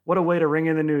Agent. What a way to ring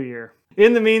in the new year.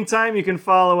 In the meantime, you can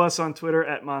follow us on Twitter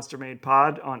at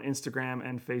MonsterMadePod, on Instagram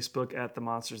and Facebook at The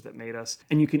Monsters That Made Us,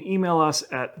 and you can email us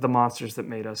at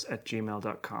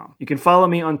themonstersthatmadeus@gmail.com. You can follow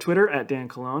me on Twitter at Dan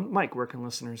Colon. Mike, where can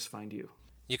listeners find you?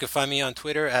 You can find me on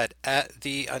Twitter at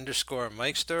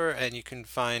 @the_Mikester, and you can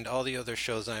find all the other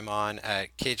shows I'm on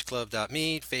at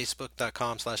cageclub.me,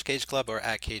 facebook.com/cageclub, or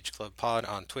at cageclubpod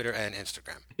on Twitter and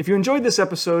Instagram. If you enjoyed this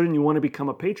episode and you want to become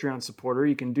a Patreon supporter,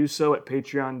 you can do so at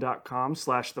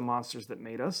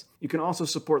patreon.com/themonstersthatmadeus. You can also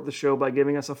support the show by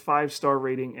giving us a 5-star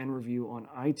rating and review on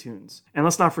iTunes. And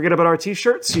let's not forget about our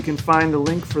t-shirts. You can find the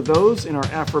link for those in our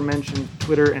aforementioned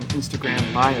Twitter and Instagram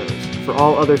bios. For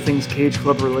all other things Cage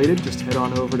Club related, just head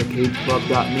on over to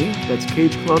cageclub.me. That's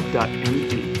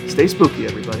cageclub.me. Stay spooky,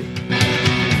 everybody.